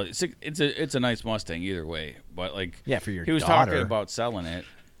like. Well, it's a nice Mustang either way. But like Yeah, for your he was daughter. talking about selling it.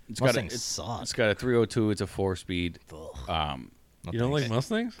 Mustangs It's suck. got a 302. It's a 4-speed. No You don't like thanks.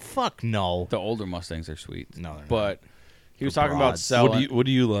 Mustangs? Fuck no. The older Mustangs are sweet. No, they're But he was They're talking about broads. selling. What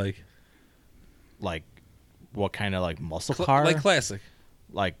do you like? Like, what kind of like muscle car? Like classic.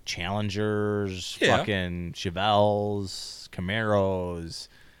 Like Challengers, Yeah. fucking Chevelles, Camaros,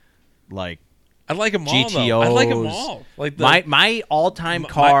 like I like them all, though. I like them GTOs. all. Like the, my all-time my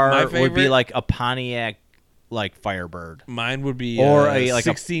car would be favorite- like a Pontiac, like Firebird. Mine would be Or a like a-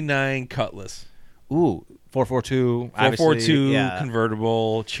 69 Cutlass. Ooh, 442, 442 yeah.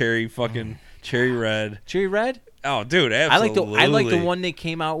 convertible, cherry red. Cherry red. Oh, dude, I like absolutely. the one they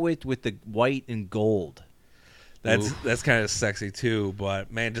came out with the white and gold. That's kind of sexy too,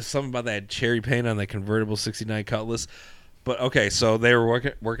 but man, just something about that cherry paint on the convertible 69 Cutlass. But okay, so they were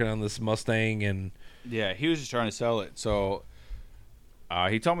working on this Mustang, and Yeah, he was just trying to sell it. So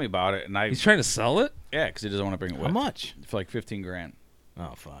he told me about it, and he's trying to sell it. yeah, because he doesn't want to bring it with. How much? For like $15,000.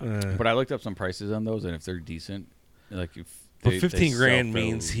 Oh fuck. But I looked up some prices on those, and if they're decent, like if But they 15 sell grand for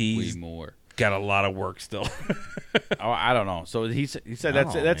means way he's- more. Got a lot of work still. Oh, I don't know. So he said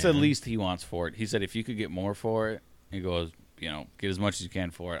that's Oh, the man. least he wants for it. He said if you could get more for it, he goes, get as much as you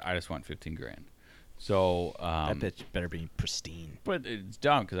can for it. I just want $15,000. So That bitch better be pristine. but it's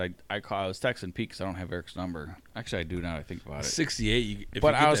dumb because I was texting Pete because I don't have Eric's number. Actually, I do now that I think about it. 68.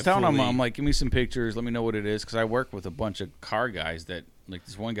 But I was telling him, I'm like, give me some pictures. Let me know what it is. Because I work with a bunch of car guys that, like,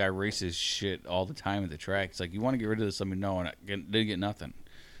 this one guy races shit all the time at the track. It's like, you want to get rid of this, let me know. And I didn't get nothing.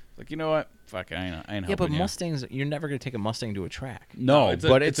 Like, you know what? Fuck, I ain't Yeah, helping but you. Mustangs, you're never going to take a Mustang to a track. No,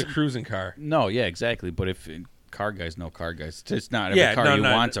 but it's a cruising car. no, yeah, exactly. But if car guys know car guys, it's just not every Yeah, car no, you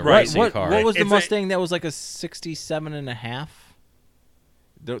no, want's a right. racing What car. was the It's Mustang that was like a 67 and a half?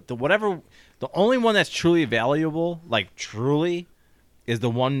 The only one that's truly valuable, like truly, is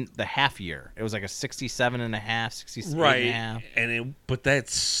the half year. It was like a 67 and a half, 67 and a Right. half. But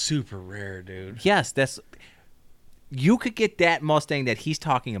that's super rare, dude. Yes, you could get that Mustang that he's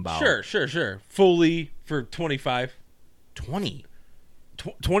talking about. Sure. Fully for 25. 20.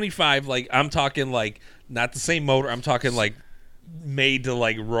 25, like, I'm talking, like, not the same motor. I'm talking, like, made to,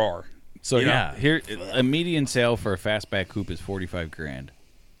 like, roar. So Yeah. here a median sale for a fastback coupe is $45,000.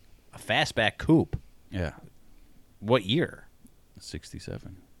 A fastback coupe. Yeah, What year?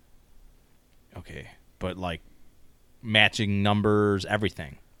 67. Okay, but like matching numbers,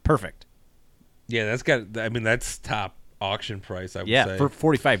 everything. Perfect. Yeah, that's top auction price, I would Yeah, say. for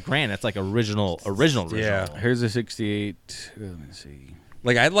 $45,000, that's like original. Yeah. Here's a 68. Let me see.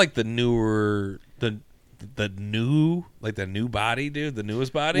 Like, I like the newer, the new, like, the new body, dude, the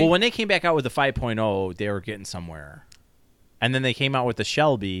newest body. Well, when they came back out with the 5.0, they were getting somewhere. And then they came out with the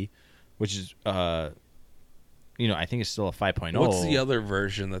Shelby, which is, I think it's still a 5.0. What's the other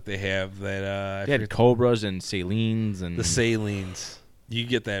version that they have that, I They had forget Cobras and Salines and the Salines. You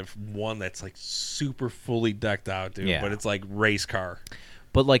get that one that's, like, super fully decked out, dude, Yeah. but it's like race car.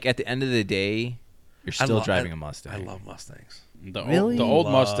 But like at the end of the day, you're still driving a I Mustang. love Mustangs. Really? The old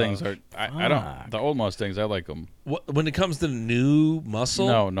Love- Mustangs are. I don't. Fuck. The old Mustangs, I like them. When it comes to new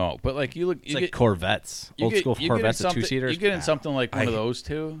muscle, No. But like you look, It's you like get Corvettes, you old get- school you get in Corvettes, the something- 2-seaters. You get in something like one of I- those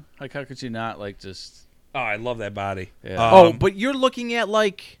two. Like, how could you not like just? oh, I love that body. Yeah. But you're looking at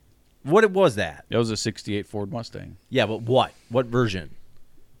like, what was that? That was a '68 Ford Mustang. Yeah, but what? What version?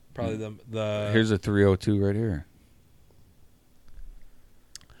 Probably the Here's a 302 right here.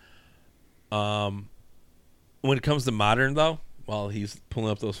 when it comes to modern though, while he's pulling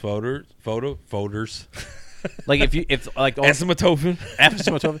up those photos, Like if like old, Asimotofin.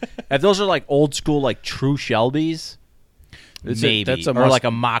 if those are like old school like true Shelbys, maybe or like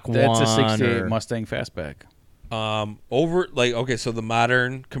a Mach 1. That's a '68 or, Mustang fastback. Over like okay, so the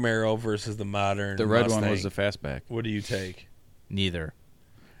modern Camaro versus the modern The red Mustang. one was the fastback. What do you take? Neither.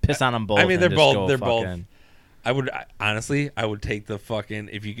 Piss on them both. I mean, and they're just both- go they're both- fucking- Honestly, I would take the fucking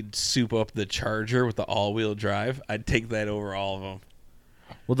if you could soup up the Charger with the all-wheel drive. I'd take that over all of them.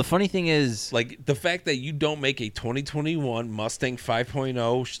 Well, the funny thing is, Like the fact that you don't make a 2021 Mustang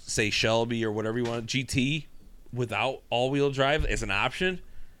 5.0, say Shelby or whatever you want, GT, without all-wheel drive as an option,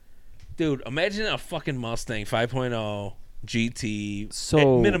 dude. Imagine a fucking Mustang 5.0 GT,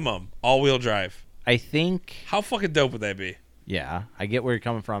 So- at minimum all-wheel drive. I think, How fucking dope would that be? yeah, I get where you're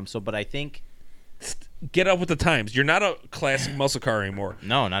coming from. So, but I think, Get up with the times. You're not a classic muscle car anymore.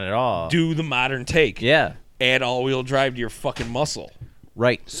 no, not at all. Do the modern take. Yeah, Add all-wheel drive to your fucking muscle.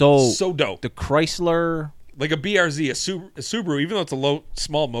 right. So, So dope. the Chrysler, Like a BRZ, a Subaru, even though it's a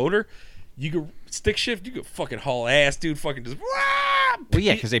small motor, you could stick shift, you could fucking haul ass, dude. Fucking just. well,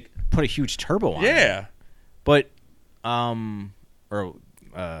 yeah, because they put a huge turbo on it. Yeah. But or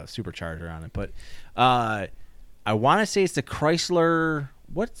supercharger on it. But I want to say it's the Chrysler.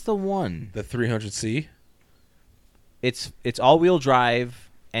 What's the one? The 300C. It's all-wheel drive,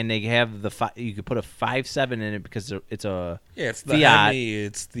 and they have you could put a 5.7 in it because it's a Yeah, it's the Fiat. Hemi.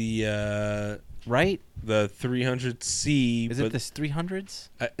 It's the right. 300C. Is it this 300s?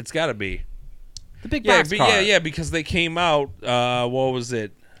 It's got to be. The big Yeah, box car. yeah, because they came out. What was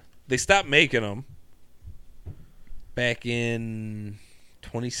it? They stopped making them back in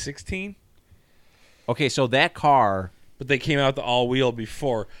 2016, Okay, so that car. but they came out the all-wheel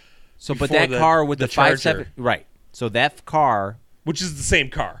before. So, but Before that car with the Charger, 5.7, right? So that car, which is the same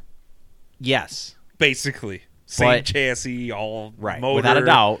car, yes, basically same But- chassis, all right, motor. without a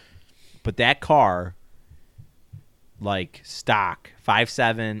doubt. But that car, like stock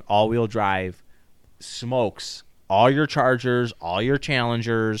 5.7 all-wheel drive, smokes all your Chargers, all your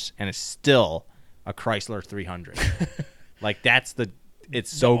Challengers, and it's still a Chrysler 300. Like that's it's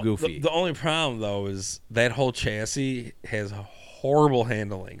so goofy. The only problem though is that whole chassis has horrible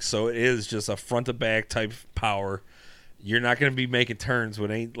handling, so it is just a front to back type power. You're not going to be making turns when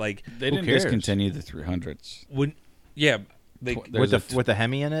ain't like They didn't cares? discontinue the 300s. when. Yeah, they There's with the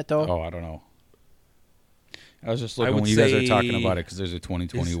Hemi in it though. Oh, I don't know. I was just I looking would when you guys are say- talking about it because there's a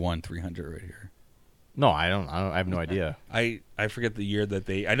 2021 300 right here. No, I don't. I have no idea. I forget the year that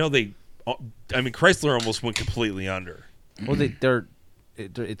they. I know they. I mean, Chrysler almost went completely under. Well, they're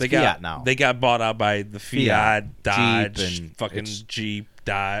it's They Fiat got now. They got bought out by the Fiat, Fiat, Dodge, Jeep, and fucking it's- Jeep,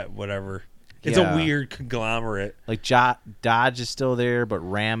 Dodge, whatever. It's a yeah. weird conglomerate. Like Dodge is still there, but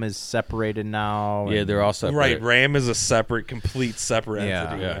Ram is separated now. Yeah, and- they're all separate. Right, Ram is a complete separate Yeah.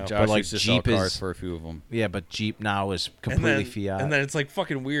 entity. Yeah, now. Josh like, used to Jeep sell cars is- for a few of them. Yeah, but Jeep now is And completely then, Fiat. and then it's like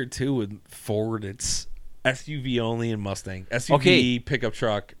fucking weird too with Ford. It's SUV only and Mustang. SUV Okay. pickup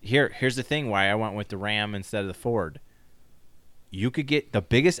truck. Here's the thing why I went with the Ram instead of the Ford. You could get the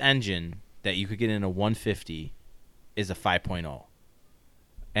biggest engine that you could get in a 150 is a 5.0.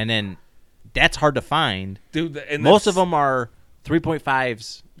 And then that's hard to find. Dude, and Most that's- of them are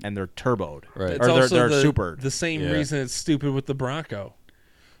 3.5s and they're turboed. Right. It's Or also they're the, supered. The same Yeah. reason it's stupid with the Bronco.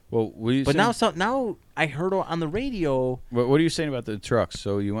 Well, what are you But saying? now I heard on the radio What are you saying about the trucks?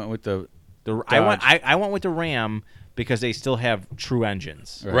 So you went with the I went with the Ram because they still have true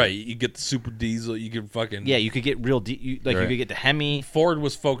engines. Right. Right. You get the super diesel. You can fucking Yeah, you could get real you Right. could get the Hemi. Ford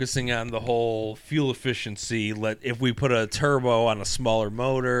was focusing on the whole fuel efficiency. If we put a turbo on a smaller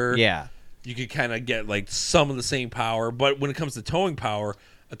motor, Yeah. you could kind of get like some of the same power. But when it comes to towing power,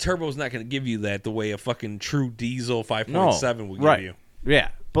 a turbo is not going to give you that the way a fucking true diesel 5.7 would give right. you. Yeah,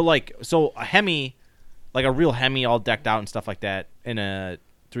 but like so a Hemi, like a real Hemi, all decked out and stuff like that, in a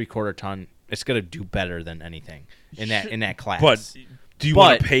 3/4 ton, it's gonna do better than anything in that class. But do you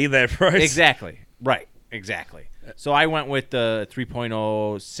want But- to pay that price? exactly, right, exactly. So I went with the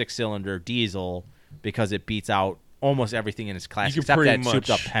 3.0 6-cylinder diesel because it beats out almost everything in its class You can except pretty that souped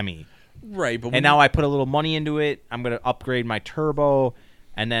up much- Hemi. Right. But And now I put a little money into it. I'm gonna upgrade my turbo,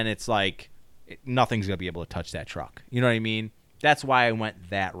 and then it's like nothing's gonna be able to touch that truck. You know what I mean? That's why I went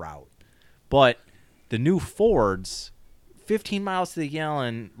that route. But the new Fords, 15 miles to the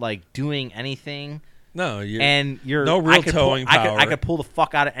gallon, like doing anything, no, you're, and you're no real I could towing pull, power. I could pull the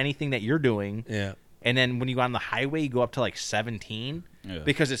fuck out of anything that you're doing. yeah. And then when you go on the highway, you go up to like 17 Yeah.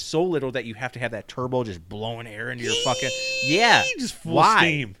 because it's so little that you have to have that turbo just blowing air into your fucking Just full Why?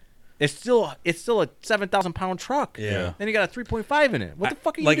 steam. It's still a 7,000 pound truck. Yeah. Then you got a 3.5 in it. What the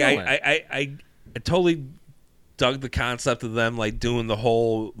fuck are you like doing? I totally dug the concept of them like doing the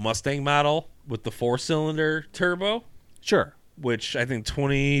whole Mustang model with the 4-cylinder turbo, Sure. which I think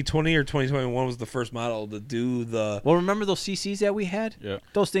 2020 or 2021 was the first model to do the. Well, remember those CCs that we had? Yeah.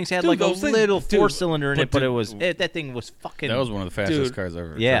 Those things had Dude, like a those things- little dude, 4-cylinder in but it, but dude, that thing was fucking. That was one of the fastest Dude, cars I've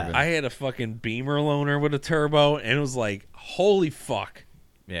ever yeah. driven. I had a fucking Beamer loaner with a turbo, and it was like, holy fuck!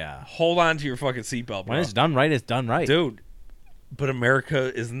 yeah. Hold on to your fucking seatbelt, bro. When it's done right, it's done right. Dude. But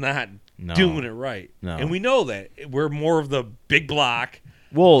America is not No. doing it right, No. and we know that we're more of the big block.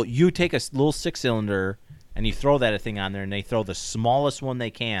 Well, you take a little 6-cylinder and you throw that thing on there, and they throw the smallest one they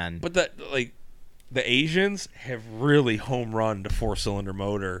can. But the Asians have really home run the 4-cylinder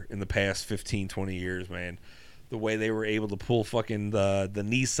motor in the past 15, 20 years, man. The way they were able to pull fucking the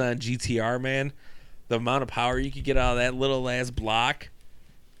Nissan GTR, man. The amount of power you could get out of that little ass block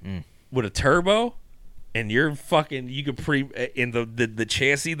with a turbo, and you're fucking you could in the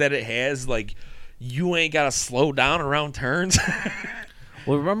chassis that it has, like you ain't gotta slow down around turns.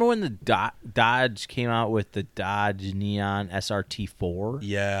 Well, remember when the Dodge came out with the Dodge Neon SRT4?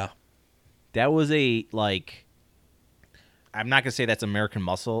 Yeah. That was a, like, I'm not gonna say that's American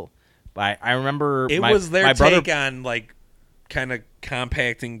muscle, but I remember It my, was their my brother, take on like kind of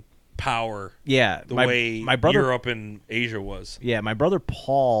compacting power yeah, the my, way my brother, Europe and Asia was. yeah, my brother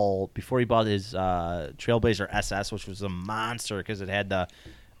Paul, before he bought his Trailblazer SS, which was a monster because it had the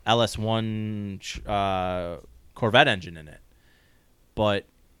LS1 Corvette engine in it, but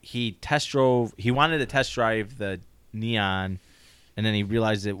he wanted to test drive the Neon, and then he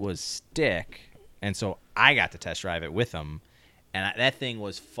realized it was stick, and so I got to test drive it with him, and that thing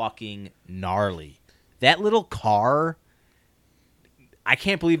was fucking gnarly. That little car, I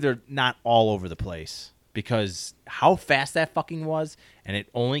can't believe they're not all over the place because how fast that fucking was, and it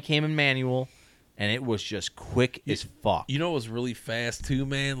only came in manual, and it was just quick as fuck. You know what was really fast too,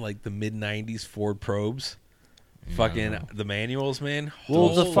 man? Like the mid '90s Ford Probes, fucking the manuals, man. Well,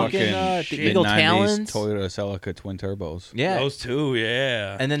 the Holy fucking, shit. the shit. Eagle Mid-90s Talons. Toyota Celica twin turbos. Yeah, Those two,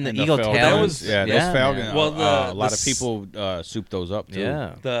 yeah. and then the And Eagle Falcons. Talons. Yeah, those Falcons. man. Well, a lot the of people soup those up too.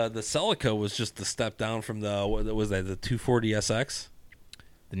 Yeah, the Celica was just the step down from the what was that, the 240 SX?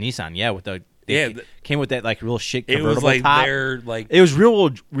 the Nissan. Yeah, with the came with that like real shit It convertible was like top. their like It was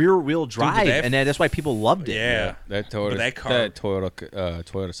rear wheel drive, that and that's why people loved it. yeah. That Toyota, that car- Toyota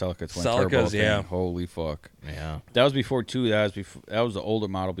Celica twin turbo Celicas, thing. yeah. Holy fuck. Yeah. That was before too. That was the older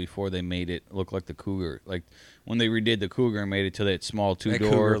model before they made it look like the Cougar. Like when they redid the Cougar and made it to that small That two-door.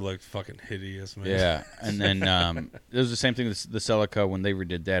 Cougar looked fucking hideous, man. Yeah, and then it was the same thing with the Celica when they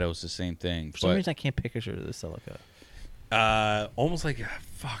redid that. It was the same thing. For some But reason, I can't picture the Celica. Almost like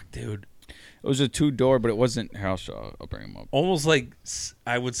fuck, dude. It was a 2-door, but it wasn't. Here, I'll bring them up. Almost like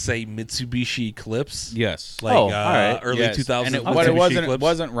I would say Mitsubishi Eclipse. Yes. Like all right. early Yes. 2000s. And it, Mitsubishi but it Eclipse.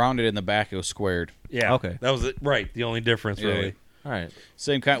 wasn't rounded in the back. It was squared. Yeah. Okay. That was it. Right. The only difference, Yeah. really. All right.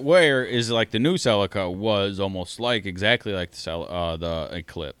 Same kind. Where is like the new Celica was almost like exactly like the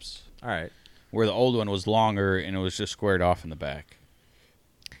Eclipse, All right. where the old one was longer and it was just squared off in the back.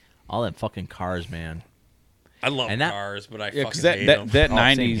 All them fucking cars, man. I love And that- cars, but I Yeah, fucking because hate that them. that Oh,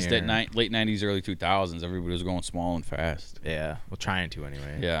 same '90s, here. late '90s, early 2000s, everybody was going small and fast. Yeah. Well, trying to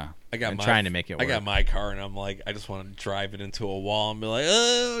anyway. Yeah. I got I'm my, trying to make it I got work. my car, and I'm like, I just want to drive it into a wall and be like,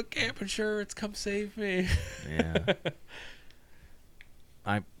 oh, camp insurance, come save me. Yeah.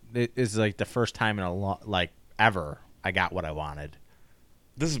 It's like the first time in a like ever I got what I wanted.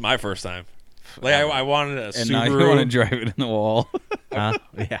 This is my first time. Like, I wanted a And now you Subaru. want to drive it in the wall. Huh?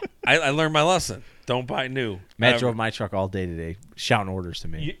 Yeah. I learned my lesson. Don't buy new. Matt Ever. drove my truck all day today, shouting orders to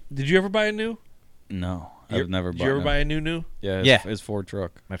me. Did you ever buy a new? No, You- I've never bought. Did you ever no. buy a new? Yeah, Yeah. It's Ford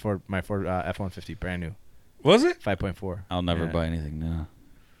truck. My Ford F-150, brand new, Was it? 5.4. I'll never Yeah. buy anything now.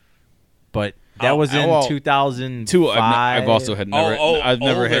 But that Oh, was in well, 2005. Two. I've also had never. I've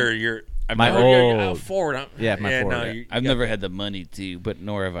never older, had. You're, I've My never, you're old- Ford. Yeah, my Ford, No, yeah. you I've got never that. had the money to, but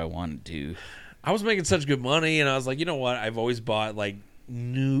nor have I wanted to. I was making such good money, and I was like, you know what? I've always bought like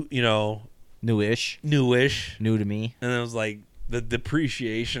new, Newish, newish, new to me. and it was like the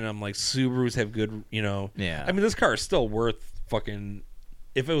depreciation. I'm like, Subarus have good, Yeah. I mean, this car is still worth fucking.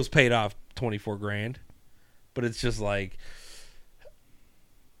 If it was paid off, $24,000, but it's just like,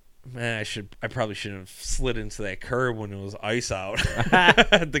 man, I probably shouldn't have slid into that curb when it was ice out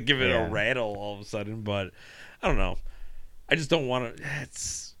to give it Yeah. a rattle all of a sudden. But I don't know. I just don't want to.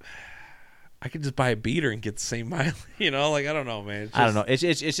 I could just buy a beater and get the same mileage. Like I don't know, man. It's I don't just- know.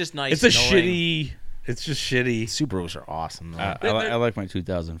 It's just nice. It's a knowing- shitty. It's just shitty. Subarus are awesome. Though. I like my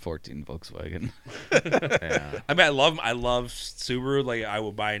 2014 Volkswagen. Yeah. I mean, I love Subaru. Like I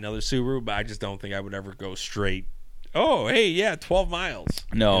would buy another Subaru, but I just don't think I would ever go straight. Oh, hey, yeah, 12 miles.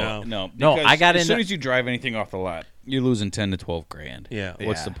 No. No, because I got as soon into- as you drive anything off the lot, you're losing 10 to 12 grand. Yeah.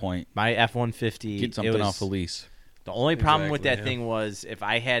 What's Yeah. the point? My F-150. Get it something was- off the lease. The only problem with that Exactly, yeah. thing was if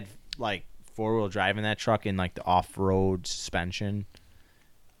I had like four-wheel drive in that truck in like the off-road suspension,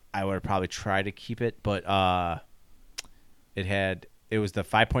 I would probably try to keep it. But it was the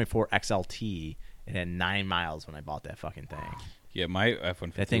 5.4 XLT. It had 9 miles when I bought that fucking thing. Yeah, my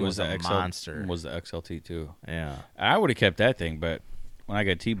F-150 That thing was the a monster. Was the XLT too. Yeah. I would have kept that thing, but when I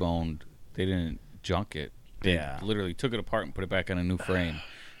got T-boned, they didn't junk it. They Yeah. literally took it apart and put it back on a new frame.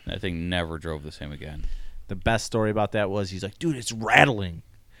 And that thing never drove the same again. The best story about that was he's like, dude, it's rattling.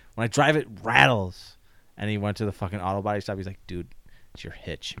 When I drive it, rattles. And he went to the fucking auto body shop. He's like, dude, it's your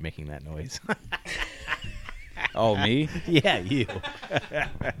hitch making that noise. Oh, me? Yeah, you.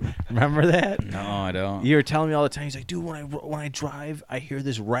 Remember that? No, I don't. You were telling me all the time. He's like, dude, when I drive, I hear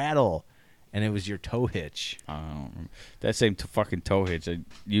this rattle, and it was your tow hitch. I don't remember. That same fucking tow hitch I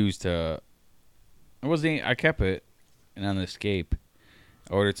used to. I kept it, and on the Escape,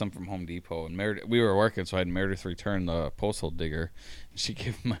 I ordered some from Home Depot, and we were working, so I had Meredith return the postal digger, and she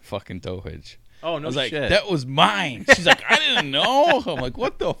gave me my fucking tow hitch. Oh I was like, that was mine. She's like, I didn't know. I'm like,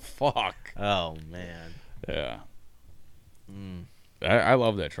 what the fuck? Oh man, Yeah. I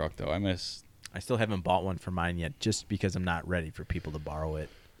love that truck though. I still haven't bought one for mine yet, just because I'm not ready for people to borrow it.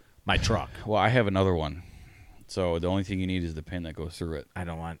 My truck. Well, I have another one. So the only thing you need is the pin that goes through it. I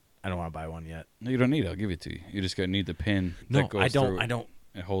don't want to buy one yet. No, you don't need it. I'll give it to you. You just need the pin No, that goes I don't. through I it. don't.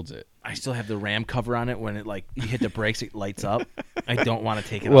 It holds it. I still have the RAM cover on it. When it like you hit the brakes, it lights up. I don't want to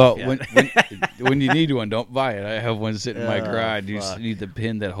take it Well, off yet. when you need one, don't buy it. I have one sitting in my Oh, garage. You just fuck. need the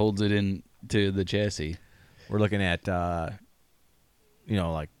pin that holds it in to the chassis. We're looking at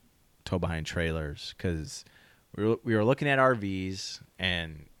like tow behind trailers because we were looking at RVs,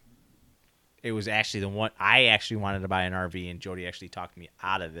 and it was actually the one I actually wanted to buy an RV, and Jody actually talked me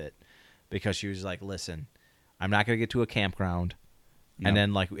out of it because she was like, listen, I'm not going to get to a campground, and No.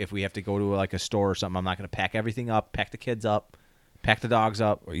 then like if we have to go to like a store or something, I'm not going to pack everything up, pack the kids up, pack the dogs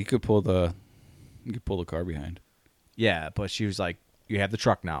up. Or you could pull the car behind. Yeah, but she was like, you have the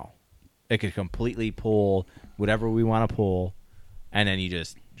truck now. It could completely pull whatever we want to pull, and then you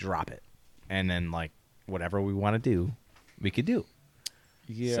just drop it. And then, like, whatever we want to do, we could do.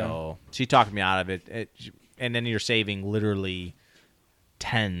 Yeah. So she talked me out of it. And then you're saving literally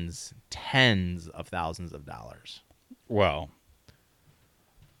tens of thousands of dollars. Well,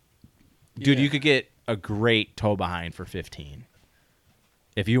 Dude, Yeah. you could get a great tow behind for $15.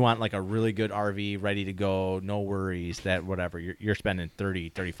 If you want like a really good RV ready to go, no worries, that whatever, you're spending 30,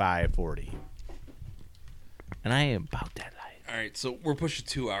 35, 40. And I am about that life. All right, so we're pushing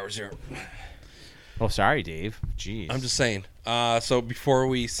 2 hours here. Oh, sorry, Dave. Jeez. I'm just saying. So before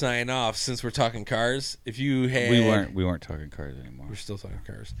we sign off, since we're talking cars, if you had We weren't talking cars anymore. we're still talking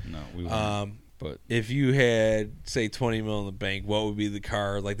cars. No, we weren't. But If you had say 20 mil in the bank, what would be the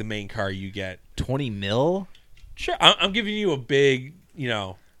car, like the main car you get? 20 mil. Sure, I'm giving you a big,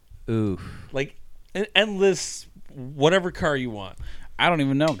 Ooh. like an endless whatever car you want. I don't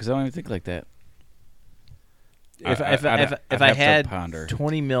even know because I don't even think like that. If I'd I have to had ponder.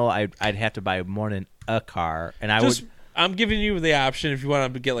 20 mil, I'd have to buy more than a car, and I Just would. I'm giving you the option if you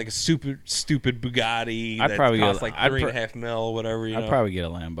want to get like a super stupid Bugatti I'd that probably costs get- like I'd $3.5 mil, whatever. I'd probably get a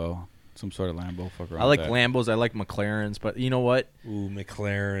Lambo, some sort of Lambo. Fuck around I like with that. Lambos. I like McLarens, but you know what? Ooh,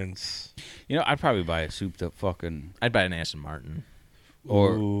 McLarens. You know, I'd probably buy a souped up fucking, I'd buy an Aston Martin.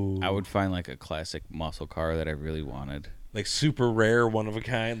 or Ooh. I would find like a classic muscle car that I really wanted. Like super rare, one of a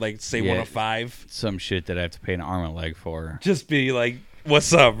kind, like say Yeah. 1 of 5. Some shit that I have to pay an arm and a leg for. Just be like,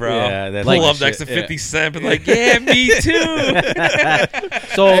 "What's up, bro?" Yeah, that's Pull like up next to shit, 50 Cent and like, "Yeah, me too."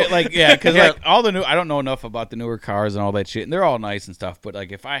 So Like yeah, because like all the new, I don't know enough about the newer cars and all that shit, and they're all nice and stuff. But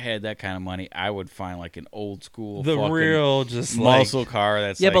like if I had that kind of money, I would find like an old school, The fucking real, just muscle car.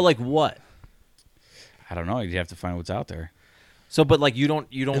 That's yeah, but like what? I don't know. You have to find what's out there. So, but like you don't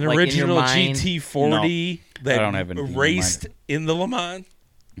an like in your original mind. GT40 that I don't have anything in raced in the Le Mans.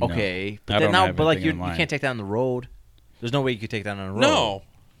 No. Okay, I but then don't now, have but like anything in you mind. can't take that on the road. There's no way you could take that on the road. No.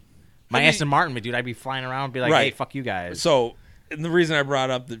 My I mean- Aston Martin, but dude, I'd be flying around and be like, Right. "Hey, fuck you guys." So, and the reason I brought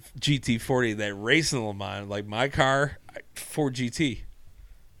up the GT40 that race in the Le Mans, like my car, Ford GT.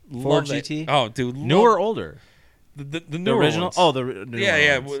 Ford Love that. GT? Oh, dude. Newer or older? The The newer original? ones. Oh, the newer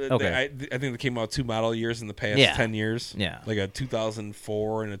Yeah. ones. well, Okay. I think they came out 2 model years in the past Yeah. 10 years. Yeah. Like a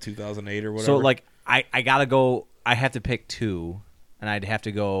 2004 and a 2008 or whatever. So like I gotta go. I have to pick two, and I'd have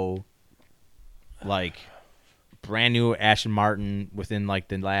to go like brand new Aston Martin within like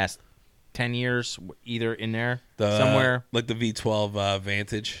the last 10 years, either in there somewhere, like the V12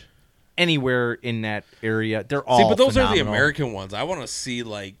 Vantage. anywhere in that area. They're all See, but those are the phenomenal. American ones. I want to see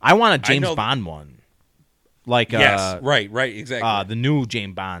like I want a I James know- Bond one, like yes, right, exactly. the new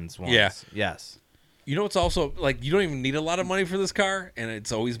James Bond's ones. Yeah. Yes. You know, it's also like you don't even need a lot of money for this car, and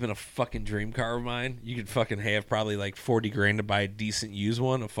it's always been a fucking dream car of mine. You could fucking have probably like 40 grand to buy a decent used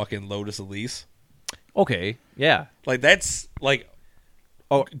one, a fucking Lotus Elise. Okay. Yeah. Like that's like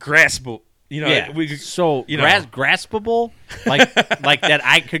Oh. graspable. You know, yeah. we could, So you know. graspable, like that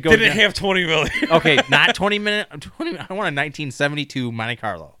I could go. didn't have 20 million. Okay, not 20 minute. 20. I want a 1972 Monte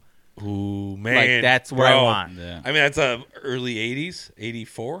Carlo. Ooh, man, Like that's what I Bro. want. Yeah. I mean, that's a early 80s,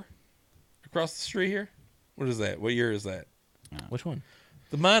 84 across the street here. What is that? What year is that? Which one?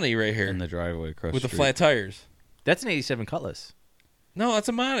 The Monty right here In the driveway across with the street. flat tires. That's an 87 Cutlass. No, that's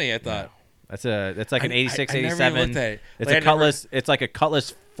a Monty. I thought. That's like an I- 86, I never 87. looked at it. It's Like, I a never- Cutlass. It's like a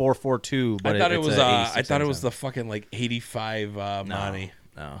Cutlass 442. But I thought it it's was. a I 86, thought it was 87. the fucking like 85 Monty.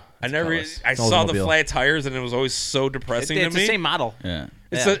 No, I it's a never. Cutlass. I It's saw the Oldsmobile. flat tires, and it was always so depressing It's to me. the same model. Yeah.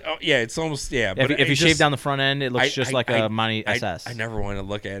 It's Yeah. it's almost yeah. If, But if you it shave just- down the front end, it looks just like a Monty SS. I never wanted to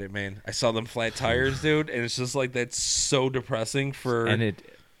look at it, man. I saw them flat tires, dude, and it's just like that's so depressing for. And it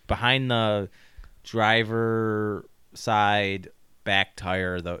behind the driver side back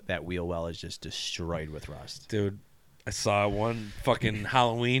tire, that wheel well is just destroyed with rust. Dude, I saw one fucking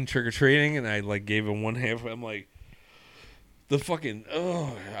Halloween trick or treating, and I like gave him one half. I'm like, the fucking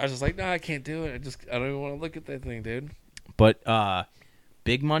I was just like, no, I can't do it. I don't even want to look at that thing, dude. But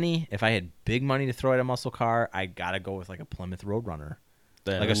big money. If I had big money to throw at a muscle car, I gotta go with like a Plymouth Roadrunner,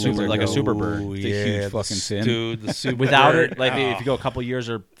 like a Superbird. Ooh, The yeah, huge the fucking fin. dude. The super Without it, like if you go a couple years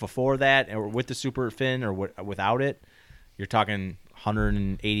or before that, or with the super fin, or without it, you're talking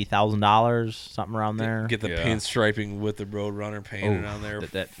 $180,000, something around there. get the Yeah. pinstriping with the Roadrunner painted Oh, on there.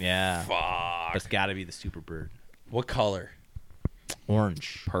 yeah, Fuck. that's got to be the Superbird. What color?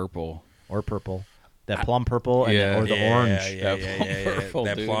 Orange Purple. or purple, that plum purple, and Yeah. or the Yeah, orange. Yeah, That yeah, plum yeah, yeah. purple,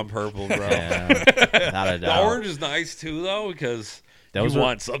 That dude. plum purple, bro. Yeah, without a The doubt. orange is nice too, though, because Those you are-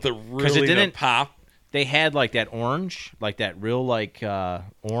 want something 'cause it really to didn't- pop. They had like that orange, like that real like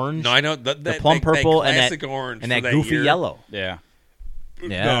orange. No, I know that plum purple that and that- classic orange and for that goofy year. yellow. Yeah.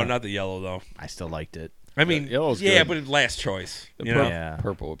 Yeah. No, not the yellow though. I still liked it. I mean, yellow's yeah, good. but it's last choice. The You know, Yeah.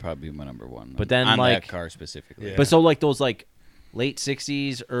 purple would probably be my number one. But then, on like- that car specifically. Yeah. But so like those like late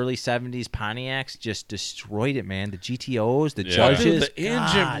 60s, early 70s Pontiacs just destroyed it, man. The GTOs, the Yeah. Judges, dude, the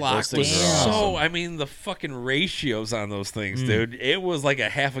engine God, block those was things are so. awesome. I mean, the fucking ratios on those things, Mm. dude. It was like a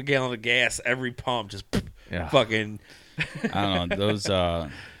half a gallon of gas every pump, just Yeah. fucking I don't know. Those,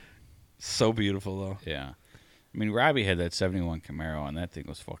 so beautiful though. yeah. I mean, Robbie had that 71 Camaro, and that thing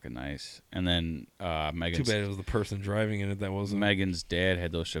was fucking nice. And then Too Megan's bad it was the person driving in it that wasn't. Megan's dad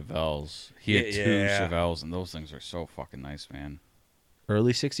had those Chevelles. He had two Yeah. Chevelles, and those things are so fucking nice, man.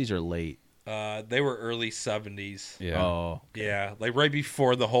 Early 60s or late? They were early 70s. Yeah. Oh. Yeah, like right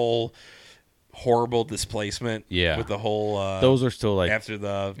before the whole horrible displacement. Yeah. With the whole. Those are still like after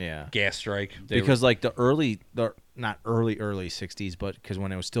the Yeah. gas strike. Because like the not early 60s, but because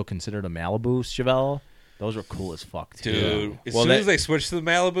when it was still considered a Malibu Chevelle, those were cool as fuck too. Dude, as Well, soon that- as they switched to the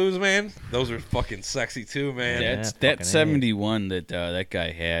Malibus, man, those are fucking sexy too, man. Yeah. That's fucking that 71 that that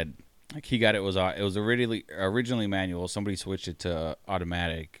guy had. Like he got it was originally manual. Somebody switched it to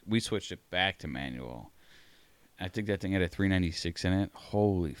automatic. We switched it back to manual. I think that thing had a 396 in it.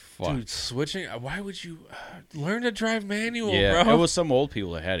 Holy fuck! Dude, switching. Why would you learn to drive manual, yeah, bro? it was some old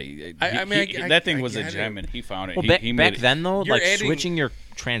people that had it. I mean, that thing was a get gem, it. and he found it. Well, he made back it- then though, You're like adding- switching your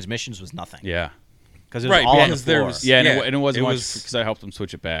transmissions was nothing. Yeah, Because it was Right, all on the because there floor. was- yeah, Yeah, and it wasn't it much was- because I helped him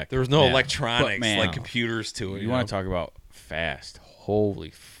switch it back. There was no Yeah. electronics But, man, like computers to it. You want to talk about fast? Holy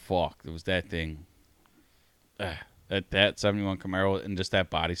fuck! It was that thing. That 71 Camaro and just that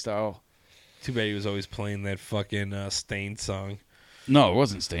body style. Too bad he was always playing that fucking Stained song. No, it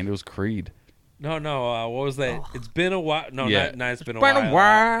wasn't Stained. It was Creed. No, what was that? It's been a while. No, Yeah. not it's been a Been a while.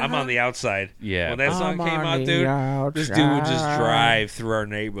 while. I'm on the outside. Yeah. When that song came out, dude, this dude would just drive through our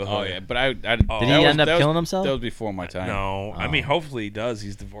neighborhood. Oh yeah, but I Did he end up killing himself? That was before my time. No, I Oh. mean, hopefully he does.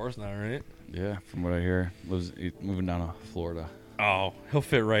 He's divorced now, right? Yeah, from what I hear, he's moving down to Florida. Oh, he'll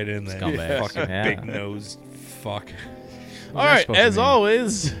fit right in there. Scumbag. Fucking Yeah. big nose fuck. All right, supposed to as mean?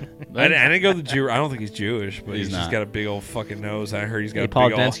 always. I didn't go the Jew. I don't think he's Jewish, but He's he's just not. got a big old fucking nose. I heard he's got Hey, a Paul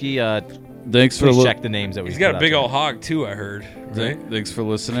big old. Densky, Thanks for please check the names that we He's got put a out big there. old hog too. I heard. Right? Thanks for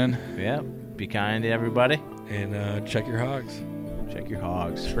listening. Yeah. Be kind to everybody. And check your hogs. Check your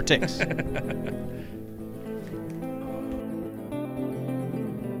hogs for ticks.